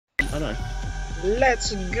I know.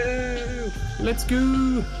 Let's go! Let's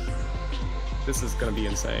go! This is gonna be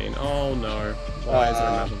insane. Oh no. Why is there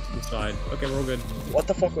a map on the side? Okay, we're all good. What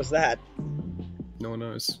the fuck was that? No one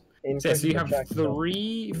knows. So you have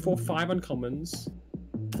 3, 4, 5 uncommons,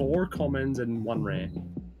 4 commons, and 1 rare.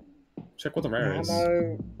 Check what the rare is.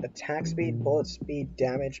 Ammo, attack speed, bullet speed,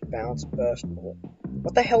 damage, bounce, burst, ball.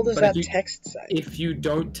 What the hell does that text say? If you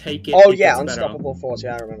don't take it, oh it yeah, gets unstoppable better. force.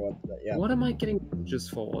 Yeah, I remember what that. Yeah. What am I getting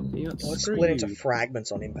just for? You know, Let's split into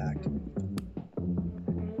fragments on impact.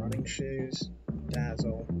 Running shoes,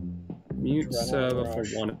 dazzle. Mute server for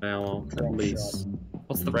 1 hour at least.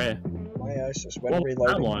 What's the rare? Meiosis. When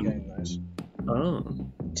reloading, gain those. Oh.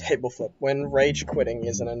 Table flip. When rage quitting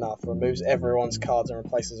isn't enough, removes everyone's cards and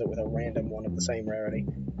replaces it with a random one of the same rarity.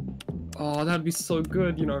 Oh, that'd be so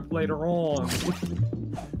good, you know, later on.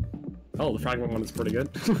 Oh, the fragment one is pretty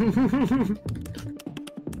good.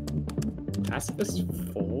 Pacifist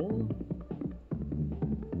 4?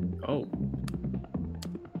 Oh.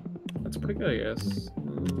 That's pretty good, I guess.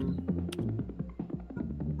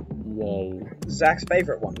 Whoa. Zach's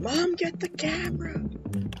favorite one. Mom, get the camera!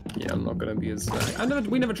 Yeah, I'm not gonna be as Zach.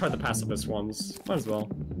 We never tried the pacifist ones. Might as well.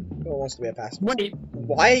 Who wants to be a pacifist? Wait!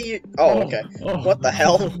 Why are you... Oh, okay. Oh. What the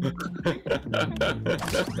hell?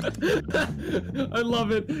 I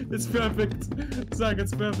love it. It's perfect. Zach,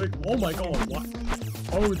 it's perfect. Oh my god, what?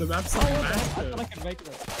 Oh, the maps are massive. I thought I could make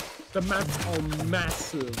it. The maps are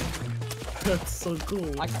massive. That's so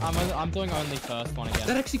cool. I'm doing only first one again.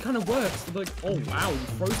 That actually kind of works. Like, oh wow, you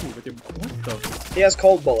froze me with your... What the... He has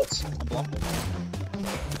cold bullets. I blocked it.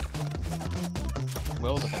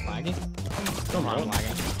 Will's a bit laggy. Come I'm on.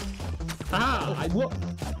 lagging. Ah,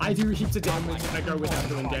 I do heaps of damage when I go without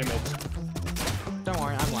doing damage. Don't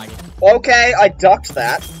worry, I'm laggy. Okay, I ducked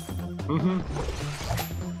that.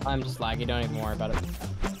 I'm just laggy, don't even worry about it.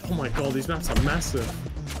 Oh my god, these maps are massive.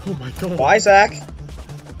 Oh my god. Bye, Zach.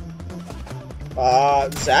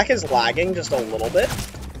 Zach is lagging just a little bit.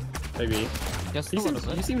 Maybe. Just a He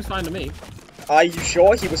little bit. seems fine to me. Are you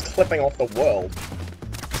sure he was clipping off the world?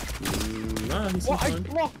 Nah, he seems What? I fine.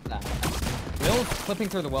 blocked that. Will's flipping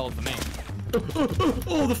through the world for me.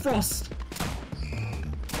 Oh, the frost!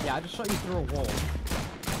 Yeah, I just shot you through a wall.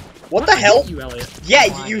 What the hell? You, Elliot.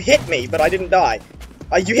 Yeah, you hit me, but I didn't die.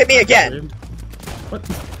 You hit me again. What?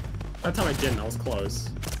 That time I didn't, I was close.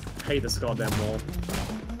 I hate this goddamn wall.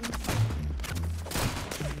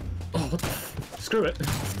 Oh, what the f... Screw it.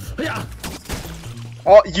 Yeah!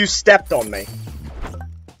 Oh, you stepped on me.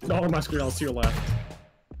 No, my screen, I'll to your left.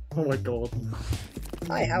 Oh my god.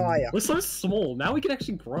 Hi, how are you? We're so small, now we can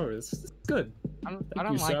actually grow. This is good. I you,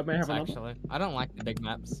 don't sir. like May I this, have another? actually. I don't like the big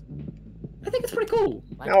maps. I think it's pretty cool.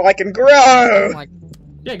 Now I can I grow! don't like...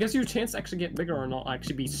 Yeah, it gives you a chance to actually get bigger or not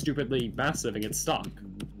actually be stupidly massive and get stuck.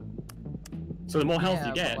 So the more health Yeah,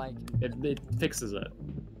 you get, but, like... it fixes it.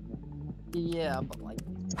 Yeah, but like...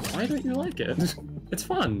 Why don't you like it? It's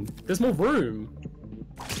fun. There's more room.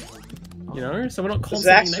 You know, so we're not constantly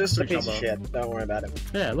Zach's next just to a each piece other. of shit. Don't worry about it.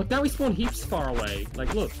 Yeah, look, now we spawn heaps far away.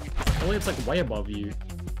 Like, look, Elliot's like way above you.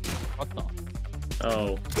 What the...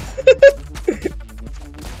 Oh.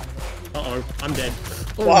 Uh-oh, I'm dead.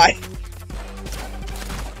 Oh. Why?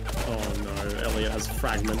 Oh no, Elliot has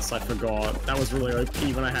fragments, I forgot. That was really OP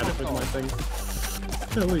when I had it with my thing.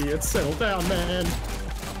 Elliot, settle down, man.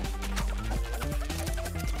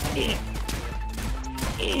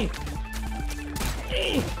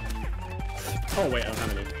 Oh wait, I don't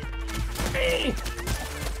have any.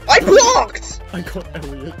 I blocked! I got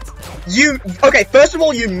Elliot. You... Okay, first of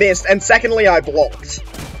all, you missed, and secondly, I blocked.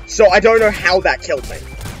 So I don't know how that killed me.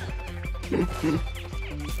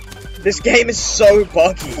 This game is so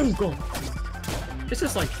buggy. Oh god. It's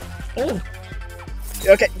just like, oh.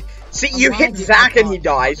 Okay, see, you hit Zach and he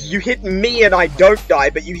dies, you hit me and I don't die,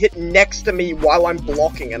 but you hit next to me while I'm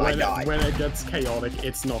blocking and I die. When it gets chaotic,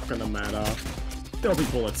 it's not gonna matter. There'll be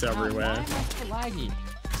bullets everywhere. Why am I so laggy?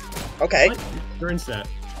 Okay. What? You're in set.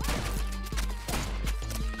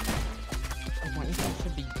 Oh, my internet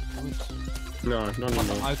should be good. No, not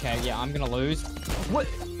anymore. Okay, yeah, I'm gonna lose. What?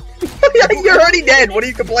 You're already dead, what are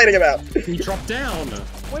you complaining about? He dropped down!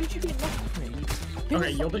 When did you get knocked me?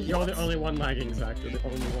 Okay, you're the only one lagging, Zach. You're the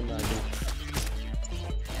only one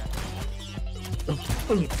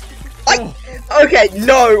lagging. Okay,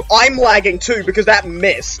 no, I'm lagging too because that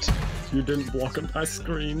missed. You didn't block on my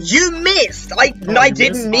screen. You missed! I You didn't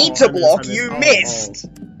missed? need Oh, to I missed, block, I you missed. missed!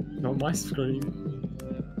 Not my screen.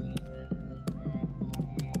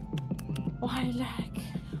 Why lag?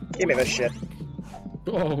 Give me this shit.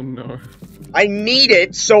 Oh no. I need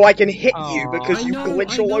it so I can hit you Aw. because you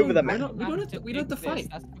glitch all over the map. We don't have to fight.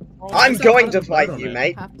 I'm going to Vote fight on you, it.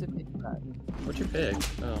 mate. Have to pick that. What'd you pick?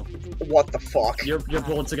 Oh. What the fuck? Your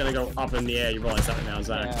bullets are gonna go up in the air, you realize that now,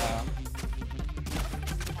 Zach. Yeah.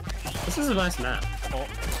 This is a nice map. Oh.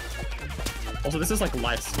 Also, this is like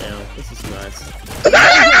life scale. This is nice.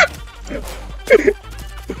 I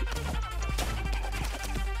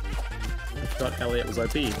thought Elliot was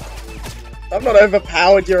OP. I'm not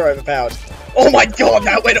overpowered, you're overpowered. Oh my god,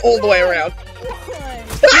 that went all the way around.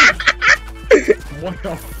 What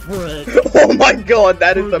the frick? Oh my god,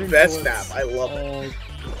 that is the best map. I love it.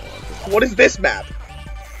 What is this map?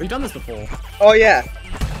 We've done this before. Oh yeah.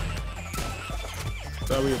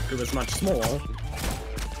 So it was much smaller.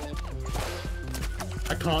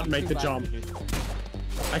 I can't make the jump.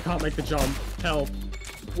 I can't make the jump. Help.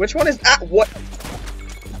 Which one is that? What?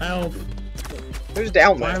 Help. Who's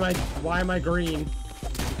down there? Why am I green?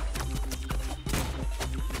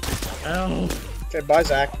 Help. Okay, bye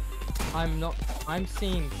Zach. I'm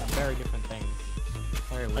seeing very different things.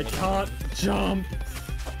 I can't jump.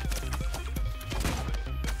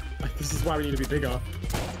 This is why we need to be bigger.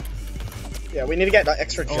 Yeah, we need to get that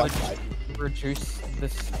extra jump height. Reduce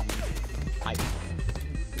this height.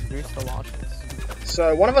 Reduce the largeness.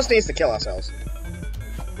 So, one of us needs to kill ourselves.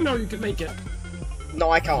 No, you can make it. No,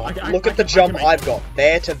 I can't. Look at the jump I've got.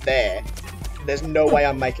 There to there. There's no way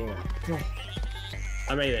I'm making that.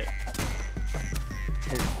 I made it.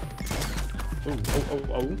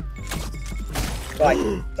 Oh.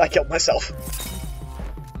 I killed myself.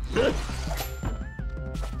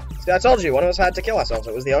 See, I told you, one of us had to kill ourselves.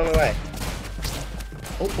 It was the only way.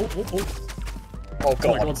 Oh. Oh god.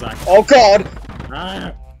 Oh my god, Zach. Oh god!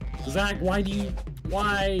 Ah, Zach, why?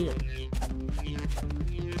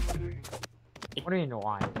 What do you know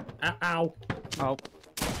why? Ow. Oh,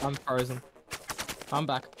 I'm frozen. I'm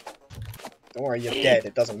back. Don't worry, you're dead.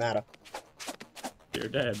 It doesn't matter. You're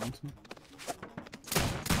dead.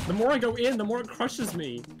 The more I go in, the more it crushes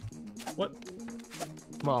me. What?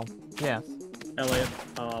 Well, yes. Elliot,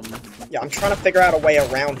 Yeah, I'm trying to figure out a way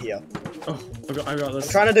around here. Oh, I got this.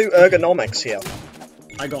 I'm trying to do ergonomics here.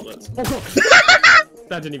 I got this. Oh god!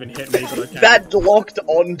 That didn't even hit me, but okay. That locked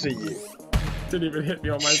onto you. Didn't even hit me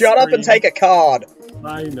on my Shut up and take a card.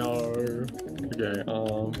 I know. Okay,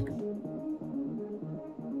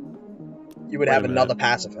 You would have another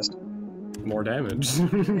pacifist. More damage.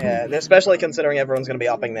 Yeah, especially considering everyone's going to be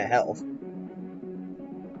upping their health.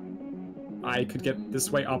 I could get this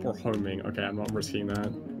way up or homing. Okay, I'm not risking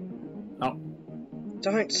that. Oh.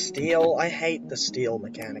 Don't steal. I hate the steal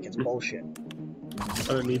mechanic. It's bullshit.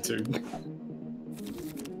 I don't need to.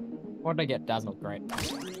 What did I get? Dazzle, great.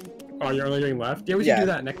 Oh, you're only doing left? Yeah, we should do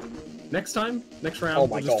that next time. Next round, oh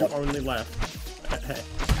my we'll just god. do only left. Hey.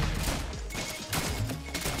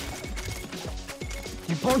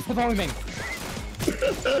 You both are homing!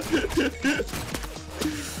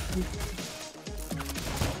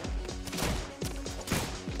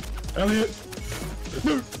 Elliot!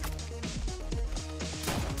 No!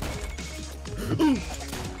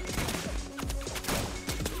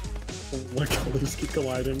 Oh my god, they just keep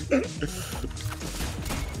colliding.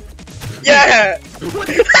 Yeah!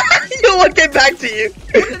 Your one came back to you!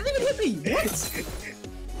 It didn't even hit me! What?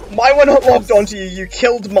 My one locked onto you, you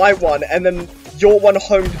killed my one, and then your one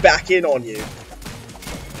homed back in on you.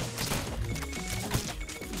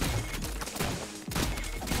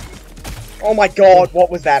 Oh my god, what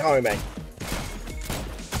was that homing?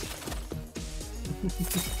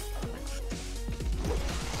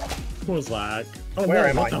 What was that? Oh, where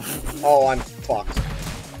am I? Oh, I'm fucked.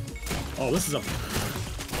 Oh, this is a...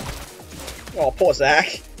 Oh, poor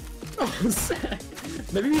Zach. Oh, Zach.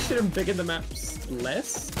 Maybe we should have bigger the maps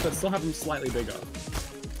less, but still have them slightly bigger.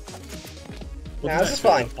 Nah, this is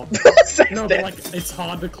fine. No, but like, it's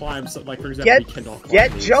hard to climb, so like, for example, we cannot climb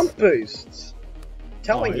Get these. jump boosts!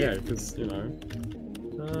 Tell me. Yeah, because, you know...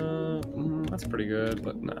 that's pretty good,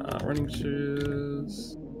 but nah, running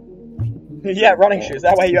shoes... Yeah, running shoes,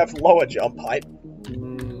 that way you have lower jump height.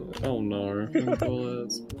 Oh no.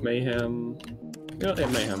 Bullets, mayhem... You know, yeah,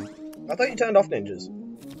 mayhem. I thought you turned off ninjas.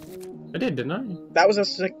 I did, didn't I? That was a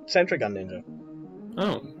sentry gun ninja.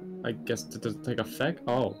 Oh. I guess it doesn't take effect?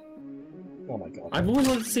 Oh. Oh my god. I've always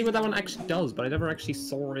wanted to see what that one actually does, but I never actually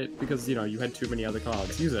saw it because, you know, you had too many other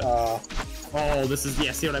cards. Use it. Oh, this is...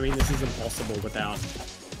 Yeah, see what I mean? This is impossible without...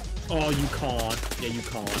 Oh, you can't. Yeah, you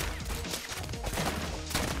can't.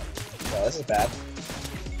 Oh, this is bad.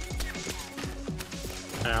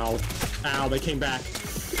 Ow. Ow, they came back.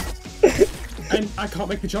 And I can't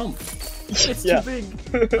make the jump. It's too big.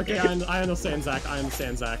 Okay, I understand, Zach. I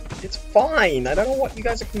understand, Zach. It's fine. I don't know what you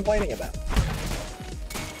guys are complaining about.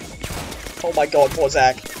 Oh my god, poor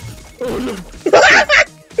Zach. Oh no.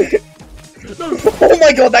 No. Oh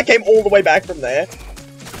my god, that came all the way back from there.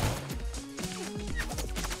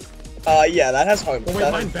 Yeah, that has home. Oh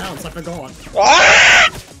wait, mine bounced, I forgot. Ah!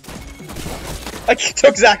 I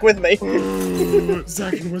took Zach with me.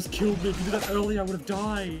 Zach almost killed me. If you did that earlier, I would have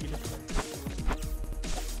died.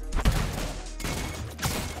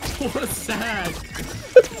 What sad.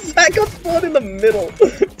 Zach got spawned in the middle.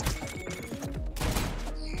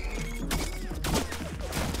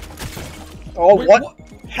 Oh, wait, what?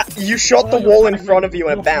 You shot the wall in front of you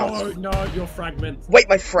and it No, bounced. no, your fragment. Wait,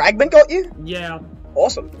 my fragment got you? Yeah.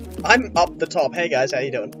 Awesome. I'm up the top. Hey guys, how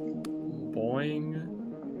you doing?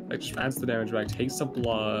 Boing. Expands the damage back, takes the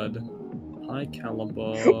blood. High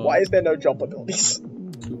caliber. Why is there no jump abilities?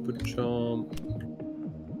 Super jump.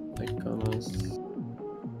 Thank goodness.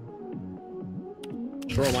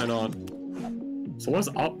 Sure, why not? So what's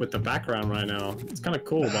up with the background right now? It's kind of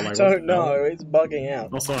cool, but like. I don't know. It's bugging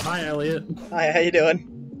out. Also, hi Elliot. Hi, how you doing?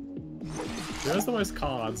 Who has the most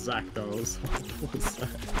cards? Zach does.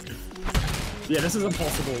 Yeah, this is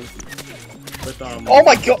impossible. With Oh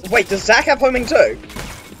my god! Wait, does Zach have homing too?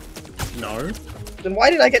 No. Then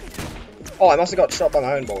why did I get? Oh, I must have got shot by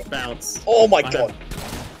my own ball. Bounce. Oh my god!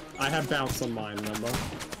 I have bounce on mine, remember?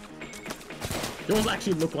 Yours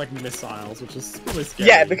actually look like missiles, which is really scary.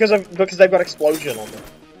 Yeah, because they've got explosion on them.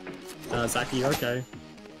 Zach, are you okay?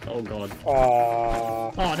 Oh god.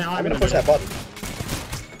 Oh, now I'm gonna push that button.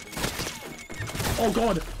 Oh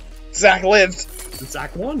god! Zach lived!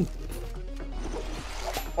 Zach won!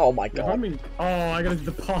 Oh my god. Oh, I gotta do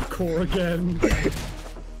the parkour again.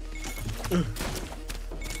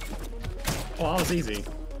 Oh, that was easy.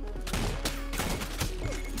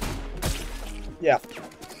 Yeah.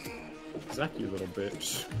 Zach, you little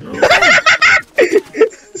bitch.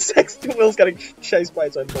 Zach's Will's getting chased by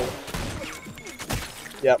his own ball.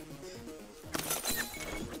 Yep.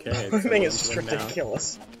 Okay. I think it's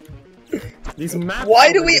ridiculous. These maps.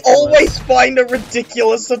 Why do we always find a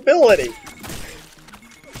ridiculous ability?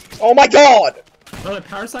 Oh my god! No, the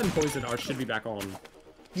Parasite and Poison should be back on.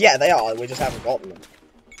 Yeah, they are. We just haven't gotten them.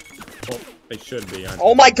 Well, they should be.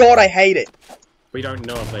 Oh my god, I hate it. We don't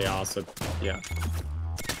know if they are, so yeah.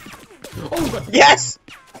 Oh god. Yes!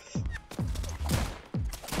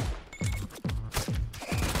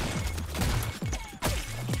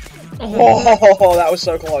 Oh, that was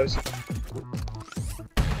so close.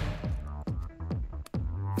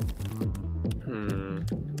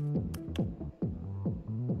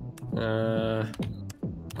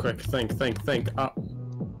 Quick, think. Up.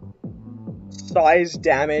 Size,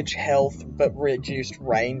 damage, health, but reduced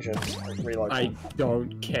range and reload. I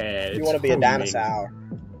don't care. You want to be a dinosaur.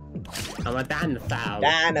 I'm a dinosaur.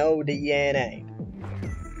 Dino DNA.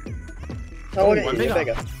 Oh, look at you, you're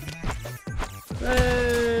bigger.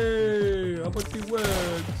 Hey! How about the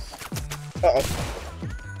words? Uh-oh.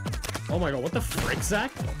 Oh my god, what the frick,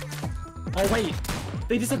 Zach? Oh wait,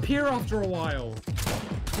 they disappear after a while.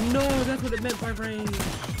 No, that's what it meant by range.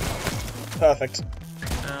 Perfect.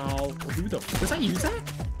 Ow. Who the... Was that you, Zach?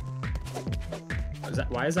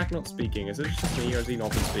 Why is Zach not speaking? Is it just me or has he not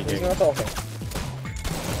been speaking? He's not talking.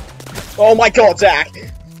 Oh my god, Zach!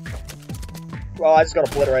 Well, I just got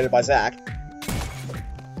obliterated by Zach.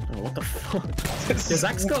 Oh, what the fuck? Yeah,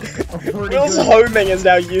 Zach's got a pretty Will's good... homing is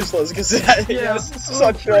now useless because he has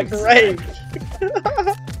such short range.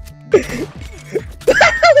 Look at him!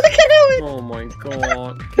 Oh my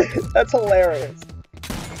god. That's hilarious.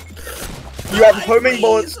 You have homing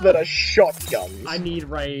bullets that are shotguns. I need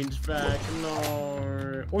range back.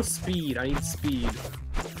 No. Or speed. I need speed.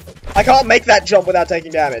 I can't make that jump without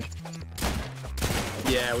taking damage.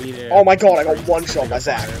 Yeah, we need it. Oh my god, I got one shot by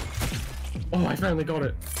Zach. Oh, I finally got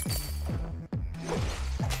it.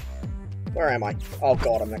 Where am I? Oh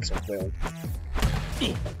god, I'm next to Will.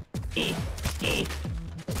 Yeah.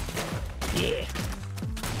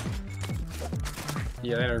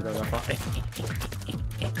 Yeah, they don't go that far.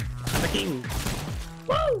 I'm the king.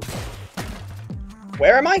 Woo!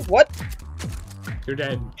 Where am I? What? You're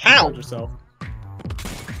dead. How? You killed yourself. I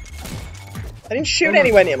didn't shoot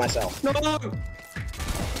anywhere near myself. No!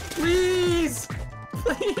 Please!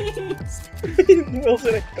 Please! Will's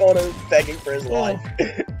in a corner begging for his life.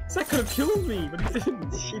 Zach could have killed me, but he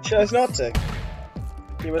didn't. He chose not to.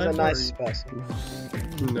 He was I'm a nice sorry. person.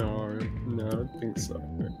 No, I don't think so.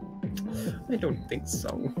 I don't think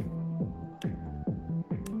so.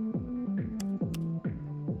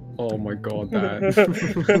 Oh my god, that.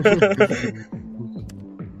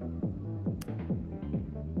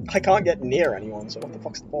 I can't get near anyone, so what the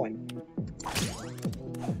fuck's the point?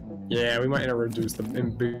 Yeah, we might reduce the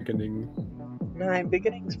beginning. Nah,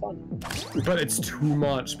 beginning's fun. But it's too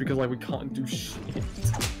much because like we can't do shit.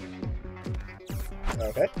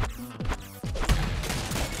 Okay.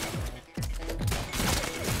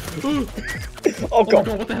 Oh god. Oh my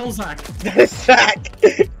god, what the hell, Zach? Zach!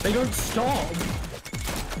 They don't stop!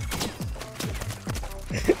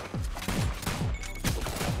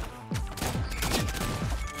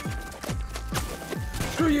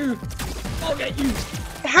 Screw you! I'll get you!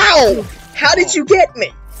 How? How did you get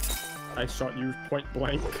me? I shot you point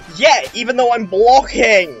blank. Yeah, even though I'm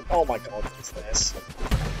blocking! Oh my god, what is this?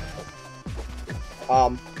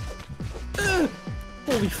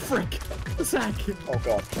 Holy frick! Zach! Oh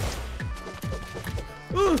god.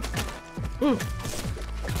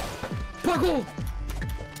 Puckle!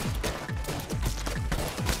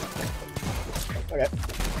 Okay.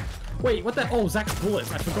 Wait, what the? Oh, Zach's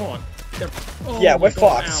bullets, I forgot. Oh Yeah, my we're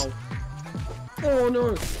God, fucked. ow. Oh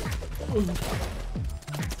no!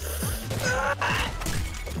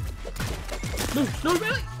 No,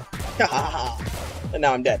 really? And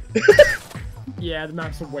now I'm dead. Yeah, the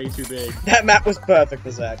maps are way too big. That map was perfect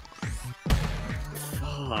for Zach.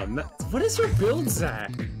 What is your build,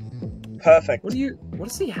 Zach? Perfect. What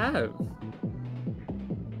does he have?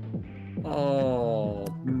 Oh,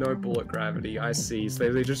 no bullet gravity, I see. So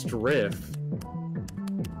they just drift.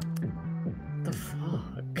 What the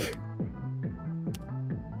fuck?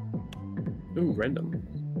 Ooh, random.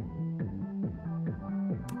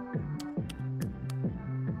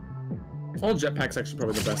 All jetpack's actually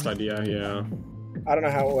probably the best idea, yeah. I don't know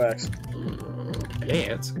how it works.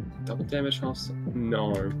 Yeah, it's double damage house.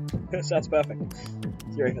 No. That's perfect.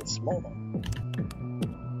 You're even smaller.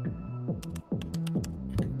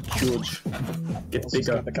 George, get It's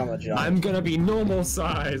bigger. gonna become a giant. I'm gonna be normal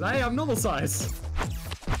size. Hey, I'm normal size.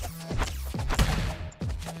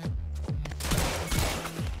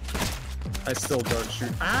 I still don't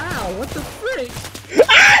shoot. Ow! What the frick?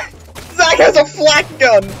 Zach has a flak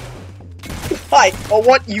gun! Hi, or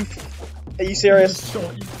what you... Are you serious?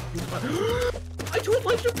 Shot you. I don't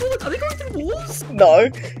like your bullets. Are they going through walls? No.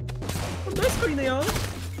 On my screen they are.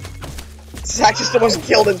 Zach just almost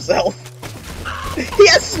killed himself. He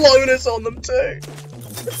has slowness on them too.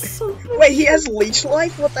 So Wait, he has leech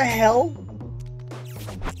life? What the hell?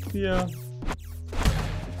 yeah.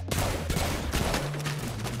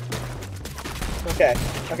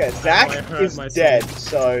 Okay, Zach I hurt is myself. dead,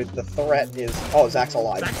 so the threat is... Oh, Zach's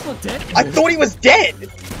alive. Zach's not dead. I thought he was dead!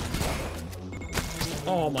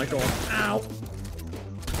 Oh my god. Ow.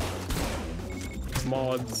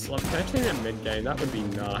 Mods. Like, can I change it mid-game? That would be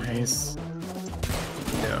nice.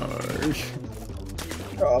 No.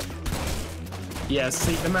 Oh. Yeah,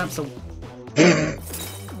 see, the maps are...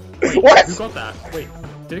 What? Who got that? Wait,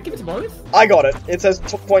 did it give it to both? I got it. It says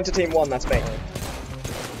point to team 1, that's me.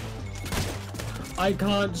 I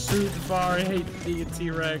can't shoot far, I hate being a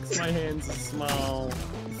T-Rex, my hands are small.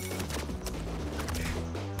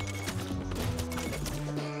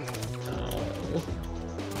 Oh.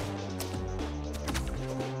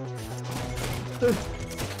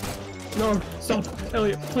 No, stop!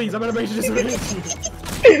 Elliot, please, I'm animation just hit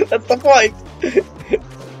you. That's the point!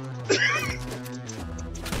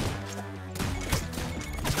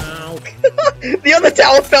 Ow. The other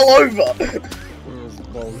tower fell over!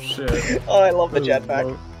 Bullshit. Oh, I love the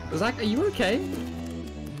jetpack. Zach, are you okay?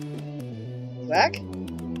 Zach?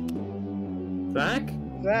 Zach?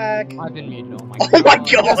 Zach? I've been muted, oh my Oh my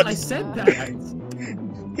Yes, god! I said that!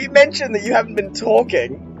 He mentioned that you haven't been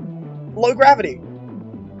talking. Low gravity.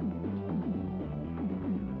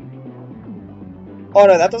 Oh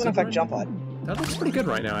no, that doesn't affect jump height. That looks pretty good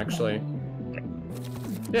right now, actually.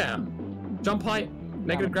 Yeah. Jump height,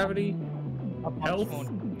 negative gravity, health.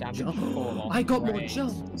 I got more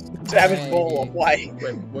jump! Damage fall off. Why?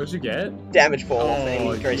 Wait, what did you get? Damage fall off.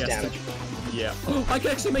 Oh, Increase yes. damage. Yeah. I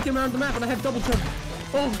can actually make him around the map and I have double jump!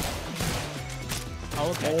 Oh! Oh,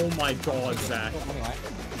 okay. Oh my god, Zach. Anyway.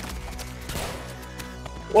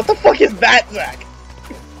 What the fuck is that, Zach?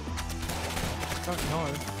 Don't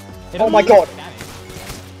know. Oh my god.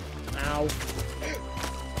 Ow.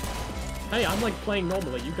 Hey, I'm like playing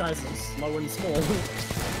normally. You guys are slow and small.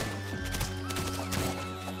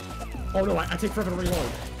 Oh no, I take forever to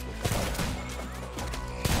reload.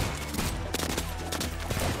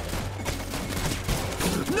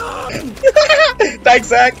 No! Thanks,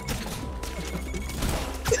 Zach.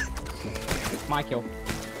 My kill.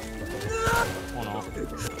 Oh no.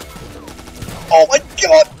 Oh my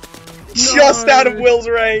god! Just out of Will's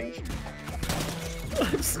range.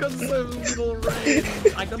 I've just got so little range.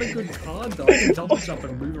 I got a good card though. I can double jump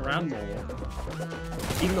and move around more.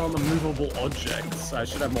 Even though I'm a movable object, so I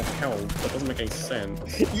should have more health. That doesn't make any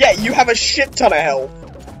sense. Yeah, you have a shit ton of health.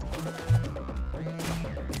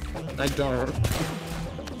 I don't.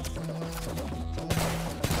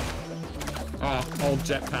 Oh, old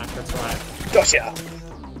jetpack, that's right. Gotcha.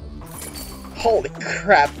 Holy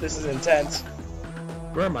crap, this is intense.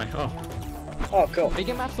 Where am I? Oh. Oh, cool.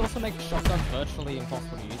 Bigger maps also make shotgun virtually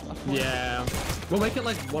impossible to use. Yeah. We'll make it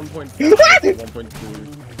like 1.5 or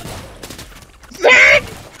 1.2. Zach!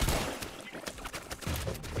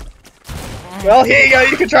 Well, here you go,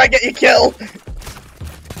 you can try and get your kill.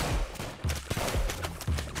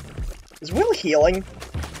 Is Will healing?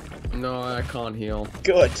 No, I can't heal.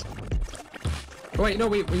 Good. Oh, wait, no,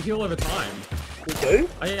 we heal over time. We do?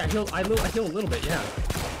 Oh yeah, I heal a little bit, yeah.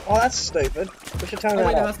 Oh, that's stupid. We should turn Oh that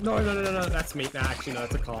wait, no, off. no, that's me. Nah, actually, no,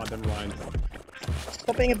 that's a card, never mind.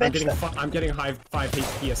 Stop being a bitch then. I'm getting high 5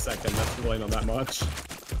 HP a second, that's really not that much.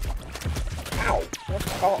 Ow. What's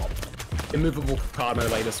the call? Immovable card, my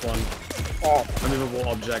latest one. Oh. Immovable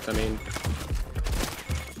object, I mean.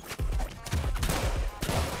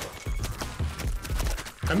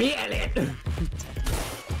 I'm eating it!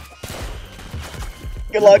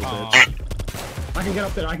 Good luck. I can get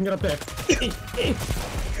up there, I can get up there.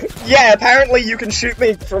 Yeah, apparently you can shoot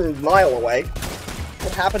me from a mile away.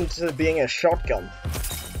 What happened to being a shotgun?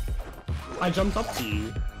 I jumped up to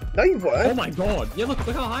you. No, you Oh weren't. my god. Yeah, look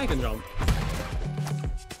how high I can jump.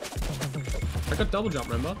 I got double jump,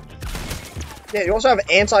 remember? Yeah, you also have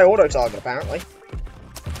anti-auto target, apparently.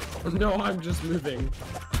 No, I'm just moving.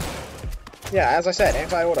 Yeah, as I said,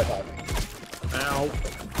 anti-auto target. Ow.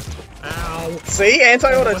 Ow. See?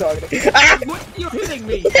 Anti-auto targeting. Ah! What? You're hitting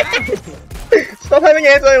me! Stop having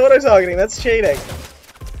anti-auto targeting, that's cheating.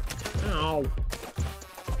 Ow.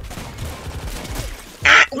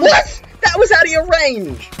 Ah! What? That was out of your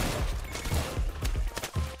range!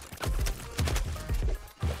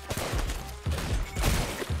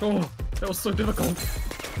 Oh, that was so difficult.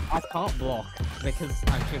 I can't block because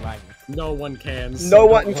I'm too laggy. No one can. So No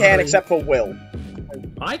don't one can worry. except for Will.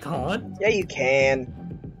 I can't. Yeah, you can.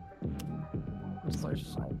 I'm so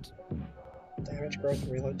psyched. Damage growth,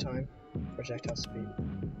 reload time, projectile speed.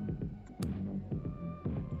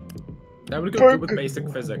 That would go good with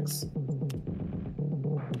basic physics.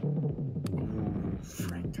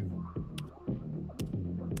 Frank. You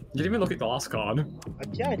didn't even look at the last card.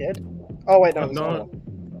 Yeah, I did. Oh wait, no, Oh, it's no. not.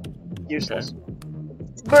 Useless.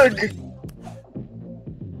 Big!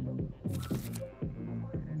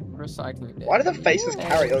 Recycling. Why do the faces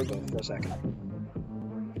carry over for a second?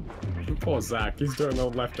 Poor Zach, he's doing the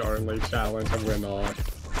left only challenge and we're not.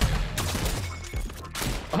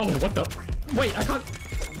 Oh, what the? Wait, I can't.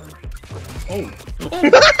 Oh.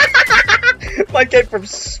 Oh, I came from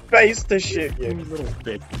space to shoot you you. little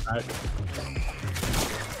bitch.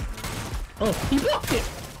 Oh, he blocked it!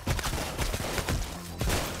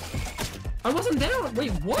 I wasn't there!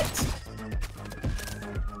 Wait, what?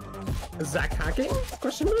 Zach hacking?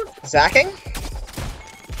 Question mark? Zacking?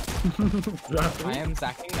 I am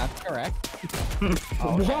zacking, that's correct.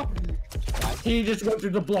 What? He just went through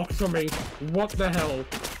the blocks for me. What the hell?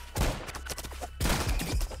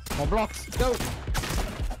 More blocks, go!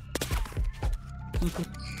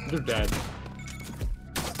 You're dead.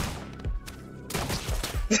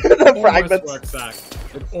 The Almost fragments. worked, Zach.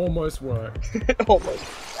 It almost worked. Almost.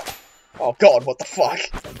 Oh god, what the fuck?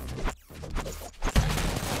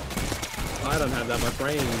 I don't have that much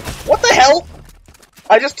range. What the hell?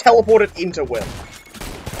 I just teleported into Will.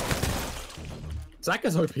 Zach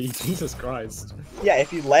is OP, Jesus Christ. Yeah,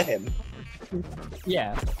 if you let him.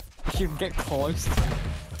 Yeah. You get close.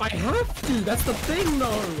 I have to, that's the thing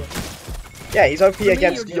though! Yeah, he's OP me,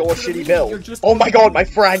 against you're- your for shitty me, build. you're just Oh my OP. god, my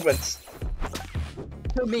fragments!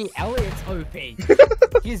 For me, Elliot's OP.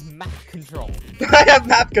 He's map control. I have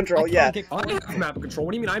map control, I can't yeah. get I close. have map control,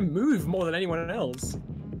 what do you mean? I move more than anyone else.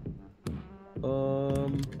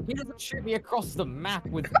 He doesn't shoot me across the map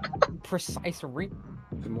with precise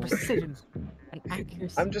precision and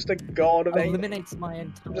accuracy. I'm just a god of aiming. Eliminates my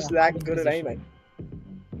entire. I'm just that hiding good at position. aiming.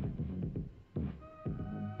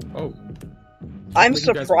 Oh. I'm Make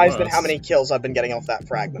you guys surprised at worse. how many kills I've been getting off that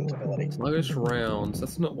fragment ability. Sluggish rounds,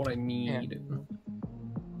 that's not what I need.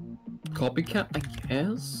 Copycat, I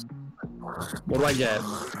guess? What do I get?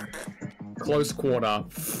 Close quarter.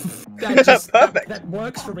 That just, Perfect. That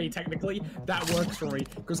works for me, technically. That works for me,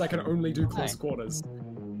 because I can only do close Okay. quarters.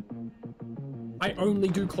 I only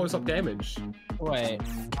do close-up damage. Wait,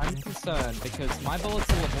 I'm concerned because my bullets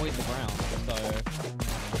will avoid the ground, so.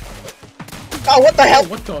 Oh, what the hell?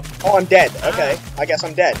 What the? Oh, I'm dead. Okay, I guess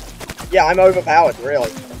I'm dead. Yeah, I'm overpowered, really.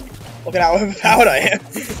 Look at how overpowered I am.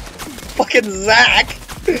 Fucking Zach!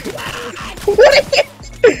 What is it?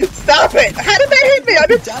 Stop it! How did that hit me?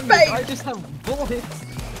 I'm in Damn it, I space! just have bullets!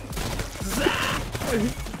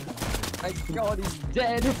 My god, he's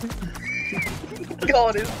dead!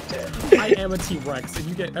 God is dead. I am a T-Rex.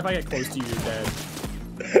 If I get close to you, you're dead.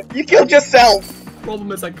 You killed yourself!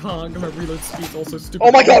 Problem is I can't because my reload speed's also stupid.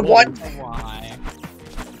 Oh my god, what? Why?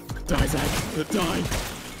 Die, Zach. Die.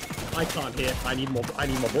 I can't hit. I need more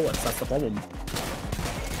bullets. That's the problem.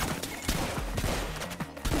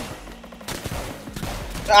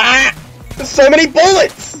 Ah! There's so many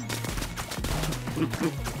bullets!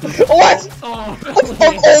 What? Oh, Of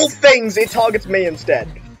all things, it targets me instead.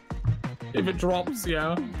 if it drops,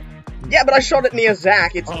 yeah. Yeah, but I shot it near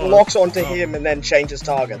Zach. It Oh. locks onto Oh. him and then changes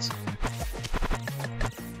targets.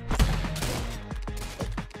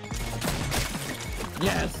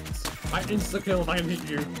 Yes! I insta-kill if I can hit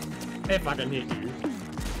you. If I can hit you.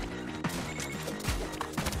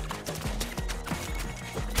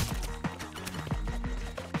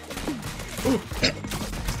 Ooh!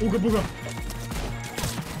 Ooga booga!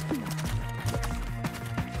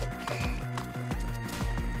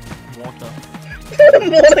 Water.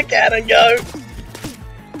 Water cannon, go!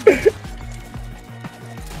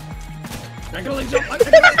 I can only jump! I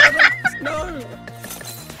can only jump! No!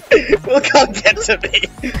 Will can't get to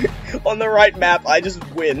me. On the right map, I just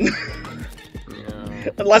win. Yeah.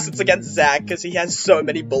 Unless it's against Zach, because he has so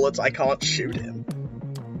many bullets I can't shoot him.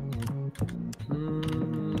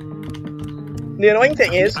 The annoying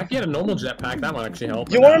thing is, I can get a normal jetpack, that might actually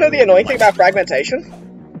help. you want to know the annoying thing about fragmentation?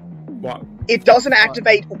 What? It doesn't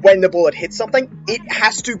activate when the bullet hits something. It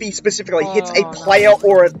has to be specifically hits a Oh, player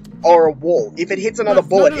or a wall. If it hits another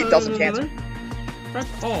bullet, it doesn't cancel.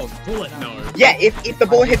 Oh, bullet, no. Yeah, if the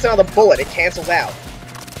bullet hits another bullet, it cancels out.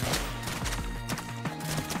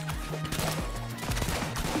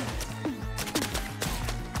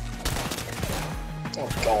 Oh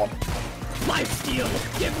god.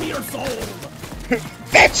 Lifesteal! Give me your soul!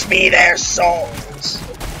 Fetch me their souls!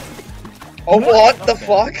 Oh, what the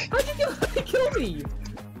fuck? How'd you kill me?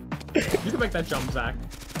 You can make that jump, Zach.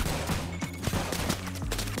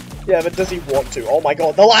 Yeah, but does he want to? Oh my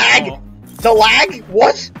god, the lag! Oh. The lag?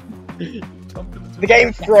 What? The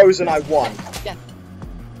game froze and I won. Yeah.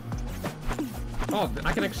 Oh,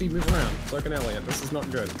 I can actually move around. So can Elliot. This is not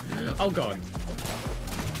good. Oh god.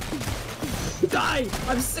 Die!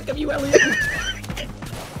 I'm sick of you, Elliot!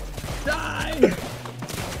 Die!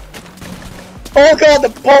 Oh god, the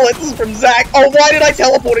bullets from Zach! Oh, why did I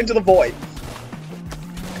teleport into the void?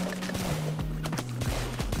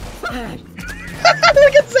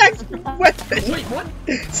 Look at Zach's weapon! Wait, what?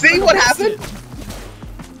 See what happened?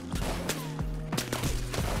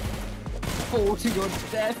 Fall to your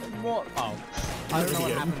death. What? Oh. I don't know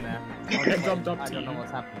what happened there. I jumped up I to don't know you.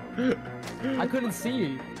 what's happening. I couldn't see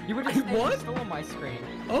you. You were just What? still on my screen.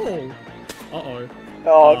 Oh. Uh-oh.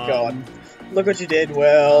 Oh god. Look what you did,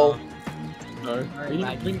 Will. No. We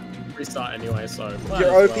need to restart anyway, so...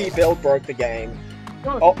 Your OP build broke the game.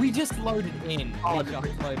 No, Oh. we just loaded in. Oh, We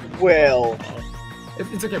just loaded in. Will.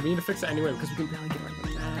 It's okay, we need to fix it anyway, because we can barely get right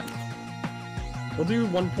like that. We'll do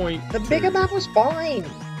 1 point... The bigger map was fine.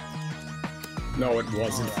 No, it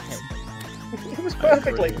wasn't. Alright. It was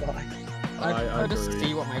perfectly agree. fine. I I just agree.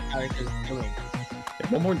 see what my character's doing.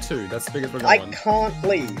 1.2, that's the biggest we're I going. can't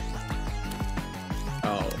leave.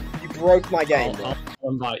 Oh. You broke my game, bro. I'll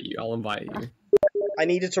invite you, I'll invite you. I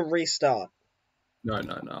needed to restart. No,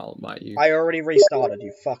 I'll invite you. I already restarted,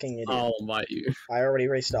 you fucking idiot. I'll invite you. I already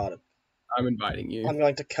restarted. I'm inviting you. I'm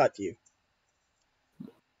going to cut you.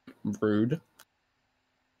 Rude.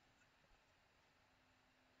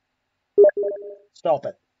 Stop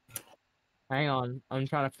it. Hang on, I'm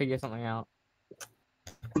trying to figure something out.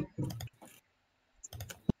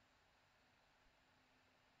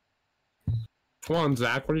 Come on,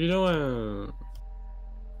 Zach, what are you doing?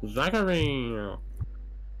 Zachary!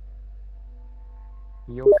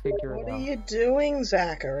 You'll figure What it are out. you doing,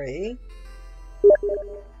 Zachary?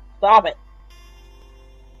 Stop it.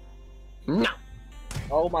 No!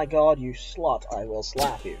 Oh my god, you slut. I will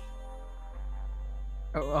slap you.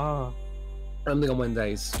 Oh, Only on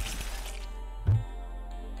Wednesdays.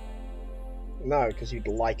 No, because you'd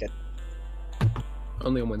like it.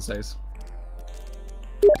 Only on Wednesdays.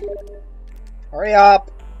 Hurry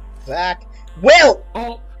up! Zach. Will!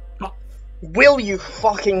 Oh! Will, you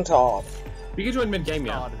fucking tard. You can join mid-game,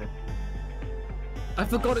 yeah. started it. I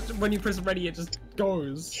forgot it when you press ready, it just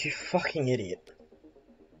goes. You fucking idiot.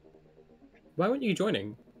 Why weren't you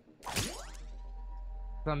joining?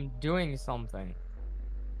 I'm doing something.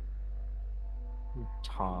 You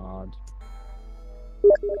tard.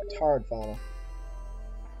 Tard farmer.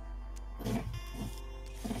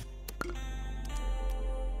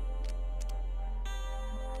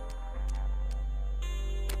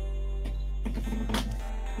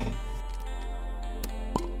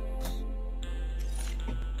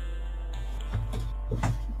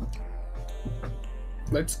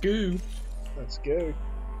 Let's go. Let's go.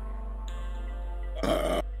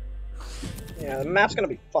 The map's gonna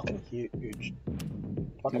be fucking huge.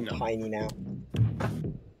 Fucking No. tiny now.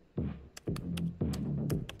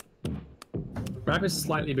 Map is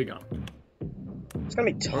slightly bigger. It's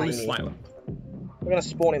gonna be Only tiny. slightly. We're gonna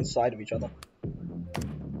spawn inside of each other.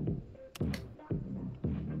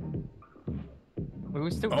 We were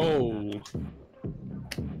still. Oh.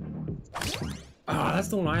 Ah, that's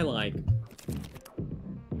the one I like.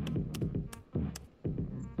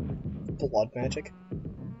 Blood magic.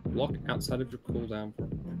 Block outside of your cooldown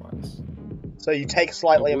for twice. So you take a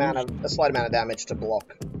slight amount of damage to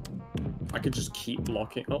block. I could just keep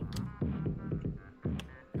blocking. Oh.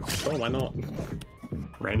 Sure, why not?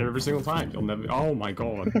 Random every single time. You'll never. Oh my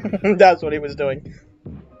god. That's what he was doing.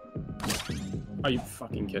 Are you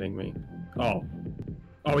fucking kidding me? Oh.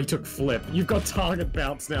 Oh, he took flip. You've got target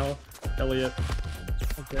bounce now, Elliot.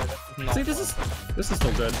 See, this is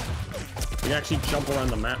still good. We can actually jump around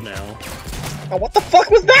the map now. Oh, what the fuck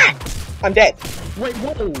was that? I'm dead. Wait,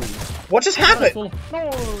 whoa! What just happened? No!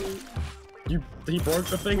 He broke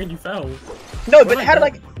the thing and you fell. No, but how did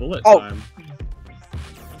I... Bullet Oh. time.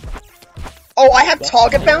 Oh, I have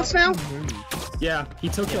target bounce now? Yeah, he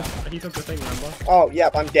took the thing, remember? Oh,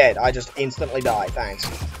 yep, I'm dead. I just instantly die, thanks.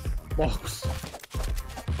 Box.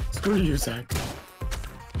 Screw you, Zach.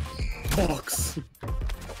 Box.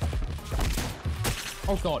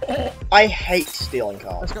 Oh god. I hate stealing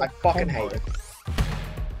cars. Let's go I fucking combo. hate it.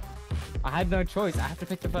 I had no choice. I have to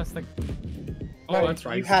pick the first thing. Oh, No, that's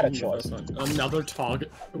right. you had a the choice. first one. Another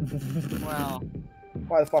target. Wow.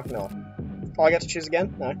 Why the fuck not? Oh, I get to choose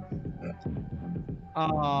again? No.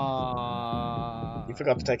 You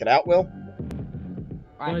forgot to take it out, Will?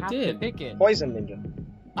 I I have did. to pick it. Poison Ninja.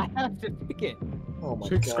 I have to pick it. Oh my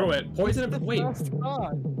Shoot, god. screw it. Poison it. Wait. First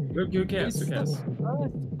card. Who cares? Who cares?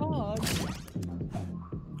 First card.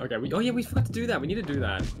 Okay. Oh yeah, we forgot to do that. We need to do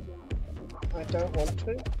that. I don't want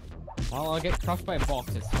to. Well, I'll get crushed by a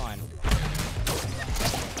box. It's fine.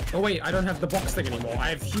 Oh wait, I don't have the box thing anymore. I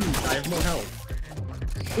have huge. I have no health.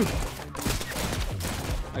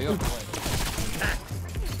 Oh, you're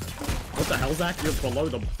What the hell, Zach? You're below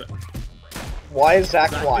the. Why is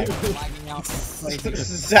Zach Zach, flying? lagging out.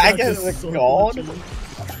 Zach is a so god?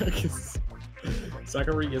 Zach is...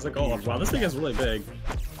 Zachary is a god. Wow, this thing is really big.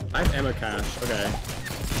 I have ammo cache. Okay.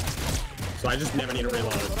 So I just never need to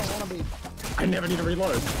reload. I never need to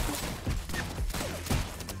reload.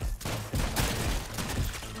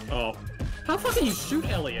 Oh. How far can you shoot,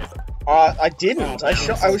 Elliot? I didn't.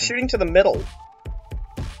 I was shooting to the middle.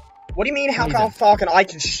 What do you mean, how far can I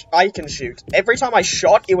can shoot? Every time I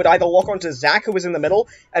shot, it would either lock onto Zach, who was in the middle,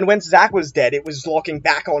 and when Zach was dead, it was locking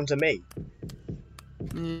back onto me.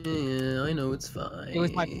 Yeah, I know, it's fine. It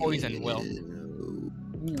was my poison, Will.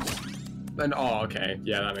 And, oh, okay.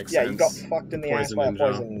 Yeah, that makes Yeah, sense. you got fucked in the ass Poison by a ninja.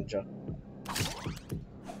 poison ninja.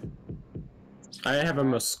 I have a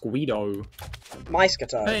mosquito.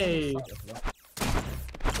 Mice-kato. Hey! Oh,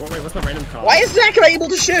 wait, what's my random card? Why is Zach able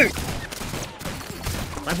to shoot?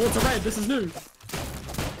 My bullets are red, this is new!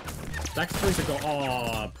 Zach's poison go.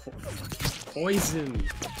 Oh, poison.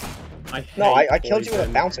 I hate No, I killed you with a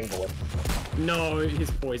poison. bouncing bullet. No,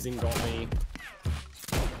 his poison got me.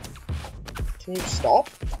 Can you stop?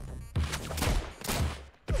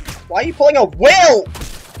 Why are you pulling a Will?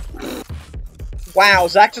 Wow,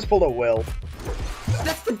 Zach just pulled a Will.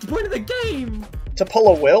 That's the point of the game! To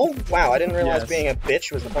pull a Will? Wow, I didn't realize Yes. being a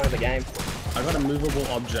bitch was the point of the game. I got a movable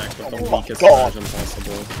object with the Oh my weakest God. version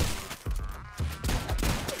possible.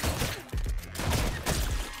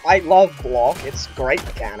 I love block, it's a great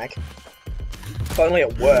mechanic. If only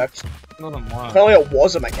it worked. More than If one. only it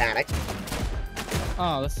was a mechanic.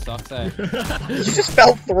 Oh, this sucks, eh? You just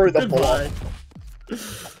fell through the block. Goodbye.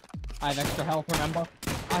 I have extra health, remember?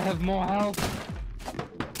 I have more health.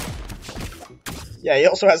 Yeah, he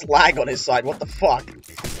also has lag on his side, what the fuck?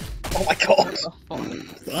 Oh my god.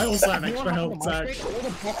 I also have You know extra what health, happened Zach. to my streak? All the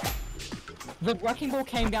box- The wrecking ball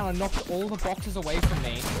came down and knocked all the boxes away from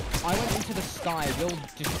me. I went into the sky. Will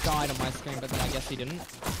just died on my screen, but then I guess he didn't.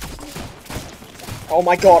 Oh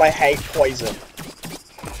my god, I hate poison.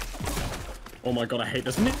 Oh my god, I hate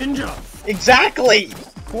this ninja! Exactly!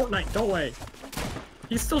 Fortnite, go away!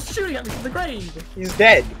 He's still shooting at me from the grave! He's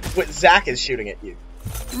dead, but Zach is shooting at you.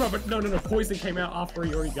 No, but no, poison came out after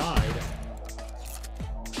he already died.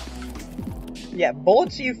 Yeah,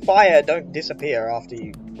 bullets you fire don't disappear after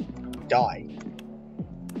you die.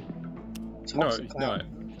 Toxic cloud.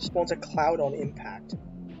 Spawns a cloud on impact.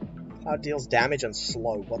 Cloud deals damage and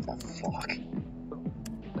slow. What the fuck?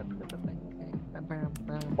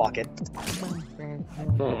 Fuck it.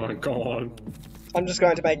 Oh my god. I'm just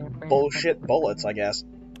going to make bullshit bullets, I guess.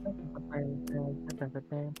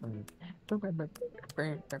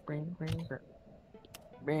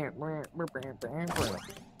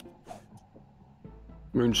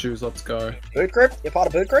 Moon shoes, let's go. Boot group? You're part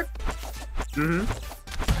of boot group? Mm-hmm.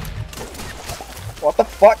 What the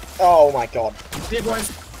fuck? Oh my god. Yeah,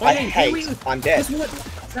 boys. Oh, I hey, hate. I'm dead. Guess what?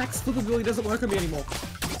 Zach's flippability doesn't work on me anymore.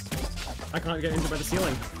 I can't get injured by the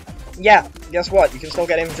ceiling. Yeah, guess what? You can still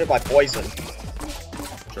get injured by poison.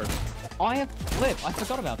 Sure. I have flip. I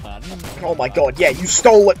forgot about that. I didn't even think Oh my about god, yeah, you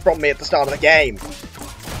stole it from me at the start of the game.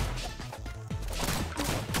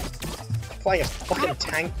 Playing a fucking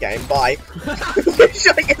tank game, bye. You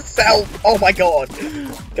shot yourself! Oh my god.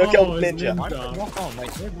 Go kill the it's ninja. that. Why don't you walk on?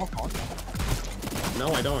 Wait, do you walk on?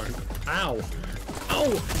 No, I don't. Ow.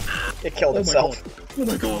 Oh! It killed itself. Oh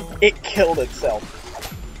my god. It killed itself.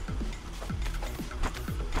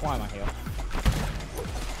 Why am I here?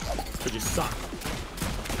 But you suck.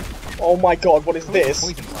 Oh my god, what is this?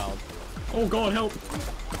 Poison cloud. Oh god, help!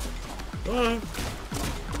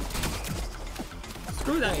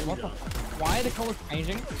 Screw that Wait, what the? ninja. Why are the colors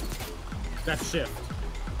changing? That's shift.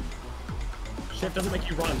 Shift doesn't make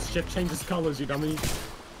you run. Shift changes colors, you dummy.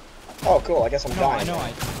 Oh cool, I guess I'm No, I dying. know.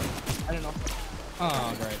 I don't know.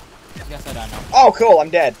 Oh great. Guess I don't know. Oh cool, I'm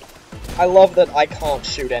dead. I love that I can't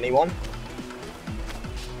shoot anyone.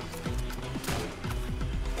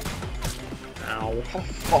 Ow. Oh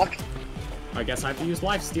fuck. I guess I have to use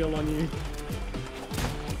lifesteal on you.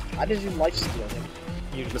 How did you lifesteal him?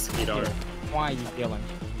 You mosquito. Why are you healing?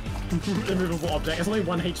 Immovable object. It's only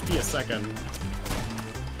 1 HP a second.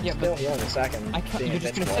 Yeah, Still but heal in a second. I can't. being You're a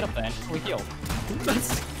just bitch gonna boy. sit up there until we heal.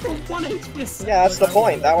 That's 1 HP a second. Yeah, that's the Like,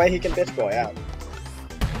 point. That way he can bitch boy out.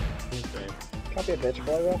 Okay. Can't be a bitch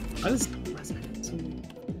boy, Will. I just some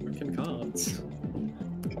freaking cards.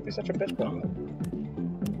 Can't be such a bitch boy.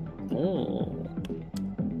 Oh.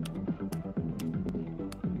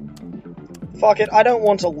 Fuck it, I don't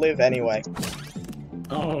want to live anyway.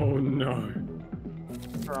 Oh no.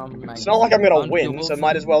 It's not like I'm gonna win, so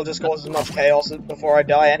might as well just cause as much chaos before I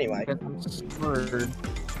die anyway. I'm screwed.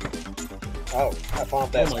 Oh, I found Oh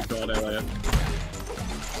this. my god, Elliot.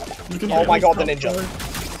 You can Oh my barely god, the stop, ninja. though.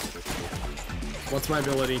 What's my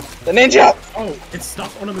ability? The ninja! Oh, it's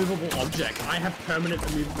stuck on a movable object. I have permanent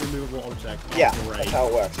removable object. Oh, Yeah, great. that's how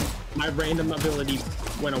it works. My random ability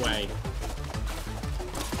went away.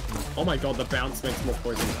 Oh my god, the bounce makes more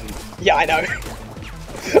poison. Yeah, I know.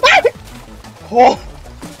 Oh,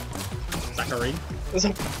 Zachary. there's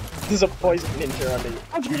a poison ninja under you.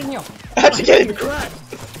 How'd you get in here? How'd you get in? Crack!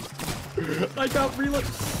 I can't reload.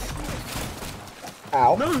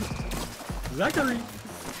 Ow. No! Zachary!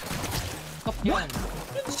 Stop healing.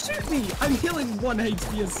 You shoot me! I'm healing 1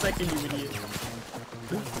 HP a second, you idiot.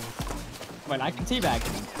 Wait, I can teabag.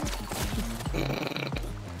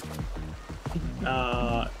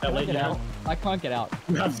 Elliot, I you get out. have, I can't get out.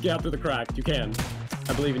 you have to get out through the crack. You can.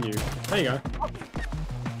 I believe in you. There you go.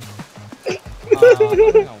 I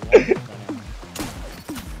don't know what is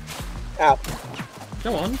Ow.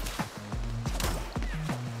 Go on.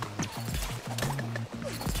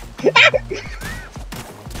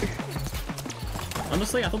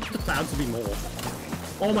 Honestly, I thought the clouds would be more.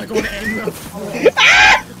 Oh my god, anger!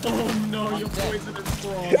 Oh no, you're poison and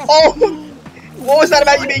frost. Oh! What was that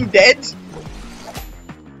about you being dead?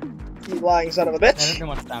 You lying son of a They don't bitch. do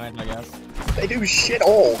much damage, I guess. They do shit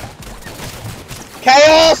all.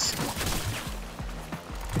 Chaos!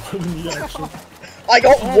 Reaction. I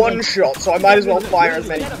got Oh one my- shot, so I might as well fire as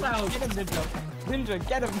many. Get him out. Get him, Ninja! Ninja,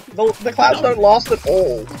 get him! The clouds don't last at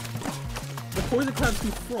all. The poison clouds do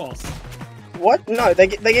frost. What? No, they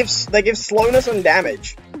give slowness and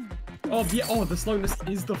damage. Oh, yeah, oh, the slowness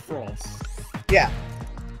is the frost. Yeah.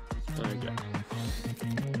 Okay.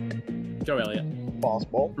 Go, Elliot.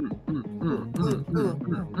 Fastball.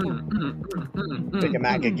 Big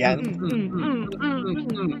Mac again.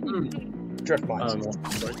 Drift mines.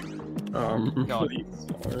 God. Please.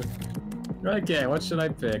 Okay, what should I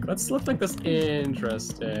pick? Let's make this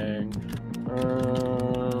interesting.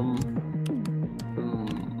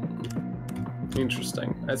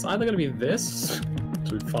 Interesting. It's either gonna be this,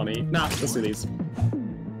 which would be funny. Nah, let's do these.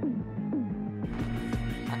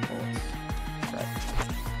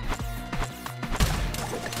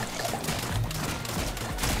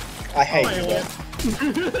 I hate Oh, you,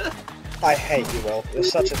 Elliot. Will. I hate you, Will. You're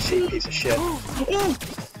such a cheap piece of shit. Oh!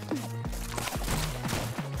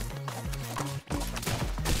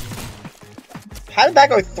 How did that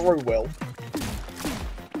go through, Will?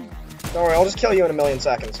 Don't worry, I'll just kill you in a million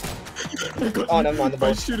seconds. Oh, never mind the By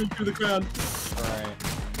boss. shooting through the ground.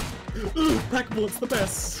 Right. Pack bullets, the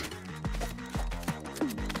best.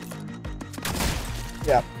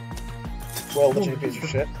 Yeah. Will, the cheap piece of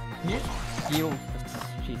shit. You heal.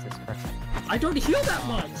 Jesus Christ. I don't heal that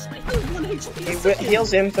much. I heal 1 HP. He a second.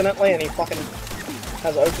 heals infinitely and he fucking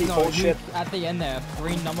has OP No, bullshit. at the end there,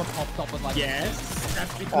 green number popped up with like. Yes,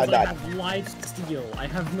 that's I because I died. have life steal. I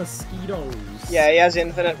have mosquitoes. Yeah, he has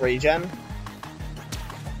infinite regen.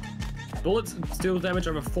 Bullets steal damage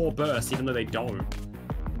over 4 bursts, even though they don't.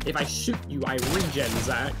 If I shoot you, I regen,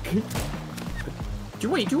 Zach. Do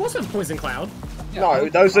you also have Poison Cloud? Yeah, No,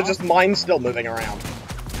 those are just mines still moving around.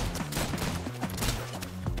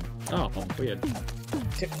 Oh, weird.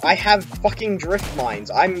 I have fucking drift mines.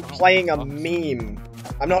 I'm playing a meme.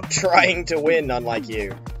 I'm not trying to win, unlike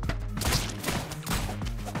you.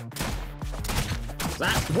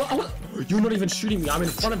 Zach, what? You're not even shooting me. I'm in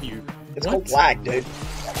front of you. It's What? called lag, dude.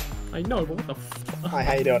 I know, but what the f- Hi,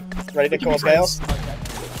 how you doing? Ready to Give me cause chaos?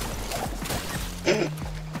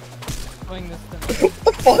 Doing this thing. What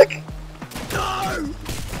the fuck? No!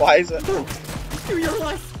 Why is it? Give me your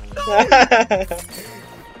life! No! I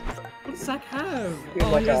What does Zach have? Give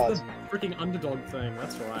Oh, my he has cards. the freaking underdog thing.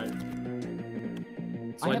 That's right.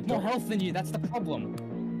 So I have more don't- health than you. That's the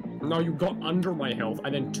problem. No, you got under my health. I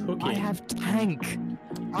then took it. I have tank.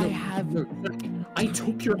 I have. No, I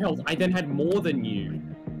took your health. I then had more than you.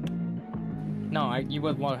 No, you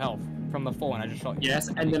were low health from the 4, and I just shot you. Yes,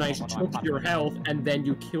 and then I Oh, took your health, and then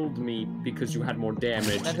you killed me because you had more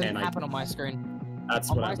damage. That didn't and happen on my screen. That's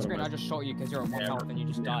On what my happened. screen, I just shot you because you're at 1 health and you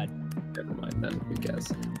just died. Never mind then. Who cares?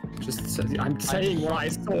 I'm saying what I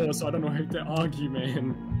saw, so I don't know how to argue,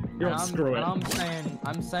 man. You know what? Screw it.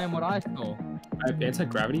 I'm saying what I saw. I have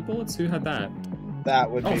anti-gravity bullets. Who had that? That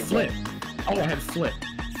would Oh, be flip. Oh, I had flip.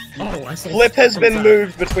 Oh, I saw. Flip has from been Zach.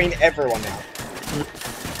 moved between everyone now.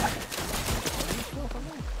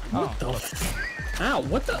 Oh. The Ow!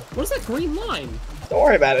 What the? What is that green line? Don't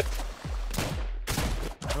worry about it.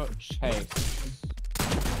 Oh, Chase.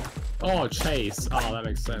 Oh, Chase. Oh, that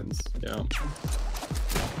makes sense. Yeah.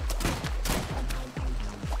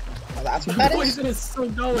 Oh, that's what that is? Poison is still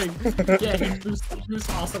going. Yeah, he moves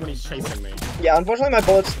faster when he's chasing me. Yeah, unfortunately my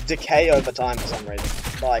bullets decay over time for some reason.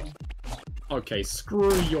 Like, Okay,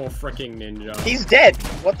 screw your freaking ninja. he's dead.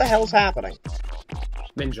 What the hell's happening?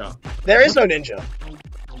 Ninja. There is no ninja.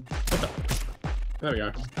 There we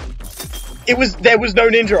go. There was no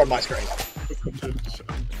ninja on my screen.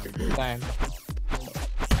 Same.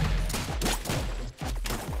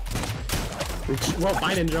 Well,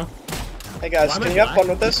 bye, ninja. Hey guys, Why am can I you have black? fun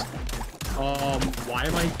with this? Why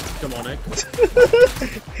am I demonic?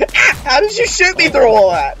 How did you shoot me through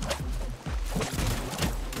all that?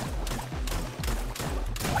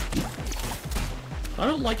 I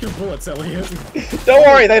don't like your bullets, Elliot. Don't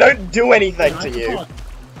worry, they don't do anything to you.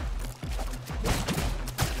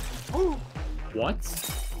 What?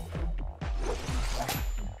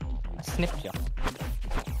 I snipped you.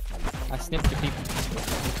 I snipped your people.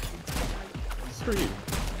 Screw you.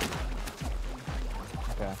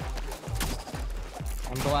 Okay.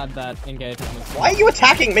 I'm glad that engagement was. Why are you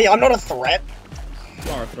attacking me? I'm not a threat.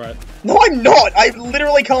 You are a threat. No, I'm not. I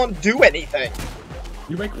literally can't do anything.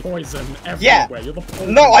 You make poison everywhere. Yeah. You're the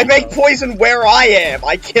poison No, I make ninja. poison where I am.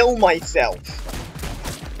 I kill myself.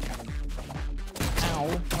 Ow.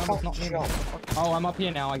 That was not me. jump. Oh, I'm up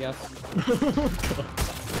here now, I guess.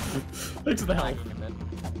 Thanks for the help. Lagging a bit.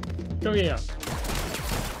 Come here.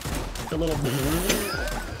 The little.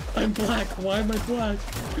 I'm black. Why am I black?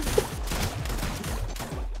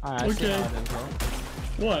 Alright, I see Okay. how it is, bro.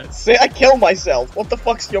 What? See, I kill myself. What the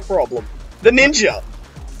fuck's your problem? The ninja.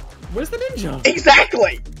 Where's the ninja?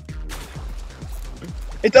 Exactly.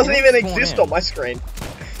 It doesn't It even won't spawn exist in. on my screen.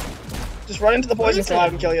 Just run into the poison is cloud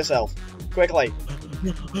it? and kill yourself. Quickly.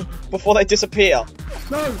 Before they disappear.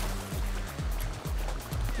 No!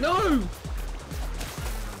 No!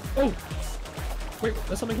 Oh! Wait,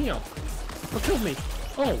 there's something here. What killed me?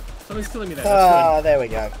 Oh, something's killing me there. That's Ah, there we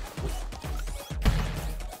go. good.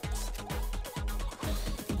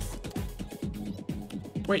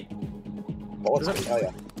 Wait, Bullets Does can it-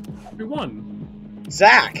 kill you. who won?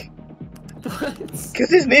 Zach! What? Because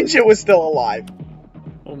his ninja was still alive.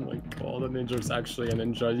 Oh my god, the ninja's actually a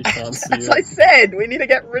ninja. You can't see As I it. said, we need to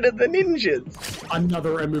get rid of the ninjas.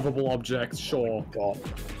 Another immovable object, sure. God.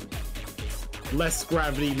 Less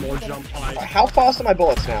gravity, more jump height. How fast are my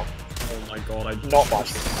bullets now? Oh my god, I Not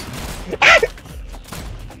much.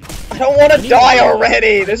 I don't want to die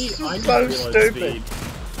already! This is I need so bullet stupid. speed.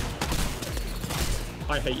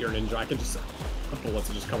 I hate your ninja. I can just. The bullets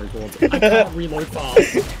are just coming towards me. I can't reload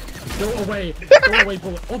fast. Go away. Go away,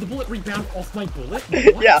 bullet. Oh, the bullet rebound off my bullet?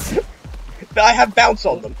 What? Yeah. I have bounce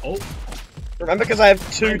on them. Oh. Remember, because I have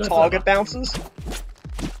Oh, two that's target not- bounces?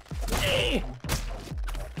 Eh.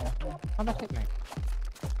 How'd that hit me?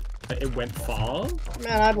 It went far?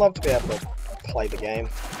 Man, I'd love to be able to play the game.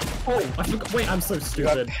 Oh, I forgot. Wait, I'm so You have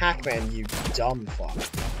stupid. Pac-Man, you dumb fuck.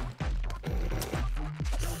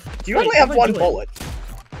 Do you Wait, only have what am I one doing? bullet?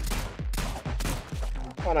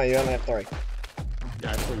 Oh no, you only have 3. Yeah, I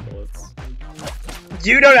have 3 bullets.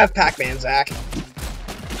 You don't have Pac-Man, Zach.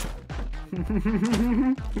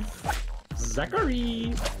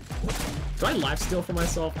 Zachary! Do I lifesteal for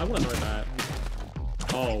myself? I wanna know that.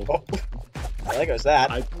 Oh. Oh. Well, there goes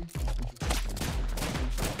that.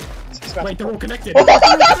 Wait, they're all connected! They're all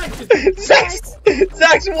connected! Zach's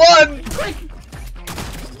won! Quick!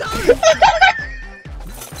 No!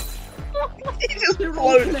 He just They're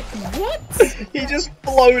all floated. connected. What? He just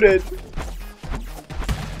floated.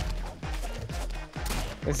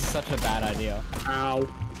 This is such a bad idea. Ow.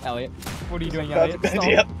 Elliot, what are you doing, That's a Elliot? good Stop.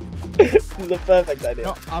 idea. This is the perfect idea.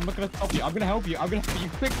 No, I'm not gonna help you. I'm gonna help you. I'm gonna help you.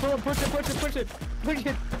 Quick, push it, push it, push it, push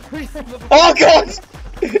it, push it. Oh god!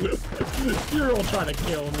 You're all trying to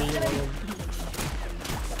kill me.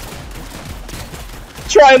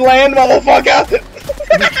 Try and land, motherfucker!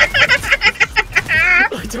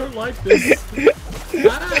 I don't like this.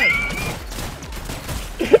 Ah!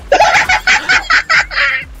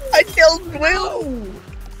 I killed Will!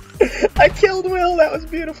 I killed Will, that was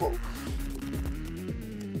beautiful.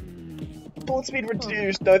 Bullet speed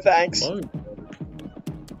reduced, no thanks. Oh.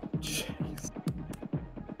 Jeez.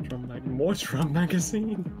 More drum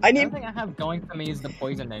magazine. I The need only thing I have going for me is the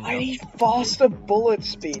poison ninja. I need faster bullet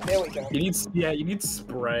speed. There we go. You need, yeah, you need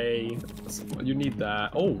spray. You need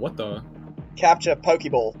that. Oh, what the? Capture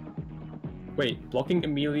Pokeball. Wait, blocking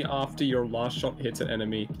immediately after your last shot hits an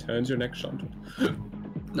enemy turns your next shot.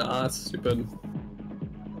 Nah, that's stupid.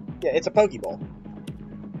 Yeah, it's a Pokeball.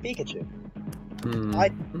 Pikachu. I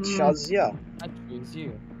chose you. I choose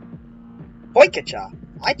you. Poikacha.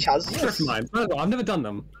 I chose Drift you. mines. No, I've never done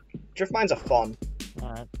them. Drift mines are fun.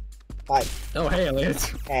 Alright. Hi. Oh, hey, Elliot.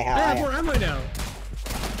 Hey, I how have are more ammo now.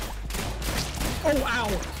 Oh, ow.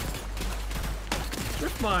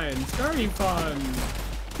 Drift mines, very fun.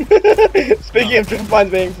 you? Speaking of drift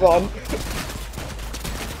mines being fun.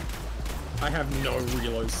 I have no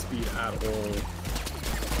reload speed at all.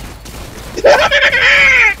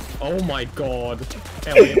 Oh my god.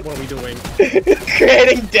 Elliot, what are we doing?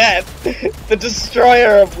 Creating death. The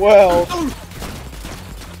destroyer of worlds.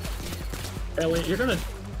 Elliot, you're gonna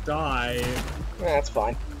die. That's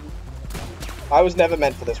fine. I was never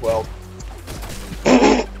meant for this world.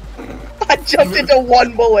 I jumped into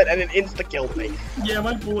one bullet and it insta-killed me. Yeah,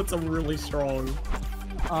 my bullets are really strong.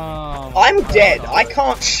 I'm dead. I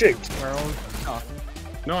can't shoot. We're all stuck.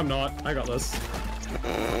 No, I'm not. I got this.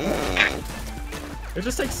 It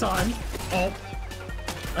just takes time. Oh.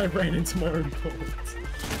 I ran into my own bullets.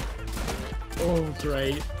 Oh,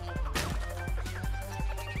 great.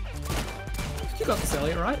 You got this,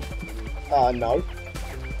 Elliot, right? No.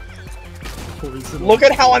 Poison. Look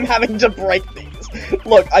at how I'm having to break these.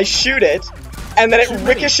 Look, I shoot it, and then it Shoot me.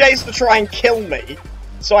 ricochets to try and kill me.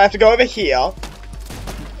 So I have to go over here.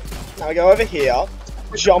 Now I go over here,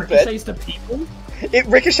 jump it. Ricochets to people? It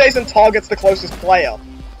ricochets and targets the closest player.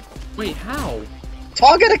 Wait, how?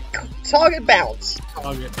 Target bounce.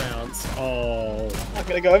 Target bounce. Oh. I'm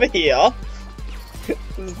gonna go over here. This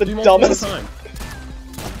is the Do multiple at a dumbest. time.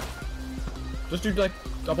 Just do like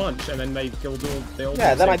a bunch, and then they all do. They all do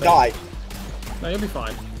Yeah, the then I same die. thing. No, you'll be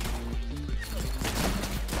fine.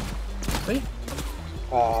 See?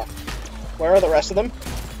 Where are the rest of them?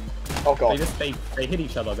 Oh They god. just they hit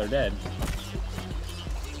each other. They're dead.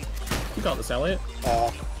 You got this, Elliot.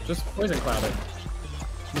 Just poison cloud it.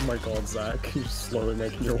 Oh my god, Zach, you're slowly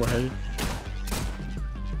making your way.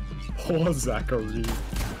 Poor Zachary.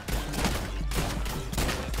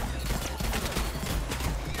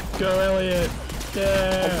 Go, Elliot!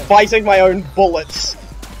 Yeah! Fighting my own bullets.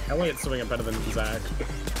 Elliot's doing it better than Zach.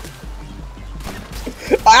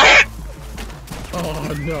 Ah!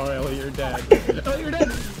 Oh no, Elliot, you're dead. Elliot, you're dead!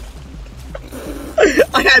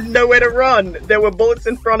 I had nowhere to run. There were bullets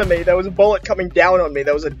in front of me. There was a bullet coming down on me.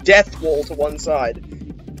 There was a death wall to one side.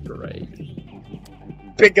 Great.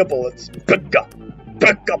 Bigger bullets. Bigger.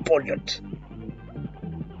 Bigger bullet.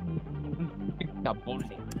 Bigger bullet.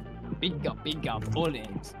 Bigger bullet. Bigger bullet.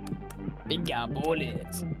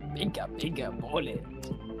 Bigger bullet.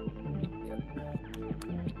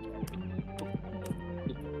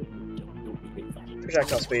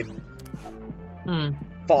 Projectile speed. Hmm.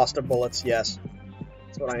 Faster bullets, yes.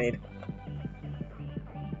 That's what I need.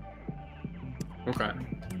 Okay.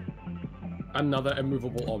 Another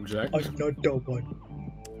immovable object. Another one.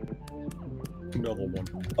 Another one.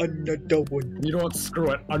 Another one. You know what?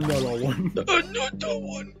 Screw it. Another one. Another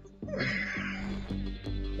one.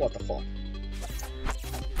 What the fuck?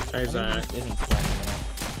 Hey, Zach.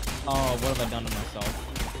 Oh, what have I done to myself?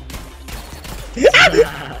 I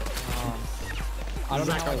don't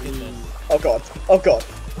know how I did this. Oh god. Oh god.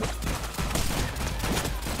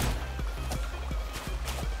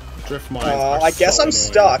 Drift mines are I guess so I'm annoying.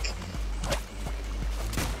 stuck.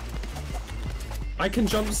 I can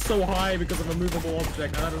jump so high because of a movable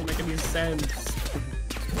object, and that doesn't make any sense.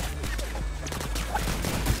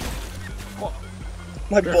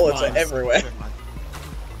 My Drift bullets are mines. everywhere. Drift mine.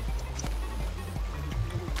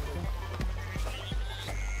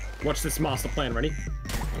 Watch this master plan, ready?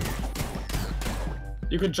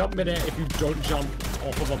 You can jump midair if you don't jump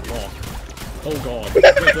off of a block. Oh god. Wait,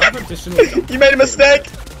 do I have additional jump? You made a mistake!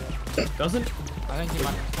 Doesn't? I think you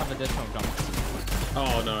might have additional jumps.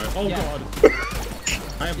 Oh no. Oh Yeah. god.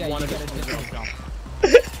 I have Yeah, one you get additional additional jump.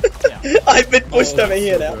 jump. Yeah. I've been pushed Oh, over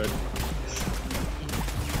here that's now. so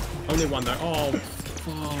good. Only one though. Oh,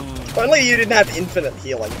 fuck. Only you didn't have infinite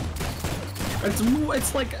healing.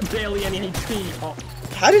 It's like barely any HP. Oh,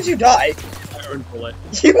 How did you die? my own bullet.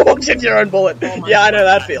 You walked into your own bullet. Oh my Yeah, I know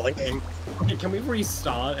God. that feeling. Okay, can we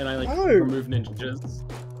restart and I like No. remove ninjas?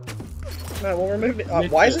 No, we'll remove it.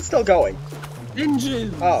 Why is it still going?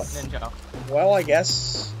 Ninjas! Oh, Ninja. well, I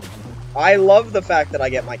guess. I love the fact that I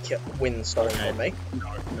get my win stolen Okay. from me.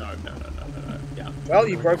 No. Yeah. Well,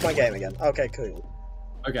 you broke my game again. Okay, cool.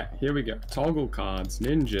 Okay, here we go. Toggle cards,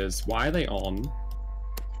 ninjas. Why are they on?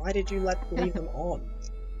 Why did you leave them on?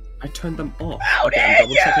 I turned them off. How Okay, I'm dare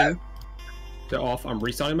double checking. They're off. I'm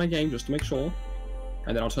restarting my game just to make sure.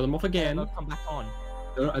 And then I'll turn them off again. They'll come back on.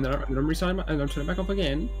 And then I'm restarting and then I'm turning it back off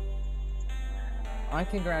again. I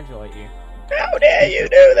congratulate you. How dare you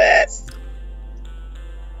do this?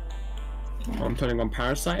 I'm turning on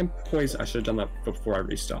Parasite and Poison. I should have done that before I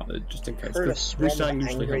restarted, just in case. Heard a 'cause swarm of restarting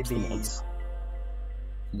usually angry helps the bees. mods.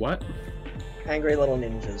 What? Angry little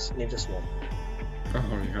ninjas. Ninja swarm.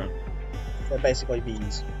 Oh yeah. They're basically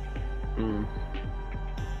bees. Mm.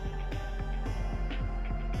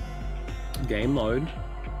 Game mode.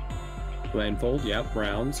 Landfall, yep.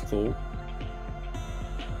 Rounds, cool.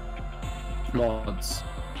 Mods.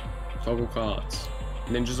 Toggle cards.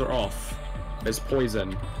 Ninjas are off. There's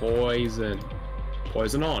poison. Poison.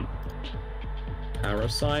 Poison on.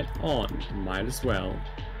 Parasite on. Might as well.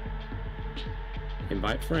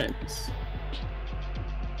 Invite friends.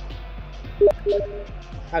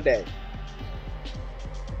 How dare you?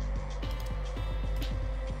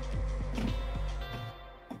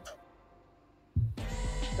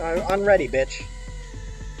 I'm ready, bitch.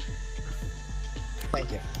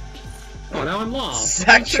 Thank you. Oh, now I'm lost.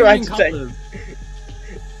 Zach I'm tried changing to take- colours.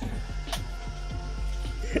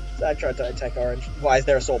 I tried to attack orange. Why is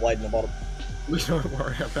there a saw blade in the bottom? We don't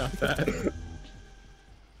worry about that.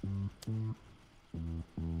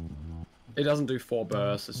 It doesn't do 4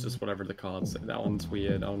 bursts, it's just whatever the cards say. That one's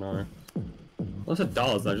weird, oh no. Unless it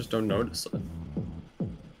does, I just don't notice it.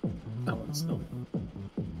 That one's not.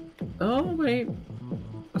 Oh, wait.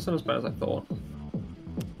 That's not as bad as I thought.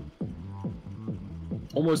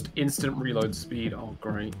 Almost instant reload speed, oh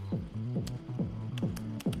great.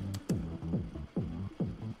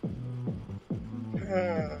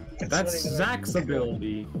 That's Zach's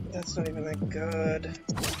ability. That's not even that good.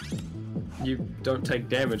 You don't take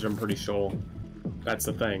damage, I'm pretty sure. That's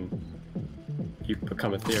the thing. You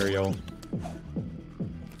become ethereal.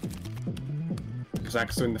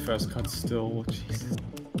 Zach's doing the first cut still, Jesus.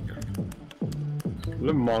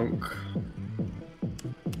 Le Monk.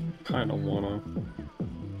 Kinda wanna.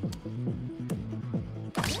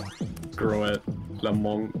 Screw it. Le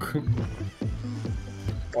Monk.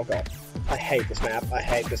 Oh god. I hate this map. I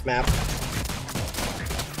hate this map.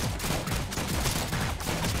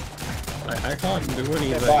 I can't do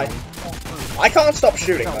anything. Okay, bye. I can't stop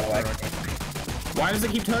shooting, by the way. Why does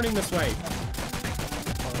it keep turning this way?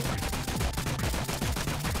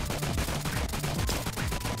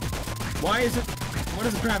 Why is it... What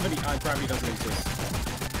is gravity? Gravity doesn't exist.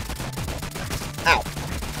 Ow.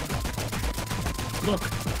 Look,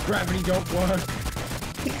 gravity don't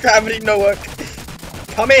work. Gravity no work.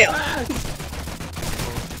 Come here. Ah!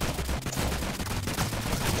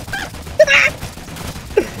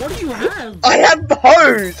 What do you have? I have the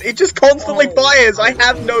hose. It just constantly Oh. fires. I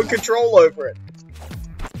have no control over it.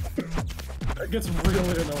 It gets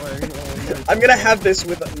really annoying. Oh, I'm gonna have this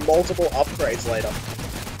with multiple upgrades later.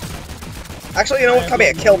 Actually, you know what? Come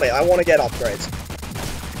here. Kill me. I want to get upgrades.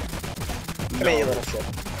 Come here, you little shit.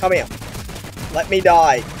 Come here. Let me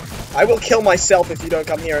die. I will kill myself if you don't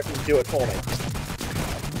come here and do it for me.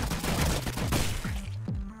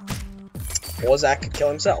 Or Zach could kill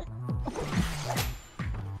himself.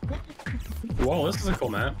 Whoa, this is a cool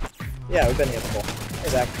map. Yeah, we've been here before. Hey,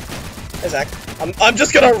 Zach. Hey, Zach. I'm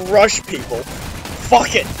just gonna rush people.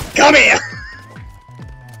 Fuck it. Come here.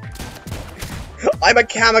 I'm a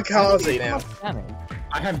kamikaze now. Damage.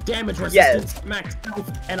 I have damage Yeah. resistance, max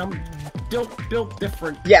health, and I'm built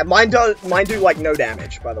different. Yeah, mine do like no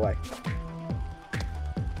damage, by the way.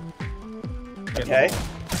 Okay.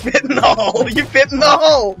 Fit in the hole! You fit in the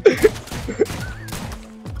hole!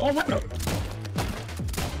 Oh, what? No.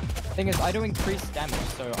 Thing is, I do increased damage,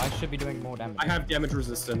 so I should be doing more damage. I have damage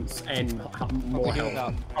resistance and more healed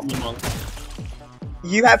health. up. I'm the monk.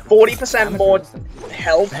 You have 40% Damage more resistance.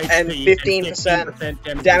 health HP and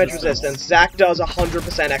 15% damage resistance. Zach does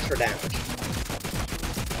 100% extra damage.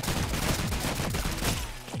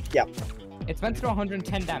 Yep. It's meant to do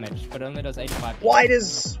 110 damage, but it only does 85. Why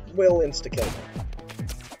does Will insta-kill me?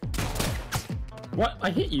 What? I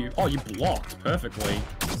hit you. Oh, you blocked perfectly.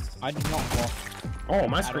 I did not block. Oh,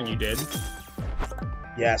 my screen you did.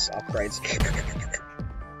 Yes, upgrades.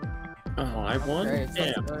 Oh, I won? Okay, it's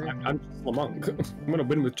Damn, like- I'm just Lamont. I'm gonna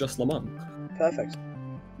win with just Lamont. Perfect.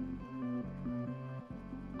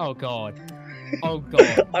 Oh god. Oh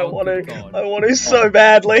god. I Oh, want good to. God. I want to so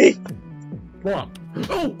badly. What?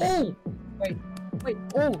 Oh, oh! Wait.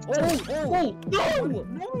 Oh, No!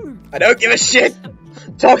 no! I don't give a shit.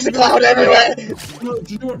 Toxic cloud everywhere. No,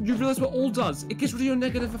 do you know what? You realize what all does? It gets rid of your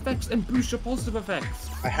negative effects and boosts your positive effects.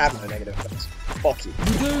 I have no negative effects. Fuck you.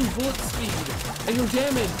 You do, bullet speed, and your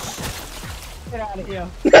damage. Get out of here.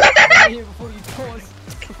 Get out of here before you pause.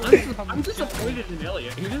 I'm disappointed in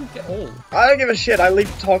Elliot. He didn't get all. I don't give a shit. I leave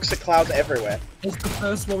toxic clouds everywhere. It's the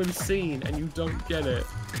first one we've seen, and you don't get it.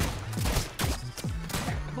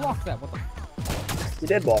 Block that, what the You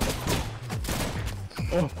did block it.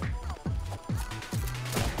 Oh.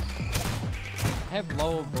 I have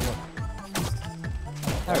lower bullet.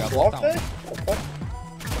 There we go, Block block there? that What the fuck?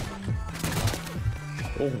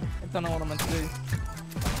 Oh. one. I don't know what I'm meant to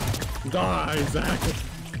do. Die, Zach.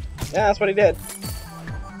 Yeah, that's what he did.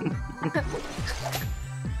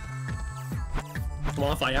 Come on,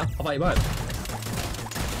 I'll fight you. I'll fight you both.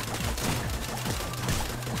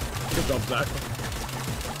 Good job, Zach.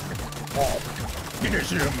 Oh, Finish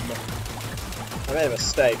him. I made a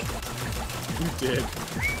mistake. You did.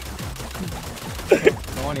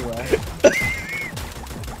 Go anywhere.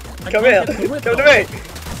 Come here. Come to me.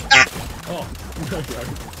 Oh.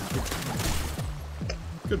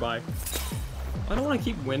 Goodbye. I don't want to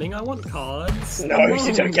keep winning. I want cards. No,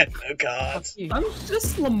 you don't get no cards. I'm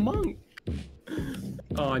just Lamont.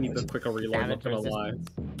 Oh, I need the quicker reload. I'm not Damage gonna lie.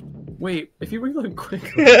 Wait, if you reload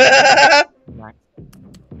quicker.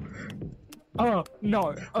 Oh,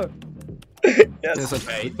 no. Oh. Yes.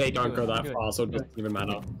 Okay, they don't go that Good. far, so it doesn't even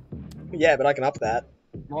matter. Yeah, but I can up that.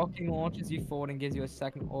 Blocking launches you forward and gives you a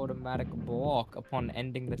second automatic block upon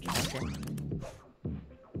ending the champion.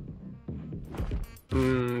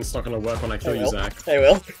 It's not gonna work when I kill Hey, you, Will. Zach. Hey,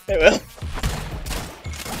 Will. Hey, Will.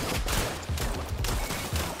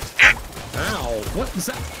 Ow! What is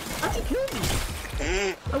that? How'd you kill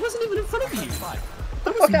me? I wasn't even in front of you! What I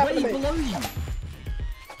the fuck was happened way to me? below you!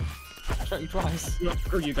 I shot you twice. No,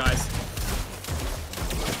 screw you guys.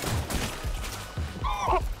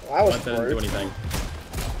 I was That didn't do rude. anything.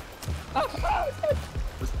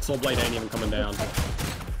 The Soul Blade ain't even coming down. I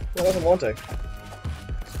doesn't want to.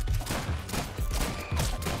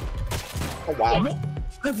 Oh, wow.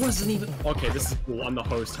 I wasn't even. Okay, this is cool. I'm the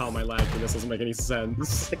host. How am I lagging? This doesn't make any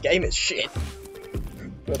sense. The game is shit.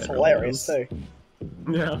 But it's It really hilarious, is. too.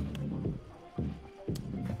 Yeah.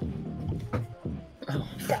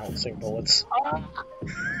 Bouncing bullets.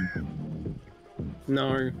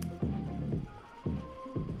 No.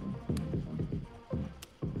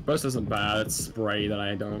 Burst isn't bad. It's spray that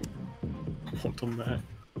I don't want on there.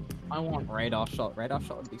 I want radar shot. Radar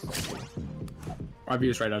shot would be so cool. I've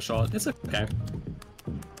used radar shot. It's okay.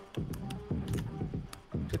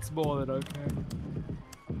 It's more than okay.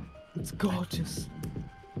 It's gorgeous.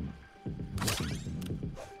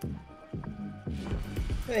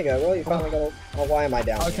 There you go, Will. You finally got a... Oh, why am I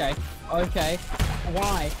down here? Okay. Okay.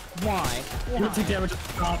 Why? Why? You took Why? damage at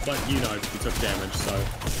the start, but you know you took damage, so.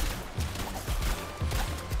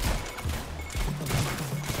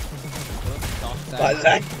 Bye,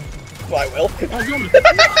 Zach. Bye, Will. Oh, you want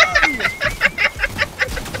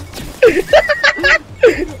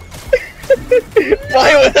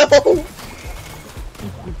Bye, Will!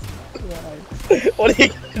 What are you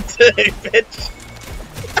gonna do, bitch?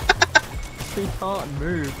 We can't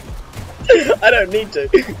move. I don't need to.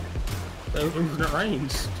 infinite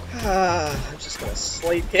range. I'm just gonna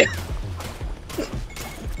sleep here.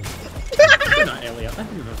 Good night, Elliot. I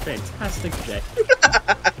think you have a fantastic day.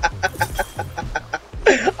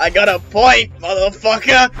 I got a point,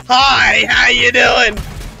 motherfucker! Hi, how you doing?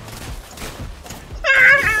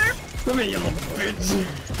 Come here, you little bitch.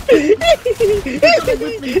 Come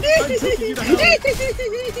with me! I'm taking you to hell!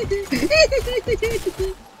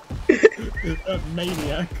 That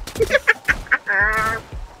maniac.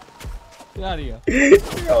 Get out of here.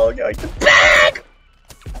 You're all going to back!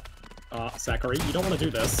 Zachary, you don't want to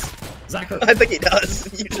do this. Zachary! I think he does.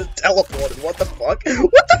 You just teleported. What the fuck?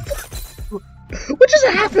 What the fuck? What just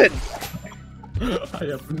happened? I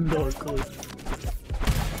have no clue.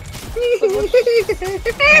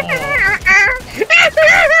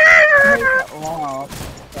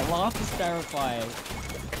 That laugh is terrifying.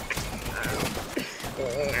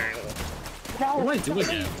 What do I do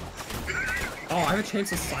again? Oh, I have a chance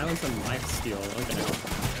to silence and life steal. Okay.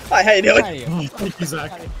 Hi, how you Get out of doing? here. Oh, thank you,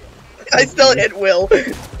 Zach. I still hit Will.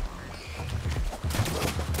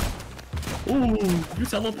 Ooh, you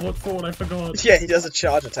teleport forward, I forgot. Yeah, he does a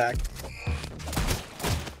charge attack.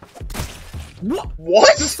 What? You're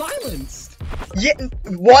What? silenced! Yeah,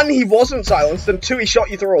 one, he wasn't silenced, and two, he shot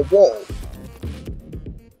you through a wall.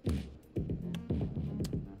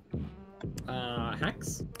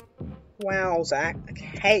 Hacks? Wow, Zach.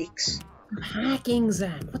 Cakes. Hacking,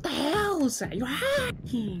 Zach! What the hell, Zach? You're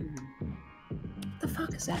hacking! What the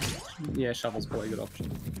fuck is that? Yeah, shovel's probably a good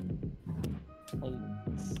option.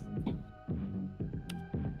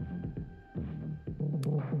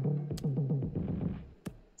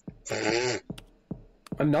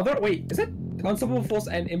 Another? Wait, is it unstoppable force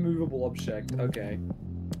and immovable object? Okay.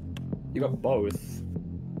 You got both.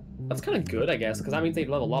 That's kind of good, I guess, because that means they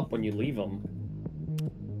level up when you leave them.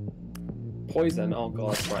 Poison. Oh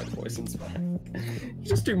god, that's right, poison's back. You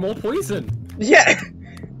just do more poison. Yeah.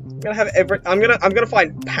 I'm gonna have I'm gonna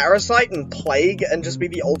find Parasite and Plague and just be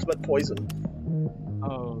the ultimate poison.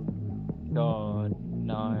 Oh god,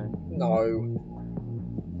 no. No.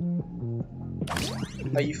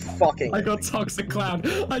 Are you fucking? I got Toxic Cloud.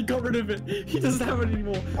 I got rid of it. He doesn't have it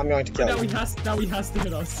anymore. I'm going to kill Now you. he has to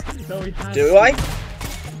hit us. Now he has Do to. I?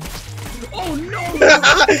 Oh no!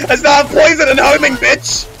 I still have poison and homing,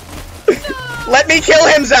 bitch! Let me kill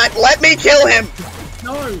him, Zach! Let me kill him!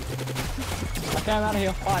 No! Okay, I'm out of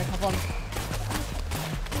here. Bye, have fun.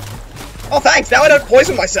 Oh, thanks! Now I don't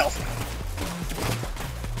poison myself!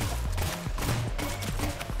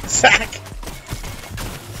 Zach!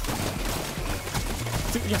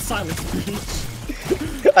 You're silent,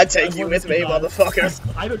 bitch. I take you with me, motherfucker.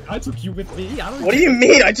 I took you with me. I don't. What do you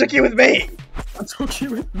mean? I took you with me! I took you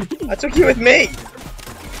with me. I took you with me!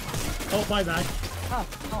 Oh, bye, Zach. Ah,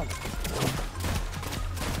 oh.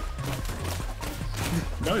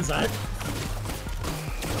 No, Zach.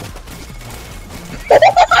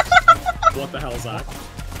 What the hell, Zach?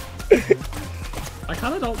 I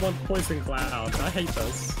kinda don't want Poison Cloud. I hate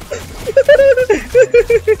this.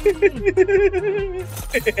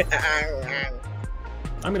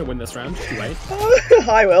 I'm gonna win this round. You wait.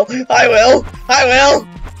 I will! I will! I will!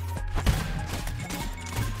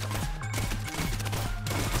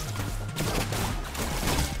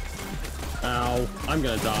 Ow. I'm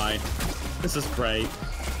gonna die. This is great.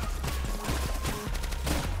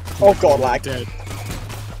 Oh god, lag. Dead.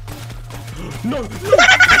 No!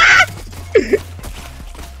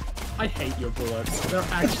 I hate your bullets. They're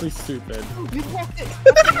actually stupid. You blocked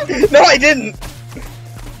it! No, I didn't!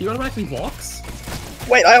 He automatically blocks?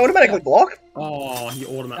 Wait, I automatically block? Oh, he That's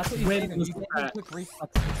what automatically. you When gave him. was You gave him that? quick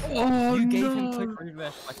reflexes. Oh, You gave no. him quick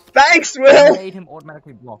reflexes. Thanks, You Will! made him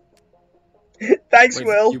automatically block. Thanks, Wait,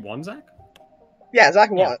 Will! you won, Zach? Yeah, Zach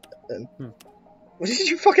Yeah. won. Hmm. What did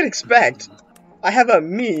you fucking expect? I have a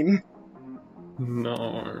meme. No,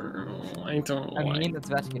 I don't I like mean,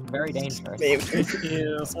 that's very dangerous. Meme. it.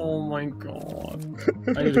 Is, oh my god.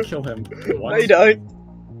 I need to kill him. No, What? you don't.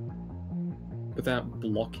 Without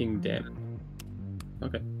blocking damage.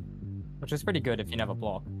 Okay. Which is pretty good if you never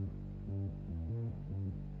block.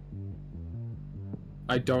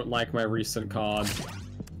 I don't like my recent card.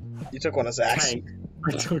 You took one of Zach's. Tank.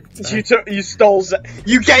 I took You stole Zach.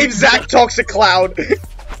 You gave Zach Toxic Cloud.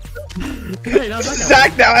 Hey, now Zach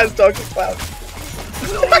Zach now has Toxic Cloud.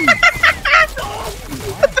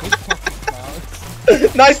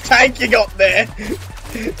 Nice tank you got there.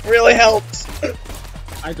 Really helped.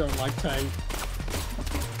 I don't like tank.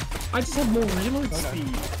 I just have more reload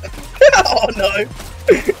speed. Oh no.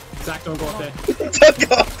 Zach, don't go up there. Don't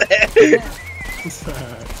go up there.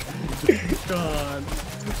 Zach. God.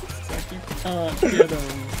 Zach, you can't get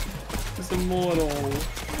him. He's immortal.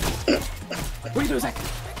 Wait, no, Zach.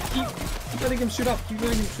 Keep letting him shoot up. Keep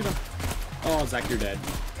letting him shoot up. Oh, Zach, you're dead.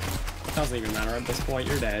 Doesn't even matter at this point.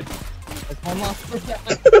 You're dead. There's one last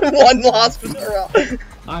One last hurrah.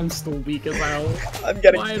 I'm still weak as hell. I'm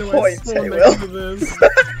getting Why do I points, spawn hey next Will. to this?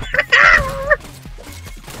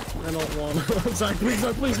 cannot win. Zach, please,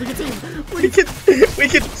 no, please, we can team. We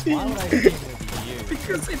can Why team. would I team with you?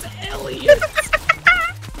 Because it's Elliot.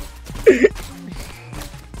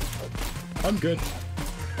 I'm good.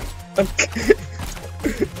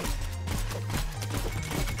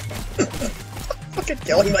 Fucking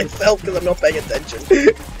killing myself because I'm not paying attention.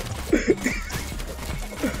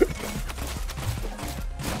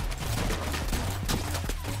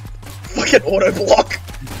 Fucking auto block.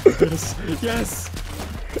 Yes, yes.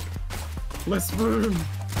 Less room.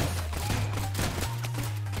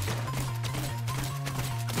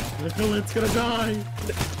 Elliot's gonna die.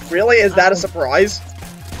 Really? Is that a surprise?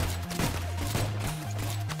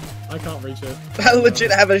 I can't reach it. I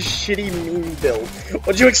legit have a shitty meme build.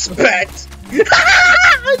 What'd you expect?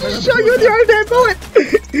 I just shot you with your own damn bullet!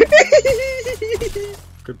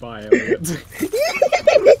 Goodbye, Elliot.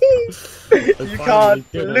 You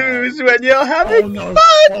can't lose when you're having Oh, no.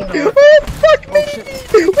 fun! Oh, no. Oh, fuck me! shit.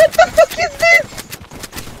 What the fuck is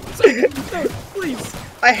this? No, please.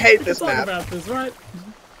 I hate We this can talk map. about this, right?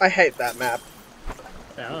 I hate that map.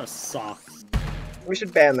 Yeah, that sucks. We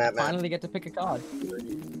should ban that map. Finally get to pick a card.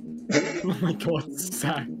 Oh my god,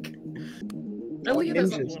 Zach. Elliot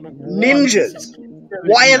has Ninjas. one of Ninjas!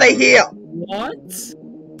 Why are they here? What?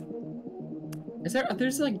 Is there?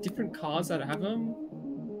 There's like different cars that have them.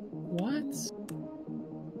 What?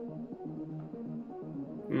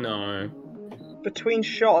 No. Between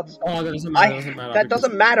shots. Oh, that doesn't matter. Doesn't matter That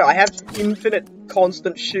doesn't matter. I have infinite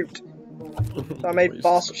constant shoot. So I made Please.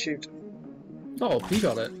 fast shoot. Oh, he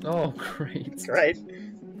got it. Oh, great. Great.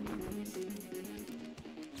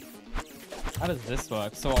 How does this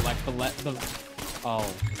work? So like the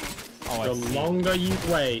oh I The see. longer you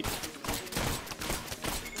wait,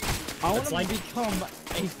 I want it's to like- become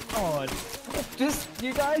a god. Just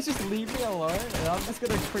you guys just leave me alone, and I'm just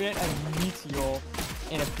gonna create a meteor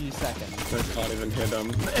in a few seconds. I can't even hit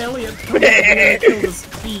him. Elliot, come on, I'm gonna kill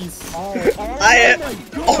this piece. Oh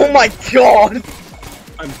Oh my god!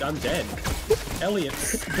 I'm dead. Elliot,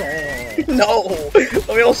 stop. No!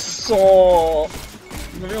 The real saw!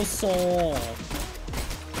 The real soul.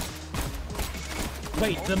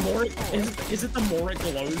 Wait, the more is it the more it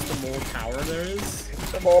glows, the more power there is?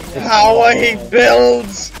 The more power he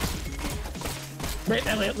builds! Wait,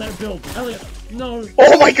 Elliot, let it build. Elliot, no.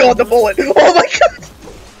 Oh my god, the bullet! Oh my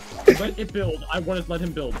god! Let it build. I want to let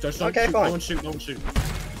him build. Just don't Okay, shoot. fine. Don't shoot. Don't shoot.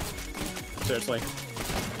 Seriously.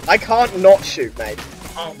 I can't not shoot, mate.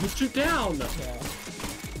 Oh, we shoot down.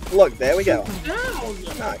 Look, there we go. Down.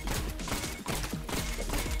 No.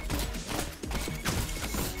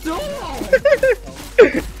 Stop.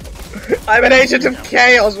 I'm an agent of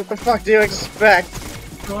chaos, what the fuck do you expect?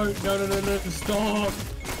 No, stop.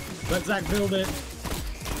 Let Zach build it.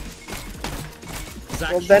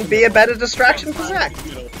 Zach, Well shoot then the be a middle. better distraction for Zach, Zach.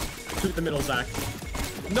 shoot the middle. Shoot the middle, Zach.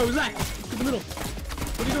 No, Zach! Shoot the middle.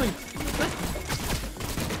 What are you doing? Zach.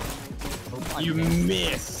 You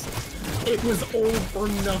missed. It was all for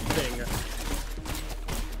nothing.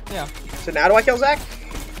 Yeah, So now do I kill Zach?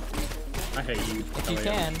 I hate you. if you Elliot.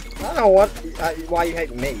 can. I don't know what, why you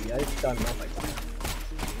hate me. I've done nothing.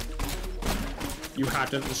 You have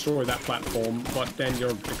to destroy that platform, but then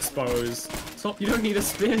you're exposed. Stop, you don't need a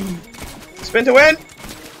spin. Spin to win!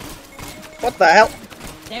 What the hell?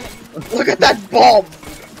 Damn it! Look at that bomb!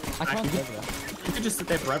 I can't you, live there. you could just sit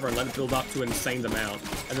there forever and let it build up to an insane amount,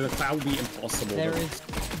 and then that would be impossible. There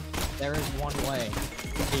is one way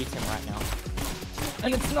to beat him right now,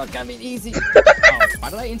 and it's not gonna be easy. Oh, why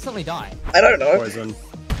did I instantly die? I don't know. Poison.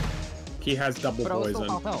 He has double But I was still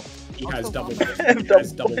poison. half health. He I was has still double. half He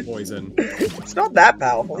has double poison. It's not that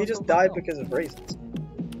powerful, he just died because of reasons.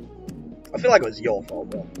 I feel like it was your fault,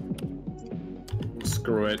 though.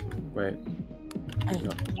 Screw it. Wait.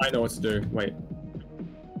 No, I know what to do. Wait.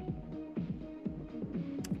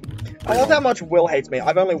 I love how much Will hates me.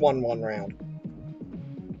 I've only won one round.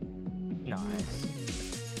 Nice.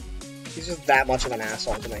 He's just that much of an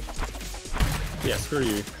asshole to me. Yeah, screw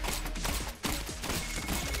you.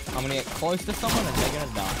 I'm gonna get close to someone and they're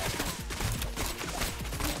gonna die.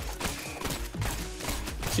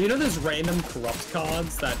 So you know there's random corrupt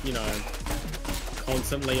cards that, you know,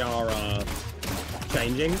 constantly are,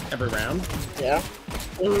 changing every round? Yeah?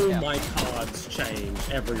 All Yeah. my cards change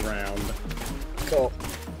every round. Cool.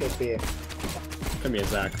 Good for you. Come here,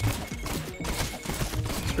 Zach.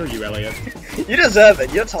 Screw you, Elliot. You deserve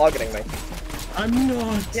it, you're targeting me. I'm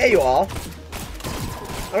not. Yeah, you are.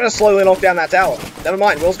 I'm gonna slowly knock down that tower. Never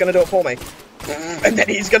mind, Will's gonna do it for me. And then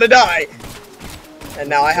he's gonna die! And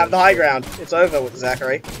now I have the high ground. It's over with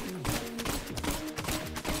Zachary.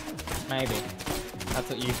 Maybe. That's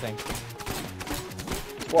what you think.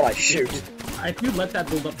 What I shoot. If you let that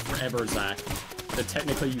build up forever, Zach, that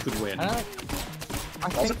technically you could win. I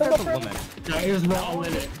Was think it there's a the limit. There is not a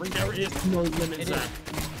limit. There is no limit, It Zach.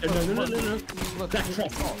 is. No. Look, Zach,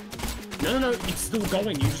 trust. No, it's still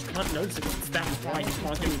going. You just can't notice it 'cause it's that bright. You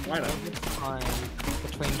can't get any brighter. Time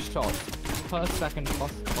between shots per second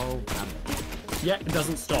plus 12 damage. Yeah, it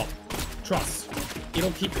doesn't stop. Trust.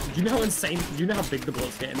 It'll keep. Do you know how insane? Do you know how big the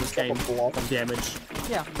bullets get in this game from damage?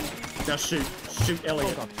 Yeah. Now shoot,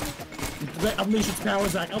 Elliot. Oh, God. Unleash its power,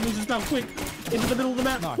 Zach. Unleash its power, quick! Into the middle of the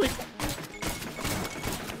map, No. quick!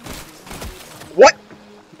 What?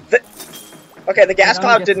 Okay, the gas It only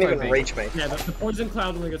cloud gets didn't so even big. reach me. Yeah, the poison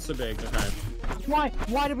cloud only gets so big. Okay.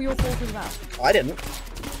 Why did we all fall through the map? I didn't.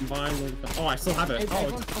 Oh, I still have it. Oh,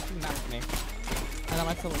 Everyone fell through the map with me. And then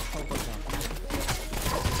I teleport down.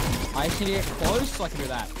 I actually need to get close so I can do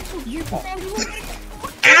that. You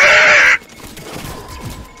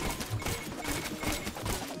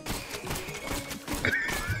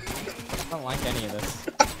I don't like any of this.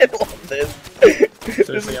 I love this.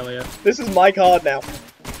 seriously, Elliot. This is my card now.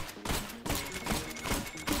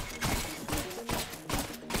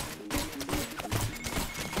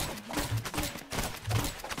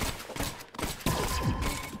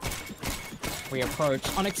 We approach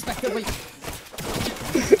unexpectedly.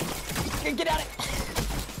 Get out of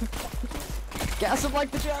it! Gas them like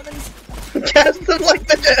the Germans! Gas them like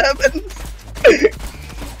the Germans.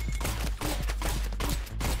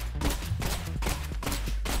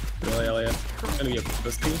 Really, Elliot? You're gonna be a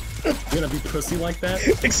pussy? You're gonna be pussy like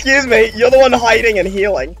that? Excuse me, you're the one hiding and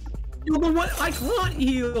healing. You're the one. I can't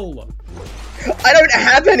heal. I don't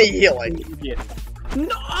have any healing. Idiot.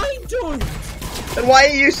 No, I don't. Then why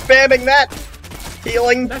are you spamming that?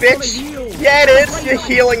 Healing, That's not a bitch. heal. Yeah, it is. That's You're not a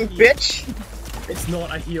healing, heal. bitch. It's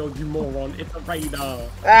not a heal, you moron. It's a radar.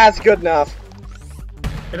 That's good enough.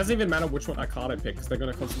 It doesn't even matter which one I card I pick, because they're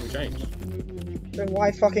gonna constantly change. Then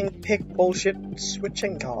why fucking pick bullshit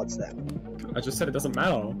switching cards then? I just said it doesn't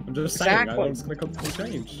matter. I'm just saying, I know it's gonna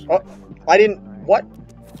constantly change. Oh, I didn't. What?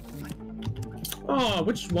 Oh,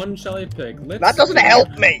 which one shall I pick? Let's That doesn't do help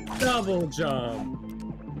me. Double jump.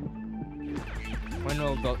 When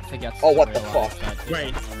will Buck forget Oh, to what the realize fuck? that it's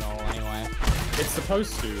Wait. not a roll anyway. It's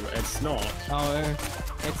supposed to. It's not. No,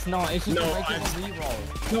 it's not. It's just No, a regular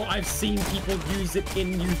reroll. No, I've seen people use it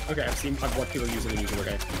in use. Okay, I've watched people use it in YouTube.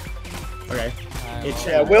 Okay. Okay. It's-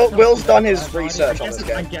 Yeah, Will's done his research on this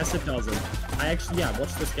I game. guess it doesn't. I actually, yeah,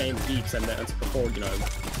 watched this game heaps and then before, you know,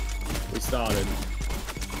 we started.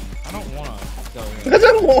 I don't wanna go I here.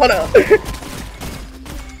 don't wanna.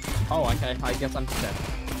 Oh, okay. I guess I'm dead.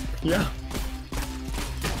 Yeah.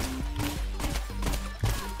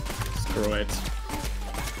 Screw it.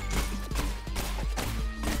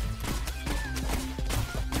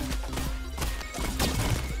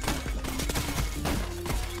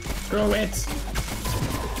 Screw it!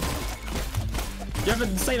 You have an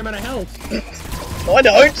insane amount of health! No, I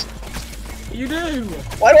don't. You do!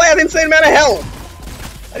 Why do I have insane amount of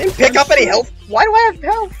health? I didn't pick up any health. Why do I have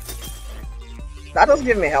health? That doesn't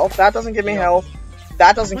give me health. That doesn't give me health.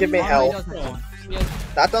 That doesn't give me health.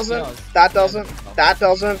 That doesn't. That doesn't. That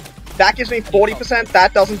doesn't. That gives me 40%.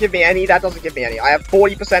 That doesn't give me any. That doesn't give me any. I have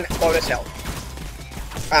 40% bonus health.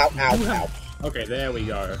 Ow, ow, ow. Okay, there we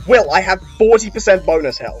go. Will, I have 40%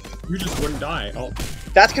 bonus health. You just wouldn't die. Oh,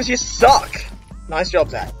 That's because you suck. Nice job,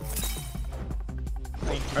 Zach.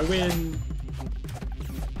 I win.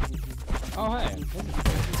 Oh, hey.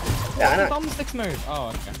 Yeah, I know. Thumbsticks move. Oh,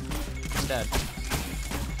 okay. I'm dead.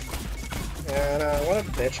 Yeah, I know. What a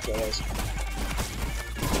bitch, boys.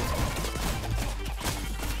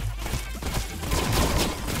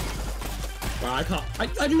 Well, I can't.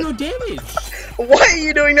 I do no damage! Why are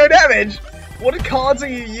you doing no damage? What cards are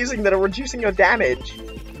you using that are reducing your damage?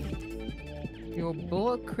 Your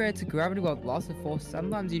bullet creates a gravity well that lasts for force.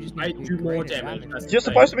 Sometimes you just need I to do more greater damage. That's the You're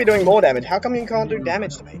thing. supposed to be doing more damage. How come you can't do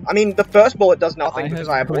damage to me? I mean, the first bullet does nothing because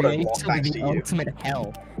I have auto block thanks to the you. ultimate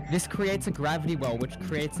hell. This creates a gravity well, which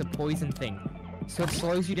creates a poison thing. So it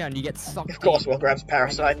slows you down. You get sucked. Of course, in. Will grabs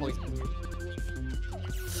Parasite. Wait,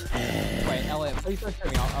 Elliot, please don't shoot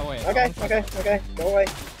me. Oh, wait. Okay, okay, okay. Go away.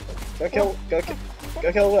 Go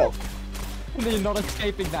kill Will. You're not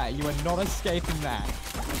escaping that. You are not escaping that.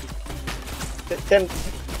 Then,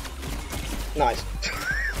 nice.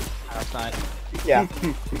 Parasite. Yeah.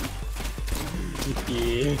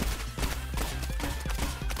 Yeah.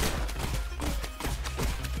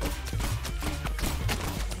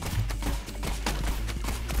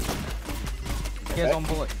 Here's one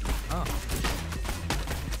bullet. Oh.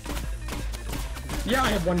 Yeah, I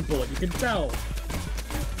have one bullet. You can tell.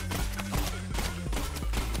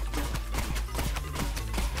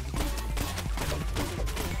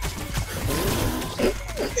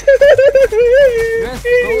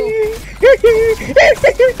 Yes,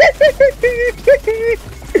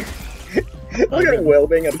 Look at Will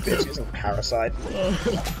being a bitch using Parasite.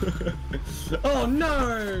 Oh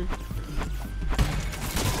no!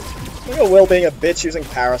 Look at Will being a bitch using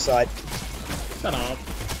Parasite. Shut up.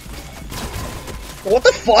 What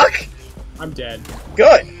the fuck? I'm dead.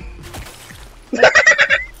 Good.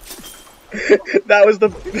 That was the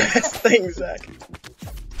best thing, Zach.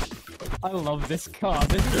 I love this card.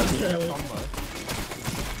 This is a good combo.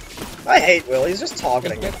 I hate Will, he's just It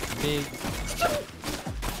targeting me. gets big.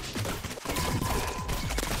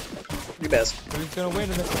 You missed. Who's gonna win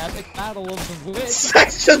in this epic battle of the witch?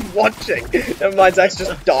 Zach's just watching. Never mind, Zach's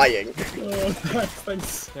just dying. Oh,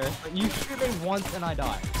 thanks. Seriously, you shoot me once and I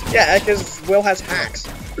die. Yeah, because Will has hacks.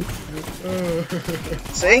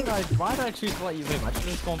 See? Why did I choose to let you live? I should have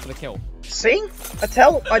just gone for the kill. See? I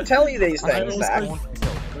tell you these I things, also Zach. want the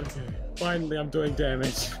kill. Okay. Finally, I'm doing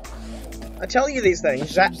damage. I tell you these things.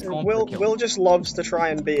 Zach, just gone for the kill. Will just loves to try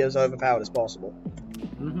and be as overpowered as possible.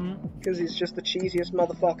 Mm-hmm. Because he's just the cheesiest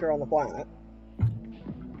motherfucker on the planet.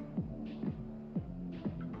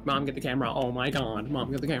 Mom, get the camera. Oh my god. Mom,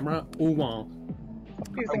 get the camera. Ooh, wow.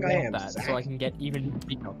 What do you I think I want am, that Zach? so I can get even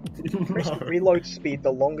bigger. Increase No. reload speed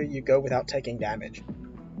the longer you go without taking damage.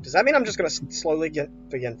 Does that mean I'm just gonna slowly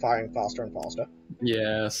begin firing faster and faster?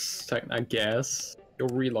 Yes, I guess. You'll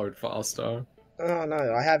reload faster. Oh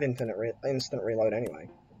no, I have instant reload anyway.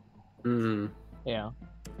 Hmm. Yeah.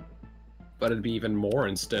 But it'd be even more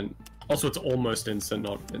instant. Also, it's almost instant,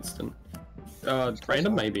 not instant.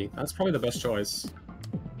 Random maybe. That's probably the best choice.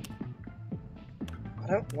 I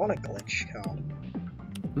don't want a glitch card.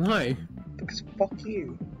 No. Because fuck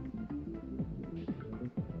you.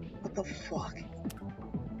 What the fuck?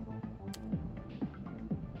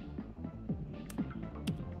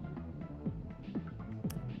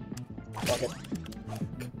 Fuck it.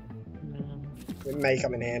 It may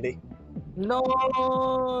come in handy. No!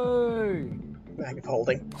 Mag of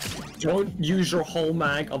holding. Don't use your whole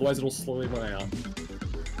mag, otherwise it'll slowly run out.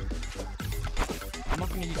 I'm not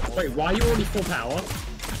gonna use all Wait, why are you already full power?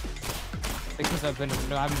 because I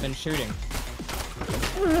haven't been shooting.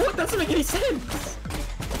 What? That doesn't make any sense!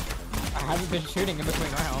 I haven't been shooting in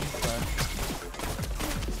between rounds, so.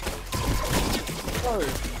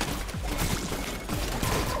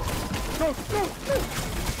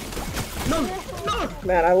 No! No!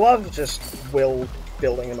 Man, I love just Will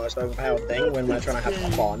building the most overpowered thing when we're trying to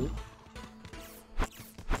have fun.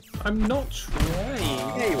 I'm not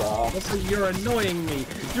trying. Here you are. Also, you're annoying me.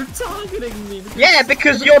 You're targeting me. Yeah,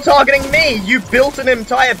 because you're targeting me! You built an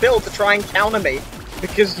entire build to try and counter me.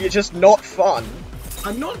 Because you're just not fun.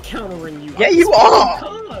 I'm not countering you. Yeah, I'm you just are!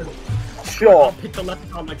 picking cards. Sure. I'll pick the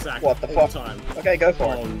left card like Zach. What the all fuck? the time. Okay, go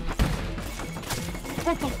for it.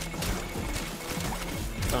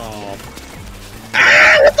 Oh.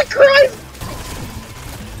 Ah, what the Christ!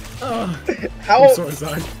 Oh. How, I'm sorry,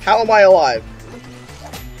 Zach. how am I alive?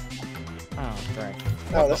 Oh, great.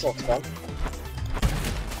 Oh, this looks fun.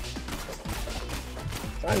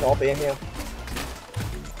 Can I not be in here?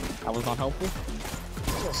 That was not helpful.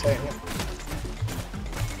 I'm gonna stay in here.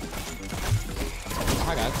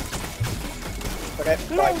 Hi guys. Okay,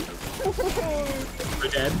 bye. We're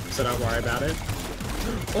dead, so don't worry about it.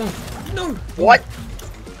 Oh, no! What?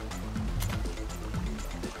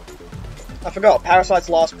 I forgot, parasites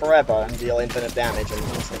last forever and deal infinite damage and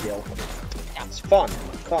instant heal. It's fun.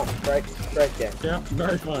 Fun. Great game. Yeah,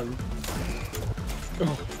 very fun.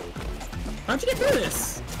 Oh. How'd you get through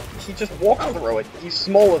this? He just walked through it. He's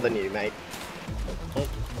smaller than you, mate. Oh.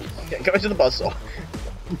 Okay, go to the buzzsaw.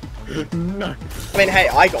 No. I mean, hey,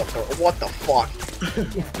 I got through it. What the fuck?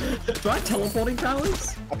 Do I have teleporting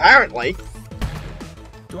powers? Apparently.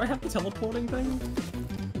 Do I have the teleporting thing?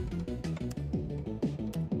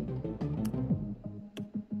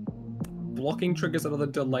 Blocking triggers another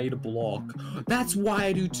delayed block. That's why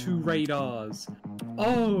I do 2 radars.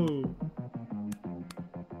 Oh.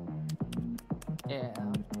 Yeah.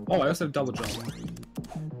 Oh, I also have double jump.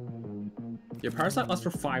 Your parasite lasts for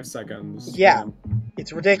 5 seconds. Yeah.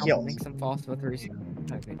 It's I'll ridiculous. make some faster with 3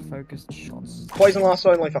 seconds. Okay, focused shots. Poison lasts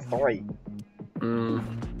only for 3.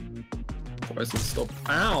 Poison stop.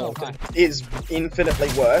 Ow! Oh, hi. Is infinitely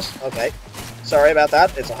worse. Okay. Sorry about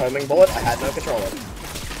that. It's a homing bullet. I had no control of it.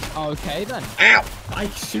 Okay then. Ow! I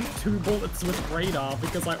shoot 2 bullets with radar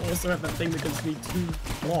because I also have that thing that gives me 2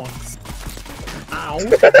 blocks. Ow!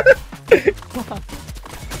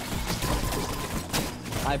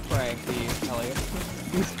 I pray for you, Elliot.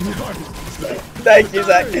 Thank you,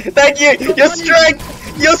 Zach. Thank you!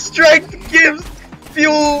 Your strength gives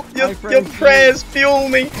fuel! Your prayers fuel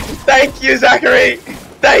me! Thank you, Zachary!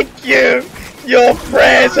 Thank you! Your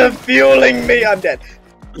prayers are fueling me! I'm dead.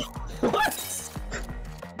 What?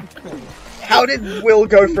 How did Will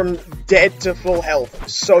go from dead to full health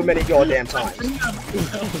so many goddamn times?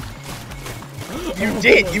 You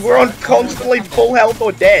did! You were on constantly full health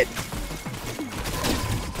or dead.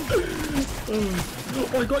 Oh,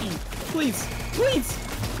 I got you! Please! Please!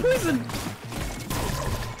 Poison!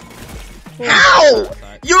 How?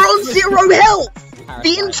 You're on 0 health!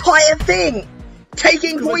 The entire thing!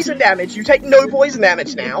 Taking poison damage, you take no poison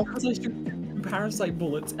damage now. Because I shoot parasite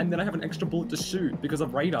bullets, and then I have an extra bullet to shoot because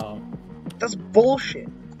of radar. That's bullshit.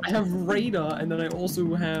 I have radar, and then I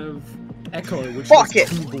also have echo, which Fuck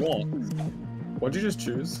is it. 2 blocks. What'd you just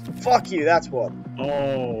choose? Fuck you, that's what.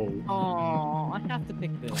 Oh. Oh, I have to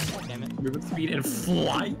pick this. God damn it. Movement speed and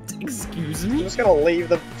flight? Excuse I'm me? just gonna leave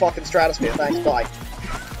the fucking stratosphere, thanks, bye.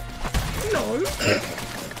 No.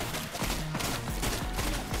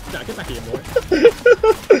 Nah, get back here, boy.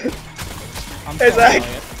 I'm Hey, sorry, Zach.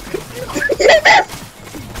 Elliot.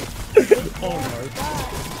 Oh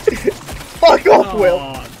Fuck off, no. Will.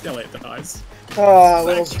 Elliot dies. Oh,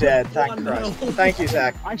 Will's dead, thank One Christ. nil. Thank you,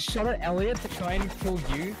 Zach. I shot at Elliot to try and kill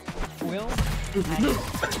you, Will, and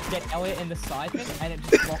get Elliot in the side thing, and it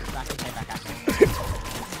just blocked back and came back at me.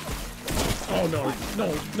 Oh no.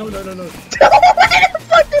 No. No, no, no, no. Where the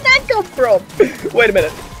fuck did that come from? Wait a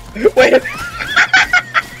minute. Wait a minute.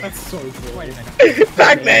 That's so cool. Wait a minute.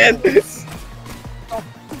 Pac-Man!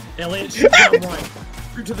 Elliot, shoot down right.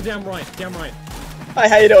 Shoot to the damn right. Damn right. Hi,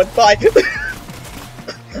 how you doing? Bye.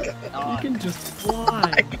 You can just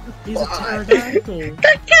fly. He's a pterodactyl.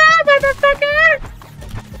 Motherfucker!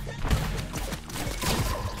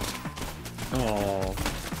 Oh.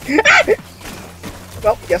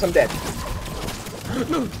 Well, guess I'm dead.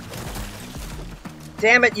 No.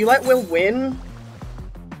 Damn it, you let Will win?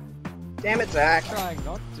 Damn it, Zach. Trying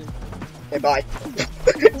not to. Okay, bye.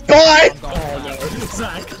 Bye! Oh no.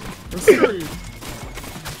 Zach. We're screwed.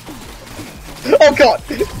 Oh god!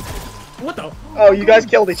 What the? Oh, you guys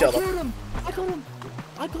killed each other. I got him!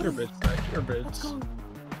 I got You're a him! bitch, Zach. You're a bitch.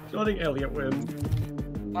 Letting Elliot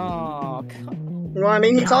win. Oh, come Well, I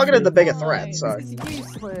mean, he targeted the bigger threat, so. This is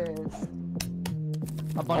useless.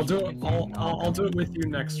 A bunch I'll do more it. confusion. I'll do it with you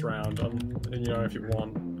next round. You know, if you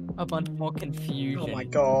want. A bunch more confusion. Oh my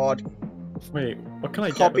god. Wait, what can I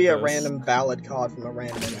get? Copy with a this? random ballad card from a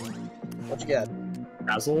random enemy. What'd you get?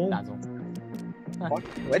 Dazzle. Dazzle. What?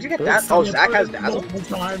 Where'd you get Bullet that? stun Oh, the Zach has opponent Dazzle?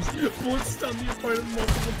 multiple times. Bullet stun the opponent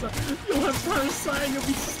multiple times. You'll have parasite and you'll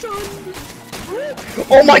be stunned.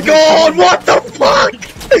 Oh my god, what the fuck?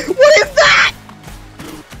 What is that?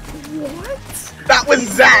 What? That was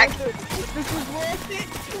Zach! This was worth it!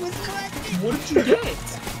 It was worth it! What did you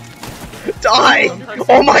get? Die!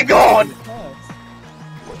 Oh my god!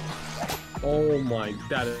 Oh my,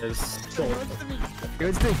 that is so. It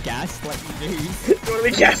was the gas like news. You wanna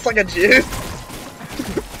be gassed like a Jew?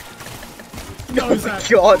 No, Oh my Zach.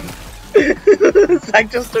 god! Zach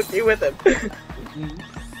just took you with him.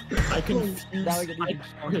 I can. Now we get even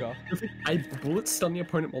stronger. I bullet stun the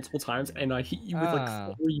opponent multiple times and I hit you with Ah.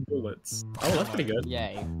 like 3 bullets. Oh, that's pretty good.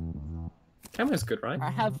 Yay. Ammo's good, right? I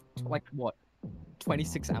have, like, what?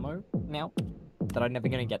 26 ammo now? That I'm never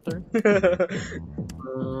gonna get through?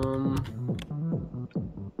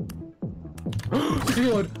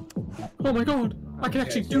 God! Oh my god! I can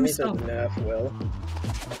actually You do need to stuff! nerf Will.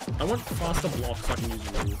 I want faster blocks so I can use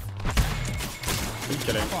them. Are you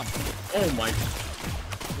kidding? Come on. Oh my,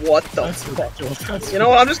 What the that's fuck? ridiculous. That's You know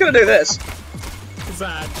what, I'm just gonna do this.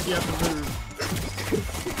 Zach, you have to move.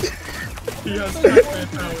 He has Pac-Man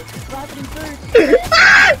powers. Gravity boost!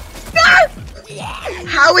 Ah! No!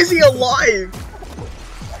 How is he alive?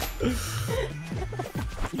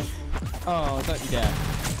 Oh, don't you dare.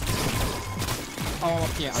 Oh,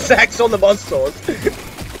 yeah. Zach's on the monsters.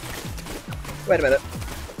 Wait a minute.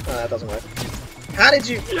 Oh, that doesn't work. How did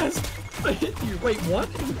you? Yes! I hit you! Wait, what?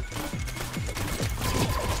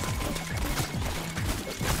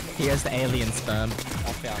 He has the alien sperm.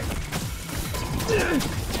 Okay.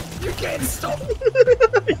 You can't stop!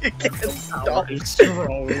 You can't stop. Power is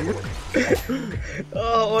strong.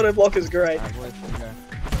 Oh, auto block is great. Alright, where's it go?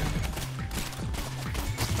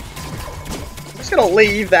 I'm just gonna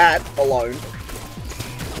leave that alone.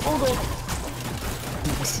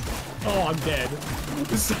 Oh, I'm dead.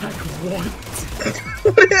 Zach, what?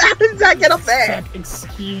 How did Zach get up there? Zach,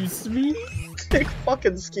 excuse me?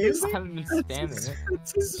 Fucking excuse I me. haven't been spamming it.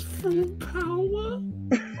 That's his full power?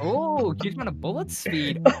 Oh, he's got a bullet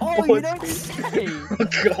speed. Oh, you Bullet don't say. Oh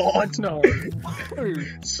god. No. Oh,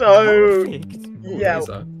 So, perfect. yeah,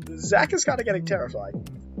 Laser. Zach is kind of getting terrified.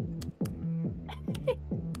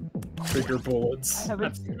 Bigger bullets. I haven't-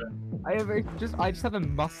 That's good. I just have a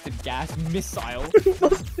mustard gas missile.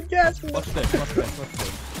 Mustard gas. Watch this, watch this, watch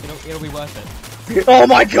this. It'll be worth it. Oh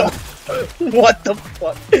my god! What the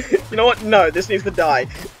fuck? You know what? No, this needs to die.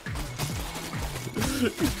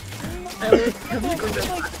 Can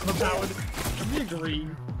we agree?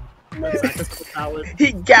 Zach is overpowered.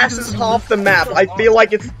 He gasses half the map. I feel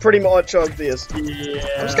like it's pretty much obvious. Yeah.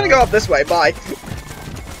 I'm just gonna go up this way. Bye.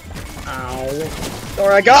 Ow.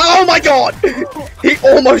 Alright, go. Oh my god! He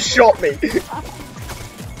almost shot me.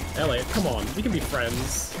 Elliot, come on. We can be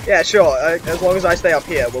friends. Yeah, sure. As long as I stay up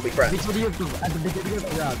here, we'll be friends. At the beginning of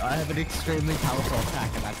the round, I have an extremely powerful attack,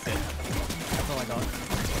 and that's it. That's all I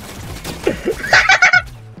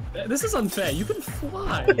got. This is unfair. You can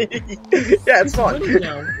fly. Yeah, it's fun. Running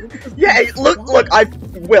now. Yeah, look, I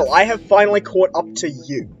have finally caught up to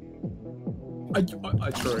you.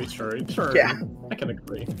 True. Yeah. I can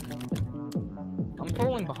agree. I'm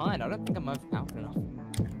falling behind. I don't think I'm overpowered enough.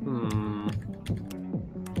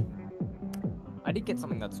 I did get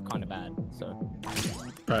something that's kind of bad, so.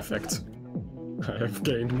 Perfect. I have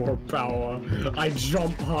gained more power. I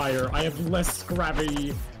jump higher. I have less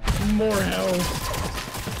gravity. More health.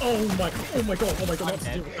 Oh my god. That's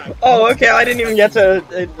still bad. Oh, okay, I didn't even get to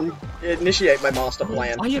initiate my master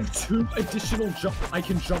plan. I have 2 additional jump. I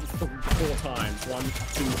can jump 4 times. 1, 2,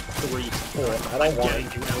 3, 4. I don't want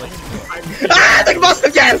getting you, Ellie. Ah, the master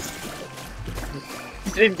gas!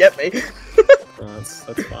 You didn't get me. That's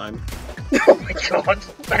fine. Oh my god,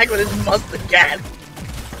 back with his mustard gas.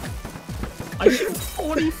 I shoot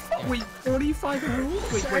 45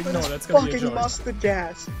 rules? Wait, no, that's gonna be a fucking joke. mustard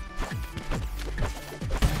gas.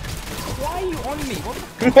 Why are you on me?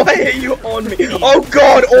 What Why are you on me? Oh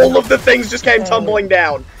god, all of the things just came tumbling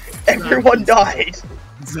down. Everyone died.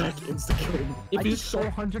 Zach insta-killed me. I did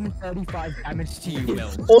 435 damage to you,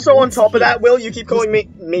 Will. Also, on top of that, Will, you keep calling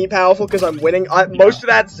me powerful because I'm winning. Most of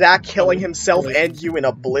that's Zach killing himself and you in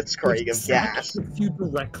a blitzkrieg of gas. If you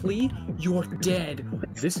directly, you're dead.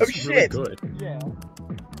 This Oh, is really shit. good. Yeah.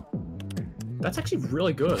 That's actually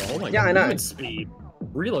really good. Oh my Yeah, god. I know. Movement speed.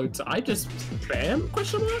 Reload. I just bam?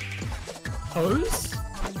 Question mark? Hose?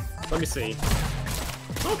 Let me see.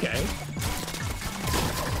 Okay.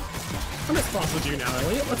 I'm as fast as you now,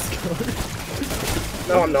 Elliot. Let's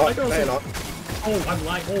go. No, I'm not. I got No, you're not. Oh, I'm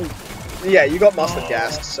like, oh, Yeah, you got mustard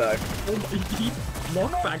gassed, so. he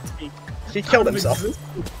knockbacked me. He killed Out of himself.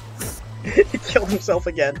 existence He killed himself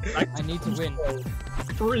again. I need to win.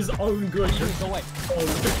 For his own good. Go away. Oh,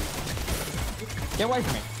 Get away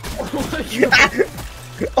from me. oh my god.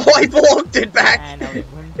 Oh, I blocked it back! And Elliot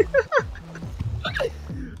win.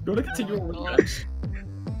 You wanna continue on with match?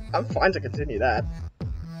 I'm fine to continue that.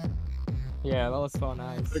 Yeah, that was so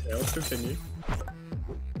nice. Okay, let's continue.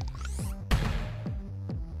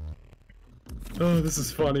 Oh, this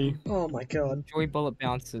is funny. Oh my god. Joy bullet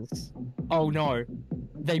bounces. Oh no.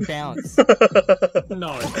 They bounce.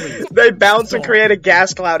 No, please. They bounce and create a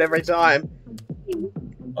gas cloud every time. You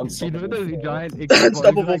know Unstoppable. those giant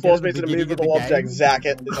Unstoppable explosions force I means get an at the beginning of the immovable game? object. Zack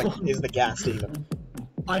it is the gas demon.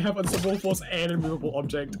 I have unstoppable force and immovable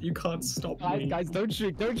object. You can't stop me. Guys, don't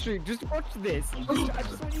shoot, just watch this. I just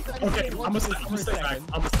want you guys Okay, to I'm watch gonna this stay for a back. second.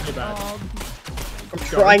 I'm gonna stay back. I'm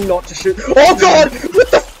trying not to shoot. Oh god!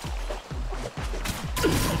 What the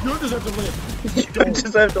You don't deserve to live. You don't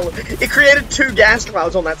deserve to live. It created 2 gas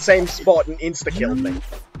clouds on that same spot and insta-killed me. You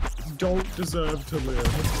don't deserve to live.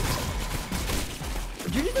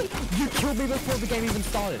 You killed me before the game even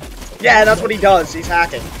started. Yeah, that's what he does. He's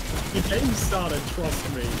hacking. The game started,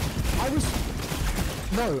 trust me. I was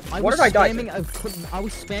What was did I die to? spamming I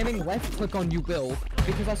was spamming left click on you, Will,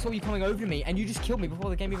 because I saw you coming over to me, and you just killed me before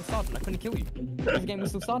the game even started. And I couldn't kill you because the game was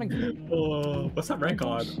still starting. What's that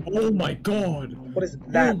record? Oh my god. What is Oh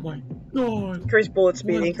that? my god. Increased bullet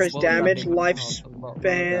speed, What? increased Bullet damage, grabbing.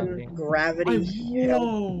 lifespan, gravity, health,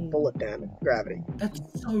 Whoa. bullet damage, gravity. That's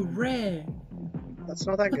so rare. That's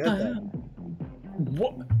not that What good the though. hell?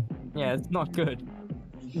 What? Yeah, it's not good.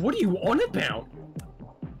 What are you on about?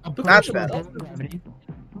 That's better.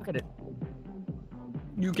 Look at it.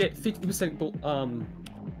 You get 50%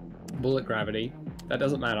 bullet gravity. That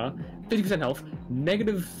doesn't matter. 50% health.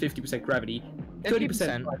 Negative 50% gravity. 30%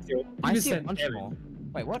 50%. life steal. I see a 50% bunch damage. more.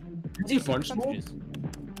 Wait, what? You see a bunch more? Percentages.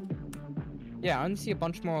 Yeah, I only see a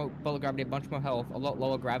bunch more bullet gravity, a bunch more health, a lot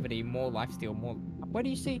lower gravity, more lifesteal, more. Where do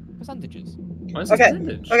you see percentages? Why is this Okay,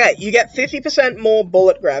 percentage? okay, you get 50% more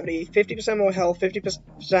bullet gravity, 50% more health,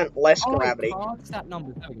 50% less gravity. That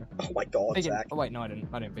number. There we go. Oh my god, Figure- Zach. Oh wait, no, I didn't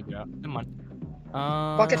figure it out. Never mind.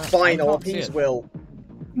 Fucking fine, I all can't see peas it. will.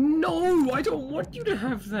 No, I don't want you to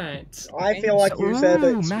have that. I feel like you said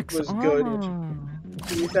Ooh, it max was good. armor.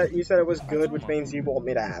 You said it was good, which means you want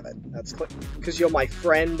me to have it. That's because you're my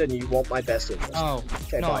friend and you want my best interest. Oh,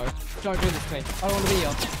 Okay, no. fine. Don't do this to me. I don't want to be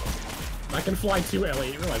here. I can fly too,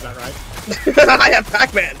 Ellie. You realize that, right? I have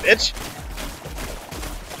Pac-Man, bitch.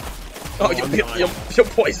 Oh, I'm not. you're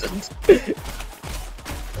poisoned.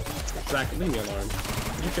 Zach, leave me alone.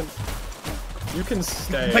 You can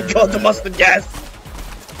stay. Oh my god, the mustard gas.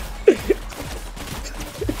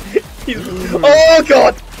 Oh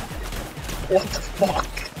god. What the fuck?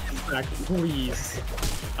 Zach, please.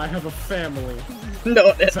 I have a family.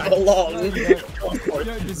 Not it Zach. You long.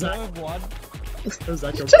 don't deserve one.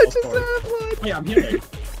 Zach, your Just crossbow. Yeah, I'm healing.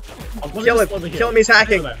 Kill him. Kill him, he's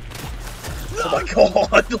hacking. Oh my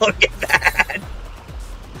god, look at that!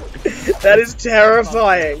 That is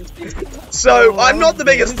terrifying. So, I'm not the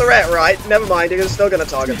biggest threat, right? Never mind, you're still gonna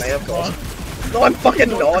target me, of course. No, I'm fucking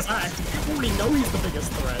not. Zach, you already know he's the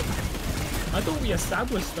biggest threat. I thought we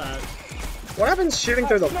established that. What happens shooting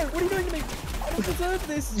through No, the... what are you doing to me? I don't deserve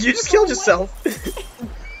this. You just killed yourself.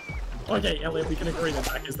 Okay, Elliot, we can agree that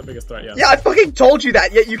Zach is the biggest threat, yes. Yeah, I fucking told you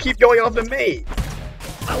that, yet you keep going after me.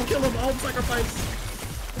 I'll kill him, I'll sacrifice.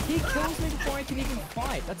 He kills me before I can even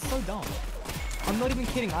fight. That's so dumb. I'm not even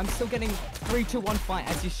kidding. I'm still getting 3, 2, 1 fight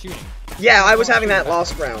as you're shooting. Yeah, I was having that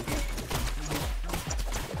last round.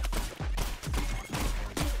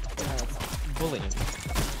 Bullying.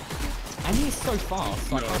 And he's so fast,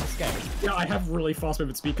 so I can't escape. Yeah, I have really fast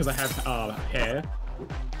movement speed because I have hair.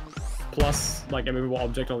 Plus, like, a movable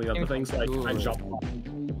object and all the other things, like, I jump.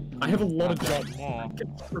 I have a lot of jump. I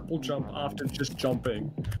can triple jump after just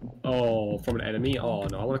jumping. Oh, from an enemy? Oh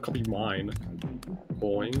no, I want to copy mine.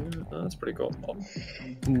 Boing. Oh, that's pretty cool. Oh.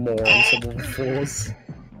 More on force.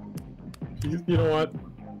 You know what?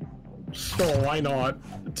 Sure, why not?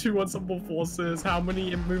 2 unstoppable forces. How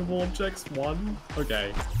many immovable objects? 1?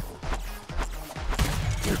 Okay.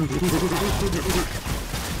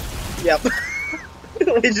 Yep.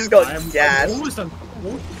 We just got I'm gassed. almost done.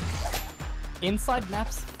 Inside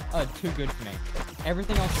maps are too good for me.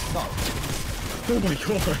 Everything else sucks. Oh my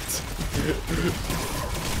god.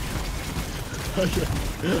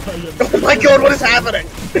 Oh my god, what is happening?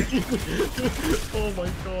 Oh my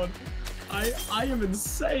god. I am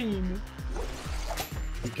insane.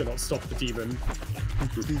 You cannot stop the demon.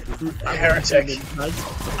 Heretic.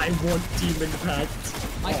 I want demon pact.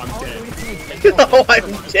 Oh, I'm dead. Oh,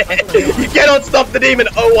 I'm dead. You cannot stop the demon.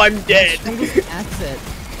 Oh, I'm dead.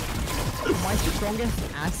 My strongest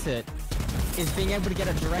asset is being able to get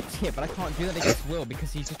a direct hit, but I can't do that against Will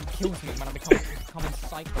because he just kills me when I become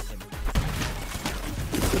psyched with him.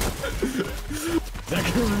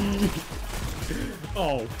 Zachary.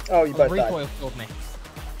 Oh. Oh, you both Recoil died. killed me.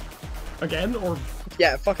 Again or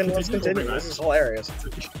Yeah, fucking let's continue. This is hilarious.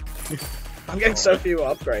 I'm getting so few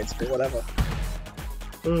upgrades, but whatever.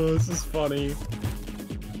 Oh, this is funny.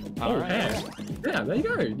 Oh, Alright. yeah. Yeah, there you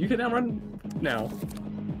go. You can now run now.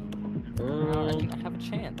 I didn't have a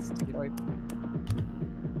chance.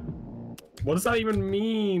 What does that even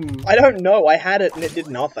mean? I don't know. I had it and it did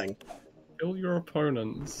nothing. Kill your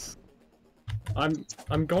opponents. I'm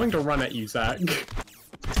going to run at you, Zach.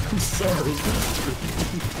 I'm sorry.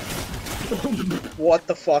 What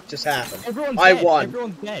the fuck just happened? Everyone's I dead. won.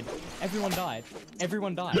 Everyone's dead. Everyone died.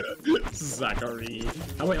 Everyone died. Zachary.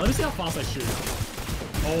 Oh wait, let me see how fast I shoot.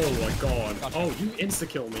 Oh my god. Oh, you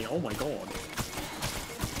insta-kill me. Oh my god.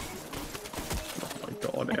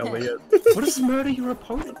 Oh my god, Elliot. What does murder your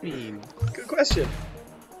opponent mean? Good question.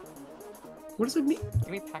 What does it mean? Give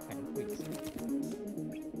me Pac-Man, please.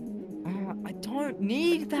 I don't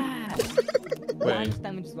need that. Minus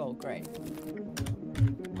damage as well. Great.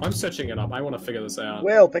 I'm searching it up. I want to figure this out.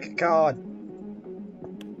 Will, pick a card.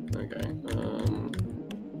 Okay.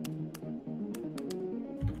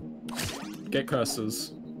 Get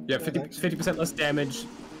curses. Yeah, 50% less damage,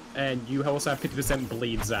 and you also have 50%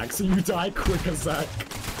 bleed, Zach. So you die quicker, Zach.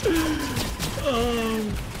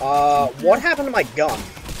 What happened to my gun?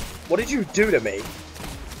 What did you do to me?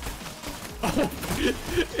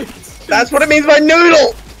 That's what it means by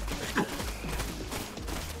noodle!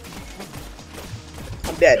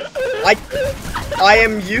 I'm dead. I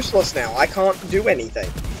am useless now. I can't do anything.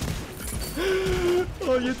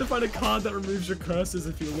 Oh, you have to find a card that removes your curses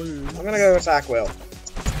if you lose. I'm gonna go attack Will.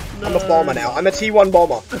 No. I'm a bomber now. I'm a T1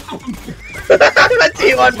 bomber. I'm a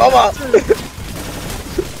T1 bomber!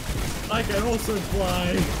 I can also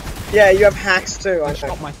fly. Yeah, you have hacks too, I I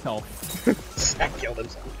think. shot myself. Zach killed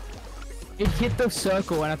himself. It hit the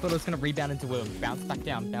circle and I thought it was gonna rebound into Will. Bounce back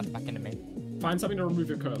down, bounce back into me. Find something to remove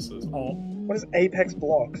your curses. Oh. What is Apex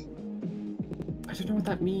Blocks? I don't know what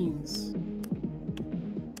that means.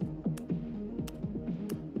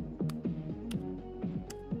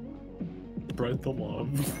 spread the love.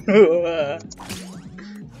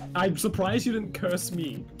 I I'm surprised you didn't curse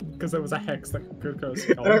me, because there was a hex that could curse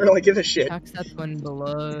don't really give a shit. Tax that one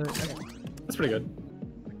below. Okay. That's pretty good.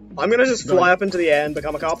 I'm gonna just Go fly on. up into the air and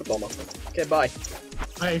become a carpet bomber. Okay, bye.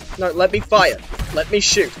 Hey, No, let me fire. Let me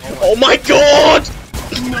shoot. Oh my god!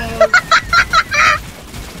 no!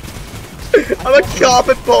 I'm a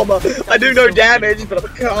carpet bomber. I do no damage, but I'm a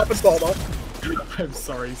carpet bomber. I'm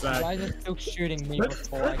sorry, Zach. Why is it still shooting me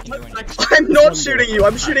before I can do anything? I'm not shooting you.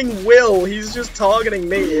 I'm shooting Will. He's just targeting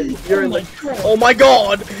me, and you're in my the. God. Oh my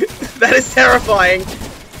god! That is terrifying.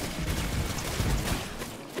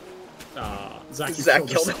 Zach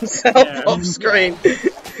killed himself Yeah. off screen.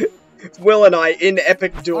 Will and I in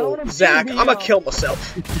epic I duel. wanna Zach, be I'ma here. kill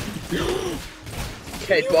myself.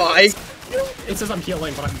 Okay, bye. It says I'm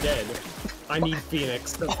healing, but I'm dead. I need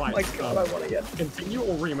Phoenix to Oh fight my god, I wanna get. Continue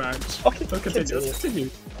or rematch? Okay, So continue. continue. Let's continue.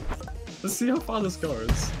 Let's see how far this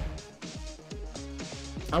goes.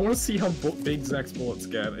 I want to see how big Zach's bullets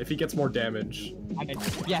get. If he gets more damage. Damage.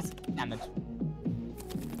 Yes, damage.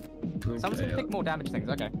 Someone's gonna Okay, pick more damage things,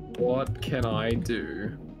 okay. what can I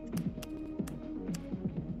do?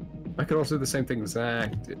 I could also do the same thing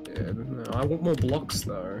Zach did. No, I want more blocks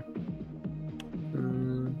though.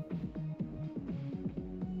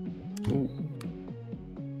 Ooh.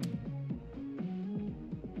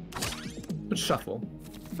 Let's shuffle.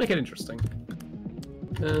 Make it interesting.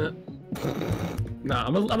 Nah,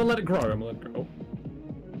 I'm gonna let it grow. I'm gonna let it grow.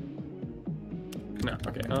 No,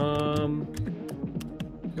 okay.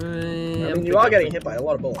 I mean, you are getting hit by a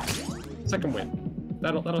lot of bullets. Second win.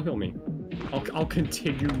 That'll heal me. I'll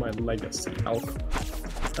continue my legacy.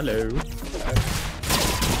 Hello.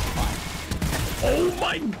 Oh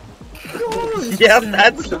my god! Yeah,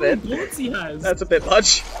 that's a How many bit. bullets he has. That's a bit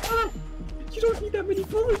much. You don't need that many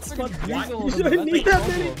bullets. But why? Use all of You them, don't that's need the that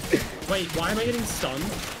many. problem. Wait, why am I getting stunned?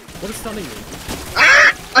 What is stunning me?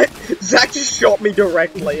 Ah! Zach just shot me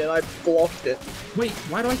directly and I blocked it. Wait,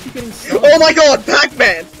 why do I keep getting stunned? Oh my god,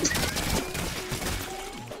 Pac-Man!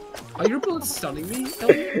 Are your bullets stunning me,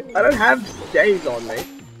 Elliot? I don't have days on me.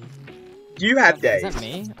 You have days. Is that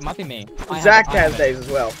me? It might be me. I have Zach it, I have has it. days as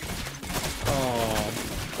well. Oh,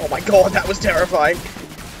 Oh my god, that was terrifying.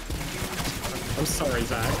 I'm sorry,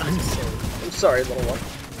 Zach. I'm sorry. I'm sorry, little one.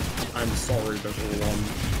 I'm sorry, little one.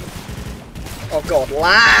 Oh god,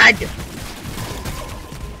 lag!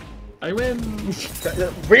 I win!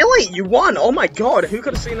 Really? You won? Oh my god, who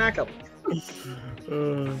could have seen that coming?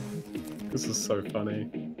 This is so funny.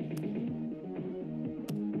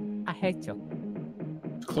 I hate you.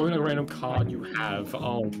 Clone a random card you have.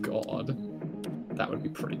 Oh god. That would be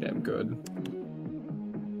pretty damn good.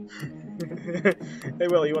 Hey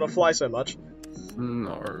Will, you wanna fly so much?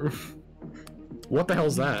 No. What the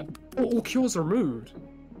hell's that? Oh, all cures are removed.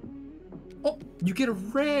 Oh, you get a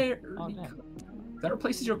rare. Oh, no. That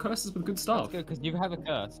replaces your curses with good stuff. Good, because you have a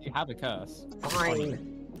curse. You have a curse.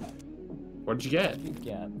 Fine. What did you get? You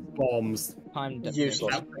get Bombs time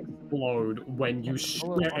Useless. that explode when you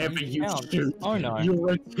Oh, wherever oh, you count. shoot. Oh no.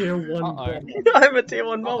 You're a tier 1 Uh-oh. bomb. I'm a tier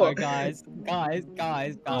 1 Oh mower. guys. Oh,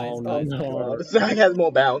 guys. no. Zach has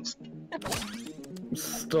more bounce.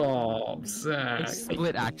 Stop, Zach. It's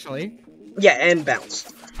split actually. Yeah, and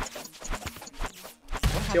bounce.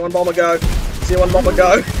 Tier 1 bomber go. Tier 1 bomber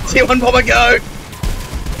go. Tier 1 bomber go.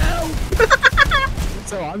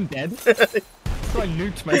 So I'm dead. So I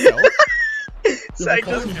nuked myself. Zach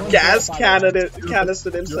just gas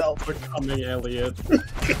canistered himself. You're becoming Elliot.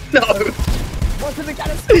 No. What's in the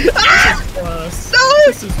canister? Worse. No!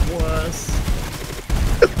 This is worse.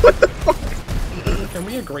 What the fuck? Can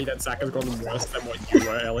we agree that Zach has gotten worse than what you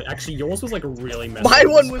were, Elliot? Actually, yours was like really messed up. My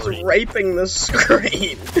with one the was screen. raping the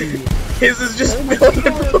screen. His is just filling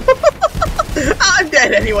it. I'm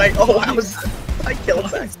dead anyway. Oh, I killed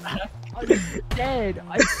Zach. I'm dead.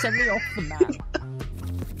 I sent me off the map.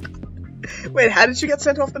 Wait, how did you get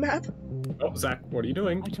sent off the map? Oh, Zach, what are you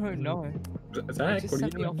doing? I don't know. Zach, Just what are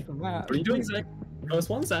you sent me off doing? the map. What are you doing, Zach? First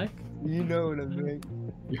one, Zach. You know what I mean.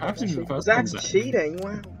 You have to do the first Zach's one, Zach. cheating.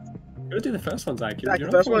 Wow. You gotta do the first one, Zach. Zach, You're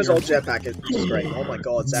the not first one is all following jetpack. It's great. Oh my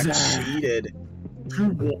god, Zach Zach. cheated.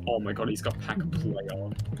 your- Oh my god, he's got pack player.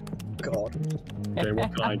 God. Okay,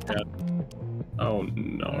 what can I get? Oh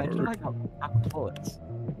Imagine no. I got pack bullets.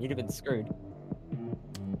 You'd have been screwed.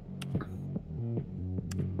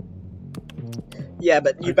 Yeah,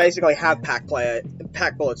 but you basically have pack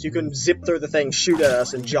bullets. You can zip through the thing, shoot at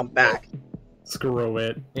us, and jump back. Screw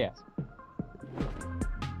it. Yeah.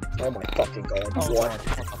 Oh my fucking god. Oh, What?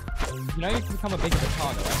 God. You know you can become a bigger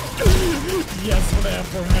retarded, right? Yes,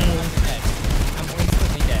 whatever, man. I'm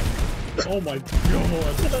instantly dead. Oh my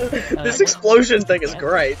god. This explosion thing is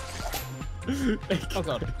great. Oh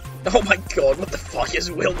god. Oh my god, what the fuck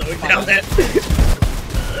is Will doing down there?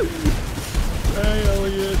 Hey,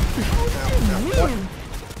 Elliot.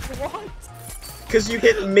 What? Because you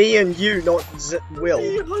hit me and you, not Will.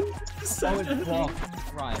 300%. Oh, it's blocked.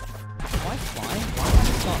 Right. Why fine? Why am I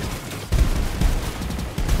stunned?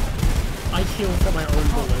 I heal from my own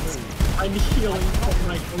bullets. I'm healing from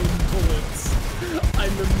my own bullets.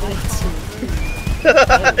 I'm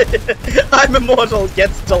immortal. I'm immortal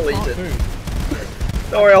gets Can't deleted. move.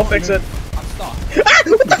 Don't worry, I'll fix it. I'm stuck. Ah,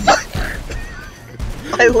 what the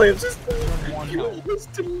fuck? I lived. One You health.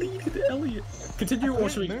 almost deleted Elliot. Continue or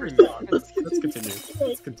should we move. restart? Let's continue.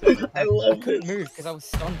 Let's continue. I I love couldn't this. move because I was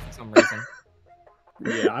stunned for some reason. Yeah,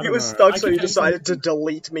 I You don't were know. stuck, I so can you take decided to some-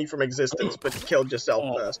 delete me from existence, but killed yourself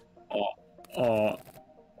Oh. first. Oh,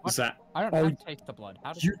 What? Zach, I don't Oh, have taste the blood.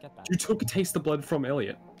 How did you- you get that? you took a taste of blood from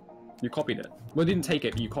Elliot. You copied it. Well, you didn't take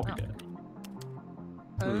it, but you copied it.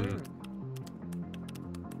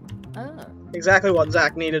 Exactly what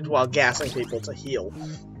Zach needed while gassing people to heal.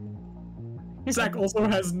 Zach also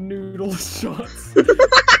has noodle shots.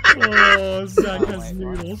 Oh, Zach Oh, has wait,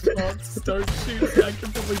 noodle shots. Don't shoot, Zach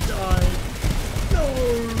can probably die. No!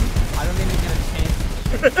 I don't even get a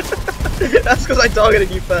chance. That's because I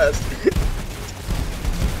targeted you first.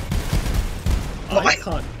 I Why?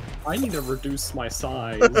 can't. I need to reduce my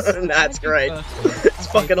size. That's great. It's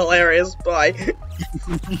fucking hilarious. Bye.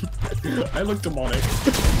 I look demonic.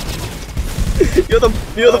 You're the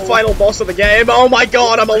final boss of the game. Oh my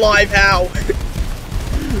god, I'm alive. How?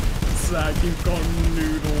 Zach, you've got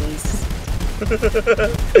noodles.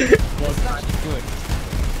 It's actually good.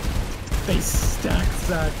 They stack,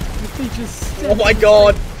 Zach. They just stack. Oh my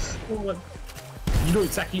god. You know,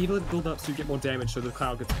 Zach, you need to build up so you get more damage so the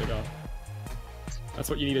cloud gets bigger. That's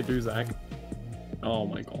what you need to do, Zach. Oh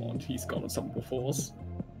my god, he's got unstoppable force.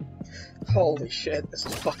 Holy shit, this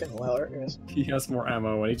is fucking hilarious. He has more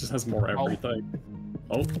ammo and he just has more everything.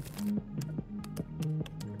 Oh.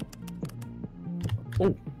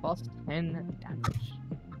 Oh, Plus 10 damage.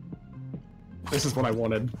 this is what I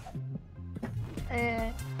wanted.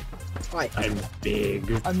 Hi. I'm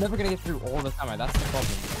big. I'm never gonna get through all this ammo, that's the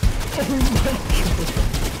problem.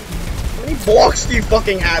 How many blocks do you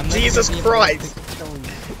fucking have? I'm never Jesus gonna be able Christ. to kill you.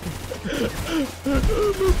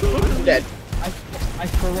 I'm dead. I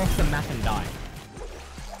throw off the map and die.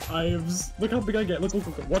 Look how big I get. Look, look,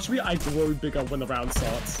 look. Watch me, I grow bigger when the round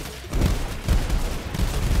starts.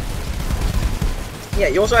 Yeah,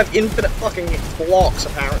 you also have infinite fucking blocks,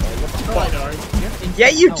 apparently. What the Oh, I fuck? know. You have infinite Yeah,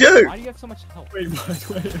 you health. do. Why do you have so much health? Wait, why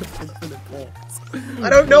do I have infinite blocks? I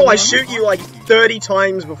don't know, I shoot you like 30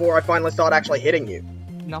 times before I finally start actually hitting you.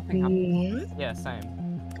 Nothing happens. What? Yeah, same.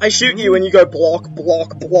 I shoot you and you go block,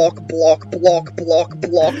 block, block, block, block, block,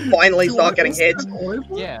 block, finally Do start I getting also hit. have auto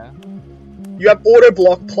block? Yeah. You have auto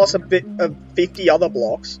block plus a bit of 50 other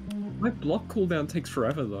blocks. My block cooldown takes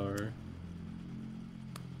forever though.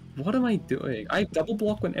 What am I doing? I double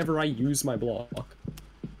block whenever I use my block.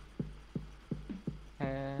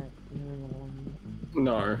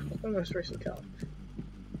 No, Oh, most recent card.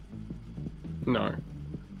 no.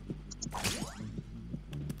 What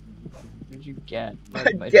did you get?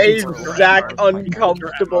 I gave your Zach ammo.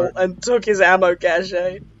 uncomfortable and took his ammo cache.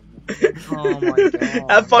 Oh my god.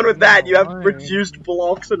 Have fun with that, you have Why? reduced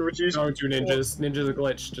blocks and reduced... Don't do ninjas. Ninjas are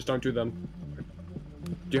glitch. Just don't do them.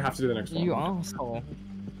 You have to do the next one. You asshole.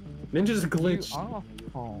 Ninjas are You glitch.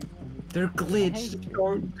 asshole. They're hate glitched. you.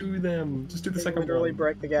 Don't do them. Just do the They second literally one.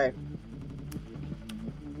 break the game.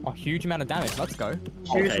 A huge amount of damage, let's go.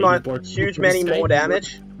 Huge, Okay, mo- you broke- huge you many broke more the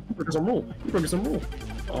damage. You broke some rule. You broke some rule.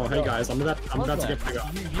 Oh, hey guys, I'm about to get bigger.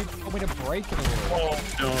 You told me to break it already. Oh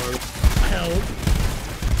no. Help.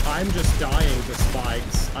 I'm just dying to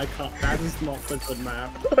spikes. I can't. That is not the good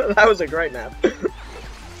map. That was a great map.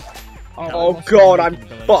 Oh that's god, really I'm good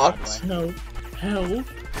delay, fucked. by the way. Help. Help.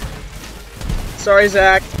 Sorry,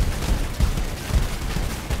 Zach.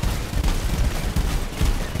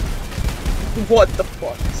 What the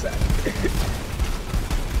fuck is that?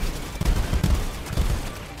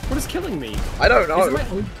 What is killing me? I don't Is it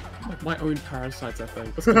know. my own parasites, I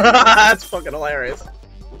think. That's fucking hilarious.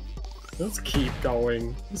 Let's keep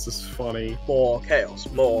going. This is funny. More chaos,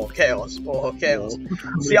 more chaos, more chaos.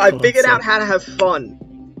 See, I figured out how to have fun.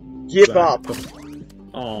 Give up.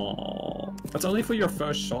 Aww. That's only for your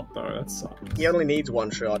first shot, though. That sucks. He only needs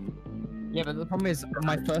one shot. Yeah, but the problem is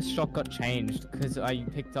my first shot got changed because I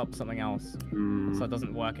picked up something else, Hmm. so it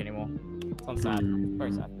doesn't work anymore. It's sad.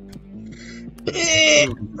 Very sad.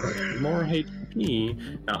 More HP.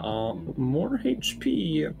 More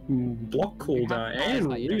HP, block cooldown, and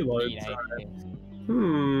Like, you don't reload need time.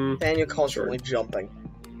 HP. And you're constantly jumping.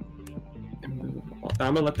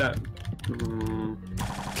 I'm gonna let that.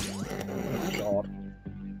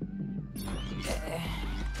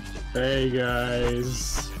 Hey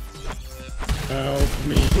guys. Help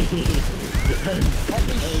me.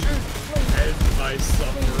 End my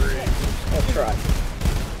suffering. I'll try.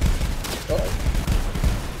 Oh.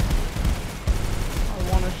 I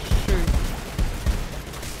wanna shoot.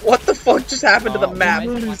 What the fuck just happened to the map?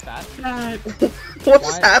 Why is that? What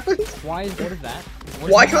just happened? What is that?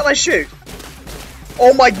 Why can't I shoot?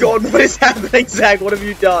 Oh my god, what is happening, Zach? What have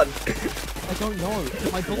you done? I don't know.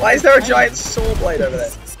 Why is there a giant saw blade over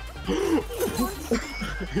there?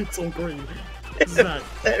 It's all green. Zach.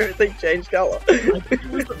 Everything changed color. I think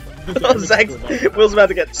it was the Oh, Zach's, Will's about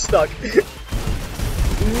to get stuck.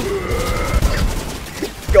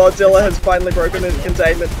 Godzilla has finally broken into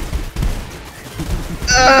containment.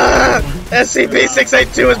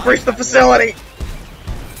 SCP-682 has breached the facility!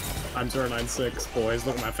 I'm 096, boys.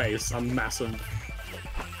 Look at my face. I'm massive.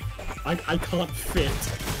 I can't fit.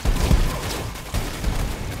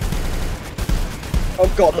 Oh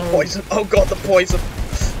god, the poison. Oh god, the poison.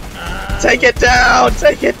 Take it down!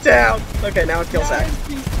 Take it down! Okay, now it kills Zach.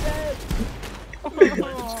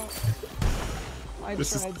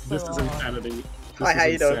 This is insanity. Hi, how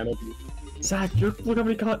you doing? Zach, look how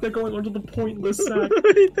many cards they're going onto the pointless, Zach.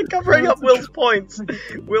 They're covering up Will's points.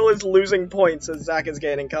 Will is losing points as Zach is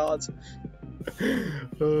gaining cards.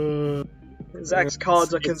 Zach's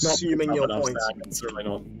cards are consuming your points. Zach. It's really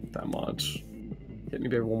not that much. Hit me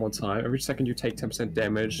baby one more time. Every second you take 10%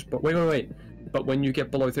 damage. But wait. But when you get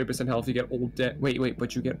below 30% health, you get all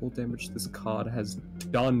but you get all damage this card has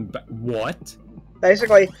done. What?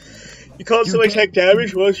 Basically, you constantly take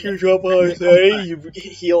damage once you drop below 30, you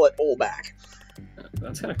heal it all back.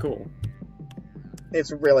 That's kind of cool.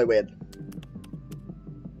 It's really weird.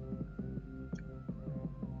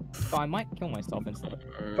 So I might kill myself instead.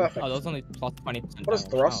 Perfect. Oh, that was only plus 20%. What is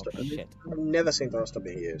thruster? Oh, shit. I've never seen thruster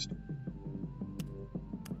being used.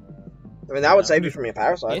 I mean, that would save you from your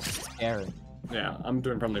parasite. It's scary. Yeah, I'm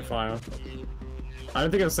doing friendly fire. I don't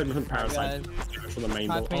think it'll save me from parasite. From the main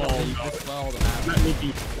ball. Oh no. Let me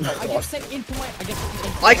be. I get sent into my.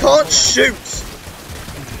 I can't shoot!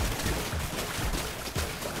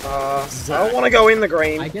 I don't want to go in the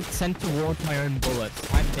green. I get sent towards my own bullets.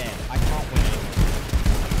 I'm dead. I can't win.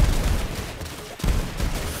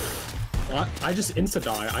 What? I just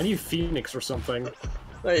insta-die. I need Phoenix or something.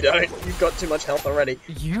 No, you don't. You've got too much health already.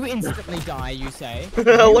 You instantly die, you say?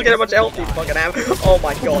 Look at how much health you fucking have. Oh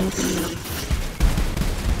my god.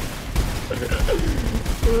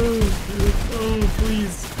 Oh,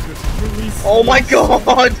 please. Release Oh my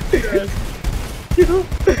god!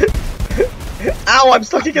 Ow, I'm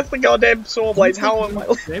stuck against the goddamn saw blades. How am I?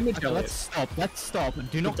 Let's stop.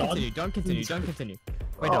 Do not continue. Don't continue.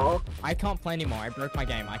 Wait, no. I can't play anymore. I broke my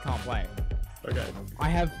game. I can't play. Okay. I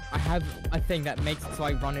have a thing that makes it so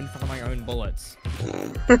I run in front of my own bullets.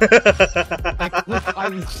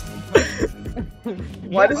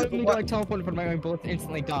 Why does it? Only do I teleport in front of my own bullets,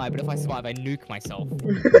 instantly die, but if I survive, I nuke myself.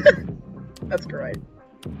 That's great.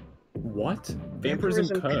 What?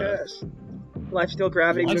 Vampirism curse. Lifesteal,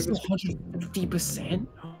 gravity, movement, 150%.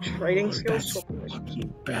 trading skills. That's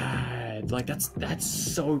fucking bad. Like that's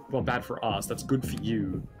so bad for us. That's good for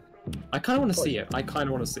you. I kind of want to see it.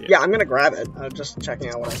 Yeah, I'm gonna grab it. I'm just checking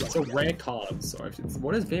out what I It's a rare card, so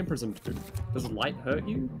what does vampirism do? Does light hurt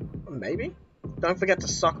you? Maybe? Don't forget to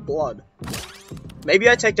suck blood. Maybe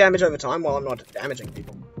I take damage over time while I'm not damaging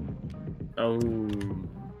people. Oh.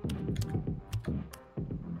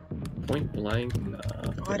 Point blank? Nah.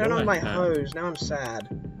 I don't have my hose. Now I'm sad.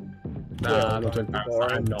 Nah, I'm not doing that.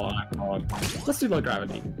 I'm not. Let's do low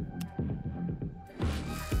gravity.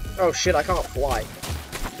 Oh shit, I can't fly.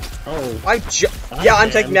 Oh. Yeah,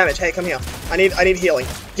 I'm taking damage. Hey, come here. I need healing.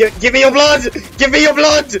 Give me your blood! Give me your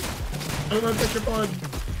blood! I'm gonna take your blood.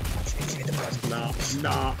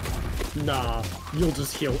 Nah. You'll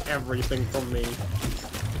just heal everything from me.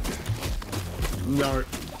 No.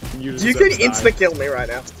 You could insta-kill me right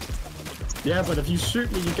now. Yeah, but if you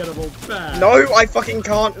shoot me, you get it all back. No, I fucking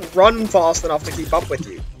can't run fast enough to keep up with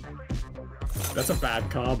you. That's a bad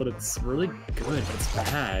car, but it's really good. It's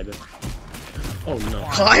bad. Oh no.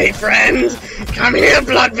 Hi, friend! Come here,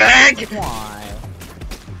 blood bag! Why?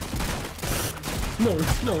 No.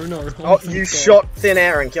 Oh, you shot thin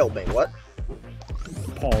air and killed me. What?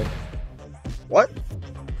 Pog. What?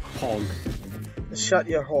 Pog. Shut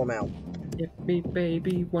your whore mouth. Hit me,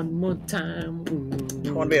 baby, one more time.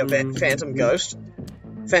 You want to be a phantom ghost?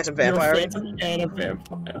 Phantom vampire? You're a phantom and a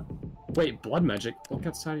vampire. Wait, blood magic? Look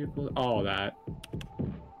outside of your blood. Oh, that.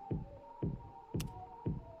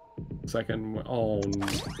 Second. Oh.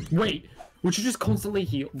 Wait! Would you just constantly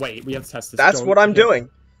heal? Wait, we have to test this. That's what I'm doing.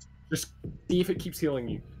 Just see if it keeps healing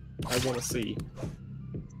you. I want to see.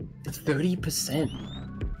 It's 30%.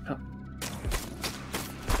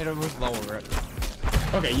 It was lower it.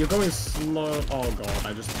 Okay, you're going slow. Oh god,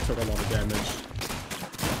 I just took a lot of damage.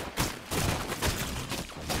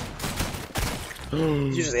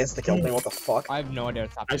 You just insta-killed me, what the fuck? I have no idea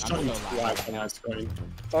what's I happening. shot I'm you so loud. twice on my screen.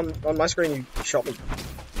 On my screen, you shot me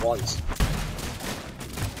once.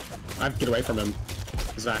 I have to get away from him.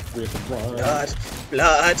 Zach, we have to run. Blood!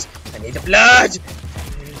 Blood! I need the blood!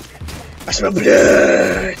 I smell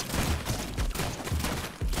blood!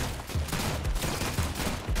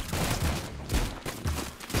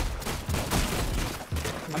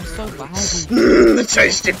 I'm so laggy. The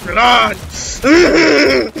tasty blood!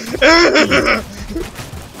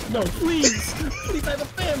 No, please! Please, I have a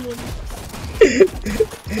family!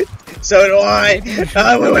 So do I!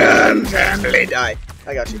 I will family die!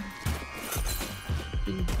 I got you.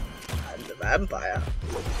 I'm the vampire.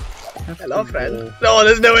 Hello, friend. No,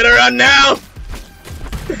 there's nowhere to run now!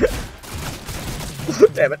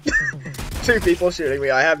 Damn it. 2 people shooting me,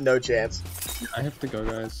 I have no chance. I have to go,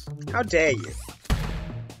 guys. How dare you?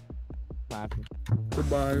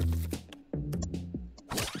 Goodbye.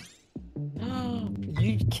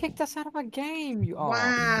 You kicked us out of a game. You. Oh.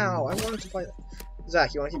 Wow, I wanted to play that.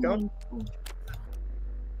 Zach, you wanna keep going?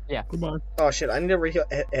 Yeah. Goodbye. Oh shit, I need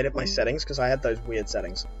to edit my settings because I had those weird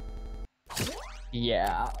settings.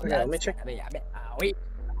 Yeah. Okay, let me check. Wait.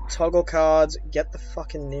 Toggle cards, get the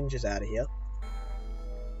fucking ninjas out of here.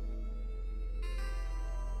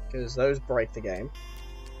 Because those break the game.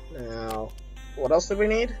 Now, what else did we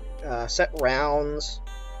need? Set rounds.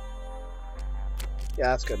 Yeah,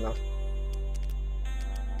 that's good enough.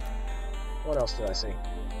 What else did I see?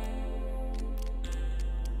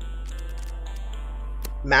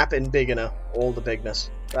 Map in beginner, all the bigness,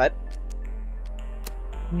 right?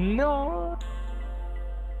 No.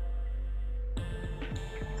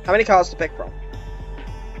 How many cards to pick from?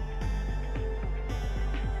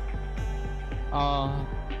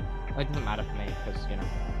 It doesn't matter for me because you know.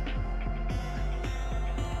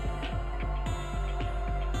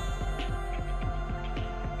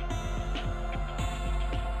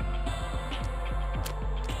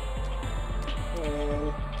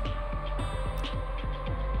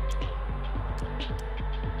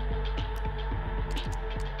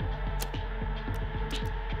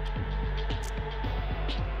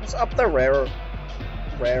 Let's up the rare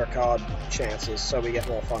card chances so we get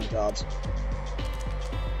more fun cards.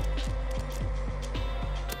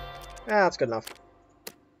 Ah, that's good enough.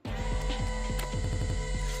 There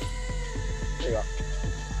you go.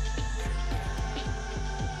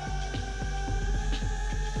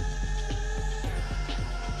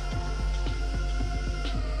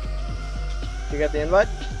 You get the invite?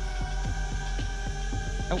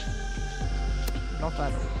 Nope. Not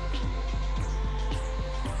that.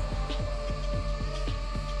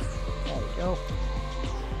 There we go.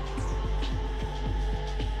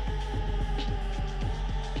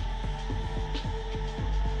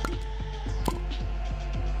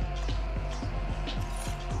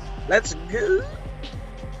 Let's go.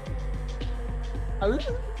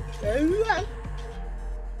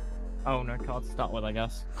 Oh, no cards to start with, I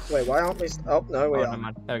guess. Wait, why aren't we? Oh no, we Oh, are. never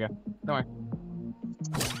mind. There we go. Don't worry.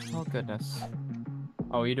 Oh, goodness.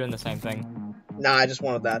 Oh, you're doing the same thing. Nah, I just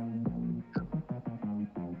wanted that.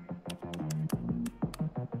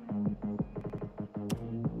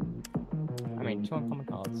 I mean, 2 uncommon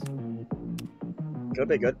cards. Could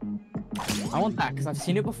be good. I want that because I've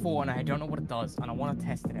seen it before and I don't know what it does and I want to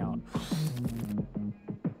test it out.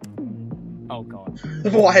 Oh god.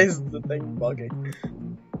 Why is the thing bugging?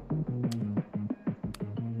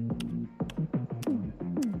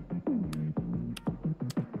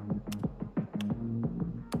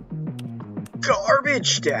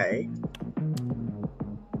 Garbage day.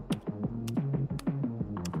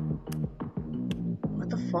 What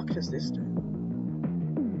the fuck does this do?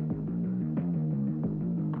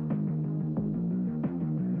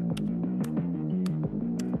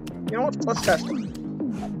 You know what? Let's test it.